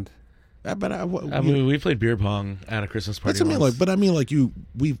already happened? We played beer pong at a Christmas party. That's what I mean.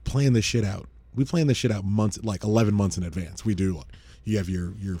 We plan this shit out. We plan this shit out months, like 11 months in advance. We do. You have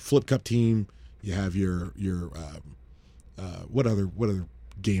your Flip Cup team. You have your what other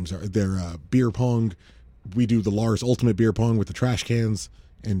games are there? Beer pong. We do the Lars Ultimate Beer Pong with the trash cans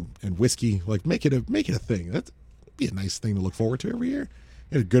and whiskey. Like make it a thing. That'd be a nice thing to look forward to every year.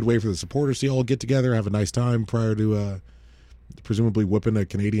 And a good way for the supporters to all get together, have a nice time prior to presumably whipping a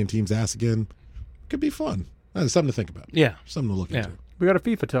Canadian team's ass again. Could be fun. That's something to think about. Yeah, something to look into. We got a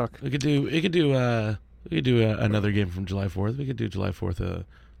FIFA talk. We could do another game from July 4th. We could do July 4th.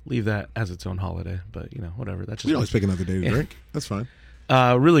 Leave that as its own holiday, but whatever. That's just we always pick another day to drink. That's fine.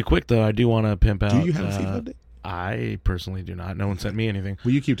 Really quick though, I do want to pimp out. Do you have a FIFA day? I personally do not. No one sent me anything.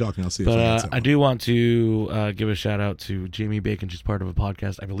 Well, you keep talking. I'll see. But I do want to give a shout out to Jamie Bacon. She's part of a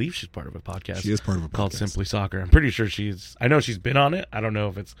podcast. I believe she's part of a podcast. She is part of a podcast called Simply Soccer. I'm pretty sure I know she's been on it. I don't know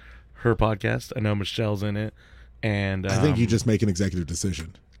if it's her podcast. I know Michelle's in it, and I think you just make an executive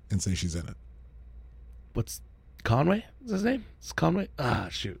decision and say she's in it. What's Conway? Is his name? It's Conway.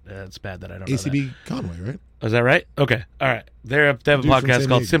 Shoot, it's bad that I don't know ACB that. Conway, right? Is that right? Okay, all right. They have a podcast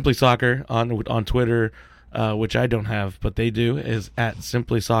called Simply Soccer on Twitter. Which I don't have, but they do, is at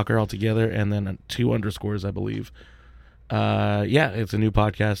Simply Soccer altogether, and then 2 underscores, I believe. It's a new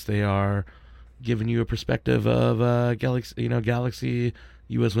podcast. They are giving you a perspective of Galaxy,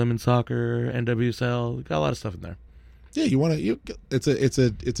 U.S. Women's Soccer, NWSL. Got a lot of stuff in there. Yeah, it's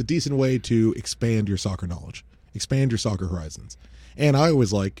a decent way to expand your soccer knowledge, expand your soccer horizons. And I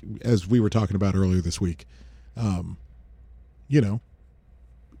always like, as we were talking about earlier this week, if you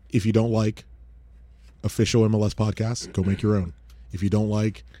don't like official MLS podcasts, go make your own. If you don't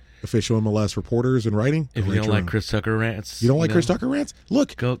like official MLS reporters and writing, if you don't like Chris Tucker rants, Chris Tucker rants,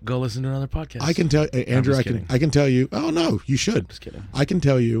 look, go listen to another podcast. I can tell Andrew, I can tell you. Oh no, you should. Just kidding. I can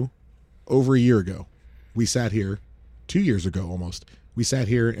tell you. Over a year ago, we sat here. 2 years ago, almost, we sat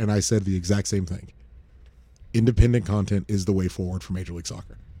here and I said the exact same thing. Independent content is the way forward for Major League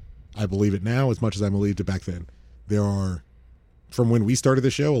Soccer. I believe it now as much as I believed it back then. There are, from when we started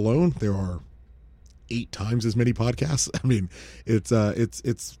the show alone, there are 8 times as many podcasts. I mean,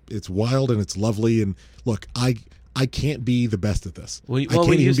 it's wild and it's lovely. And look, I can't be the best at this. I can't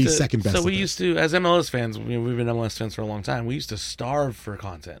even be second best. So we used to, as MLS fans, we've been MLS fans for a long time. We used to starve for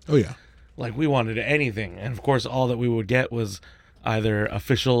content. Oh yeah, like we wanted anything, and of course, all that we would get was either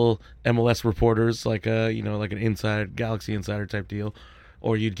official MLS reporters, like like an Galaxy Insider type deal,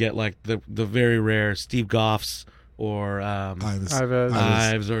 or you'd get like the very rare Steve Goffs. Or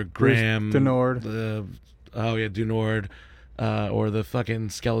Ives or Graham Denord. Denord, or the fucking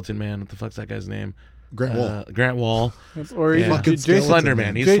skeleton man. What the fuck's that guy's name? Grant Wall. Or fucking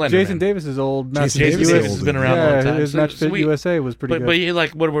Slenderman. He's Slenderman. Jason Davis's old match. Jason Davis has been around a long time. His match fit USA was pretty good. But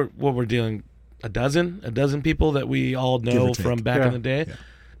like what we're dealing, a dozen people that we all know from back in the day. Yeah.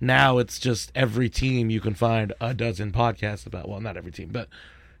 Now it's just every team you can find a dozen podcasts about. Well, not every team, but.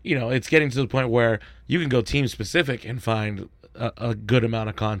 It's getting to the point where you can go team specific and find a good amount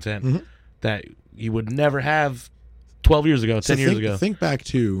of content that you would never have 12 years ago, 10 years ago. Think back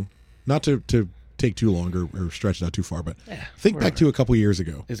to, not to take too long or stretch it out too far, but think back to a couple years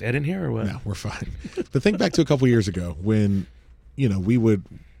ago. Is Ed in here or what? No, we're fine. But think back to a couple years ago when, we would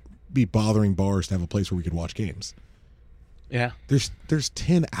be bothering bars to have a place where we could watch games. Yeah. There's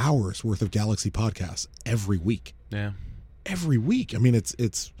 10 hours worth of Galaxy podcasts every week. Yeah. Every week. I mean, it's.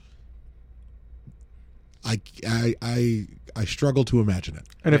 I struggle to imagine it.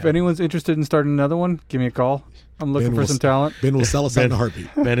 And if anyone's interested in starting another one, give me a call. I'm looking for some talent. Ben will sell us out in a heartbeat.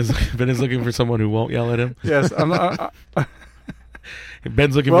 Ben is looking for someone who won't yell at him. Yes,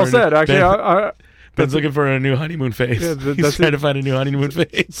 Ben's looking. Well for said. Actually, Ben's looking for a new honeymoon phase. Yeah, He's that's trying to find a new honeymoon phase.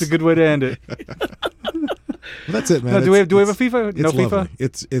 It's a good way to end it. Well, that's it, man. Now, do we have a FIFA? No It's FIFA?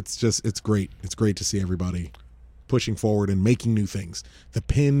 lovely. It's great. It's great to see everybody pushing forward and making new things. The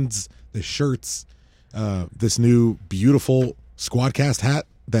pins, the shirts, this new beautiful Squadcast hat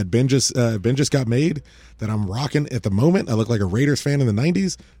that Ben just got made that I'm rocking at the moment. I look like a Raiders fan in the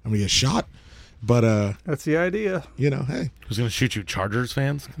 90s. I'm gonna get shot, but That's the idea. hey, Who's going to shoot you, Chargers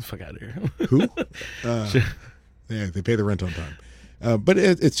fans? Get the fuck out of here. who? Yeah, they pay the rent on time. But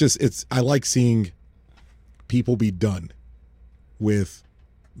it's I like seeing people be done with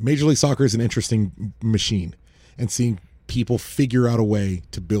Major League Soccer is an interesting machine, and seeing people figure out a way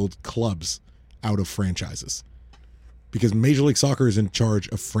to build clubs out of franchises, because Major League Soccer is in charge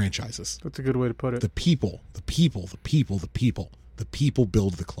of franchises. That's a good way to put it. The people build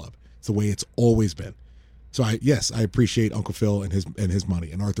the club. It's the way it's always been. So I appreciate Uncle Phil and his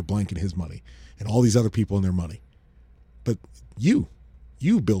money, and Arthur Blank and his money, and all these other people and their money. But you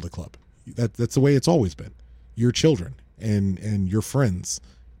build a club. That's the way it's always been. Your children and your friends,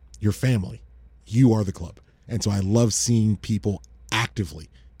 your family, you are the club. And so I love seeing people actively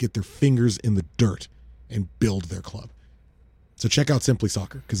get their fingers in the dirt and build their club. So check out Simply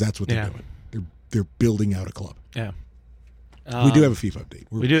Soccer, because that's what they're doing. They're building out a club. Yeah. We do have a FIFA update.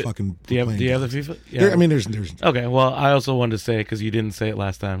 We do. Do you have the FIFA? Yeah. There's Okay. Well, I also wanted to say, because you didn't say it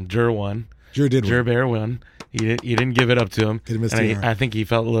last time, Jur won. Jur did win. Jur Bear won. You didn't give it up to him. Didn't miss And TR. I think he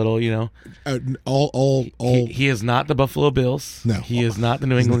felt a little, all. He is not the Buffalo Bills. No. He is not the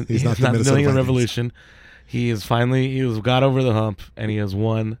New England. He's not He's the not the New Minnesota England Vikings. Revolution. He has got over the hump, and he has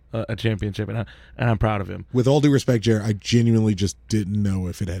won a championship, and I'm proud of him. With all due respect, Jared, I genuinely just didn't know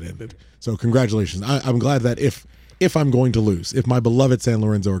if it had ended. So congratulations. I'm glad that if I'm going to lose, if my beloved San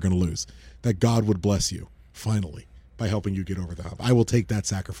Lorenzo are going to lose, that God would bless you finally by helping you get over the hump. I will take that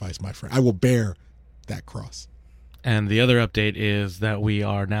sacrifice, my friend. I will bear that cross. And the other update is that we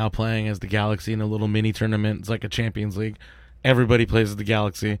are now playing as the Galaxy in a little mini tournament. It's like a Champions League. Everybody plays as the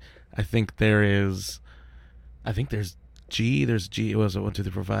Galaxy. I think there's G. There's G. Was it 1, 2,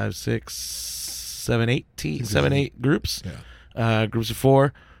 3, 4, 5, 6, 7, 8 groups. Yeah. Groups of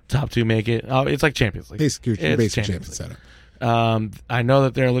 4. Top 2 make it. Oh, it's like Champions League. Basically, your It's basic Champions champion League. setup. I know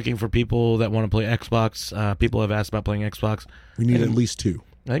that they're looking for people that want to play Xbox. People have asked about playing Xbox. We need at least 2.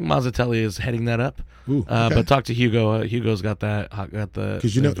 I think Mazzatelli is heading that up. Ooh, okay. But talk to Hugo. Hugo's got the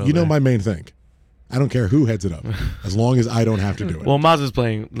Because you know my main thing. I don't care who heads it up, as long as I don't have to do it. Well, Maz is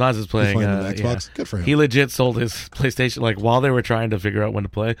playing. He's playing the Xbox. Yeah. Good for him. He legit sold his PlayStation while they were trying to figure out when to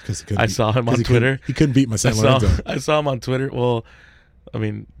play. I saw him on he Twitter. He couldn't beat my San Lorenzo. I saw him on Twitter. Well, I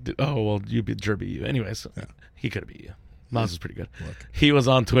mean, you beat Jer beat you. Anyways, Yeah. he could have beat you. Maz is pretty good. Look. He was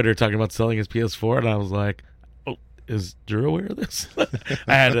on Twitter talking about selling his PS4, and I was like, "Oh, is Drew aware of this?"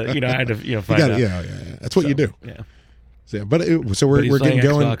 I had to find out. Yeah. That's what you do. Yeah. So, yeah, but we're he's getting playing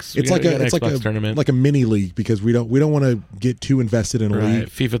going. Xbox. It's We like got an a Xbox tournament. like a mini league, because we don't want to get too invested in a Right. league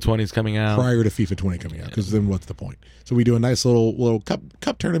FIFA 20 is coming out. prior to FIFA 20 coming out, because then what's the point? So we do a nice little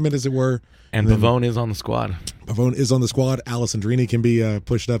cup tournament, as it were. And then Pavone is on the squad. Pavone is on the squad. Alessandrini can be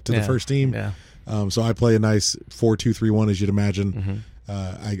pushed up to the first team. Yeah. So I play a nice 4-2-3-1, as you'd imagine.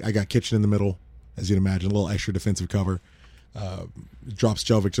 Mm-hmm. I got Kitchen in the middle, as you'd imagine, a little extra defensive cover. Drops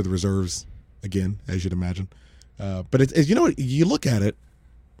Jovic to the reserves again, as you'd imagine. But it's you look at it,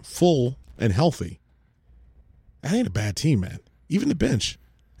 full and healthy. That ain't a bad team, man. Even the bench,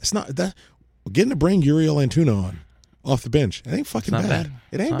 it's not that. Getting to bring Uriel Antuna on off the bench, it ain't fucking It's not bad. bad.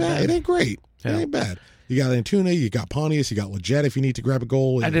 It ain't It's not bad. bad. It ain't great. Yeah. It ain't bad. You got Antuna, you got Pontius, you got Leggett if you need to grab a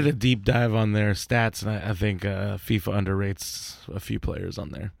goal. I did a deep dive on their stats, and I think FIFA underrates a few players on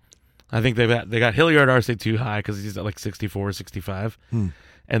there. I think they got Hilliard Arce too high because he's at like 64, 65.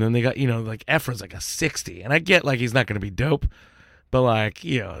 And then they got, like Efra's like a 60. And I get like he's not going to be dope, but like,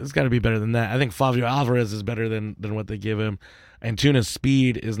 it's got to be better than that. I think Flavio Alvarez is better than what they give him. And Tuna's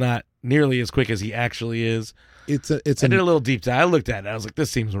speed is not nearly as quick as he actually is. I did a little deep dive. I looked at it. I was like,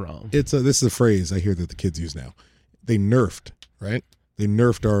 this seems wrong. This is a phrase I hear that the kids use now. They nerfed, right? They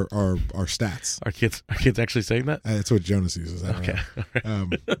nerfed our stats. Our kids actually saying that? That's what Jonas uses. I don't Okay. know.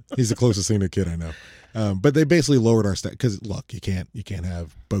 He's the closest thing to a kid I know. But they basically lowered our stat because look, you can't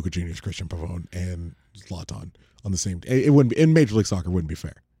have Boca Juniors, Christian Pavone, and Zlatan on the same. It wouldn't be in Major League Soccer. Wouldn't be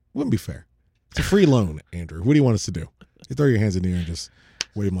fair. Wouldn't be fair. It's a free loan, Andrew. What do you want us to do? You throw your hands in the air and just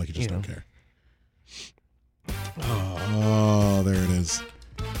wave them like you just don't care. Oh, there it is.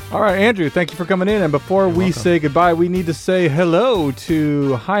 All right, Andrew, thank you for coming in. And before we welcome. say goodbye, we need to say hello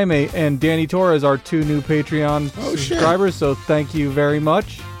to Jaime and Danny Torres, our 2 new Patreon subscribers. So thank you very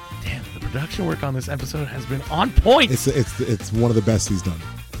much. Damn, the production work on this episode has been on point. It's one of the best he's done.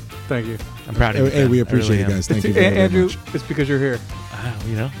 Thank you. I'm proud of you. Hey, we man. I appreciate really it, guys. am. Thank you very, very Andrew, much. it's because you're here.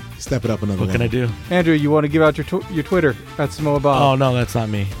 You know, Step it up another what can I level. do? Andrew, you want to give out your Twitter at Samoa Bob? Oh no, that's not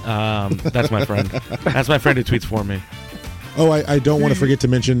me. That's my friend. That's my friend who tweets for me. Oh, I don't want to forget to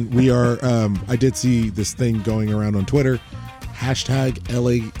mention we are. I did see this thing going around on Twitter. Hashtag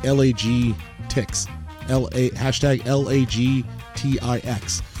LAGTix. Hashtag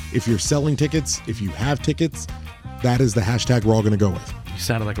LAGTIX. If you're selling tickets, if you have tickets, that is the hashtag we're all going to go with. You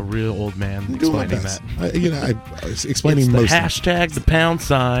sounded like a real old man I'm doing my explaining best. that. I was explaining It's the most. hashtag, the pound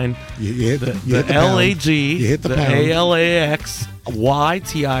sign, You hit the you hit the pound. LAG, You hit the the pound.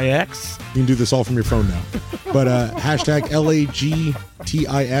 ALAXYTIX. You can do this all from your phone now. But hashtag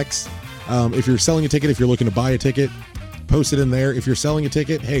LAGTIX. If you're selling a ticket, if you're looking to buy a ticket, post it in there. If you're selling a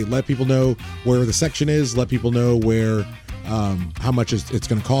ticket, hey, let people know where the section is. Let people know where how much it's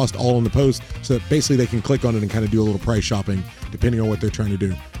going to cost, all in the post, so that basically they can click on it and kind of do a little price shopping depending on what they're trying to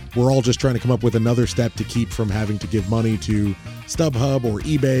do. We're all just trying to come up with another step to keep from having to give money to StubHub or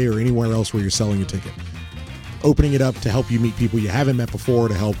eBay or anywhere else where you're selling a ticket. Opening it up to help you meet people you haven't met before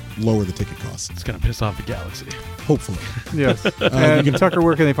to help lower the ticket costs. It's gonna piss off the galaxy. Hopefully. Yes. And Tucker,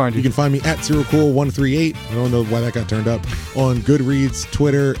 where can they find you? You can find me at ZeroCool138. I don't know why that got turned up. On Goodreads,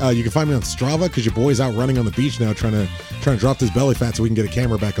 Twitter. You can find me on Strava because your boy's out running on the beach now, trying to drop this belly fat so we can get a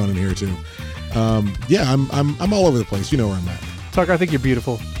camera back on in here too. Yeah, I'm all over the place. You know where I'm at. Tucker, I think you're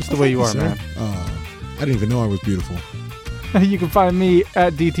beautiful, just the way you are, man. I didn't even know I was beautiful. You can find me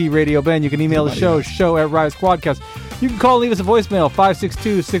at DT Radio Ben. You can email the show at Rise Squadcast. You can call and leave us a voicemail,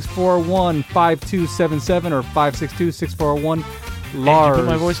 562-641-5277 or 562-6401-LARS. Did you put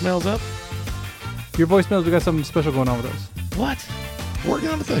my voicemails up? Your voicemails, we got something special going on with those. What? Working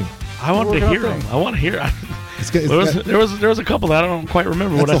on a thing. I wanted to working on hear a them. thing. I want to hear. It's There was a couple that I don't quite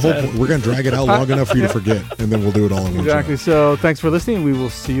remember what I that's the whole said. point. We're going to drag it out long enough for you to forget, and then we'll do it all in one Exactly. So thanks for listening. We will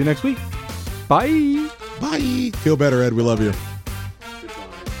see you next week. Bye. Bye. Feel better, Ed. We love you.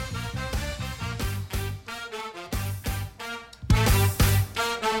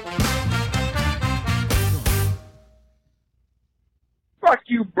 Fuck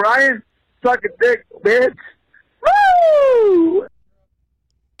you, Brian. Suck a dick, bitch. Woo!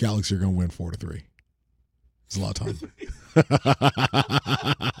 Galaxy are going to win 4-3. It's a lot of time.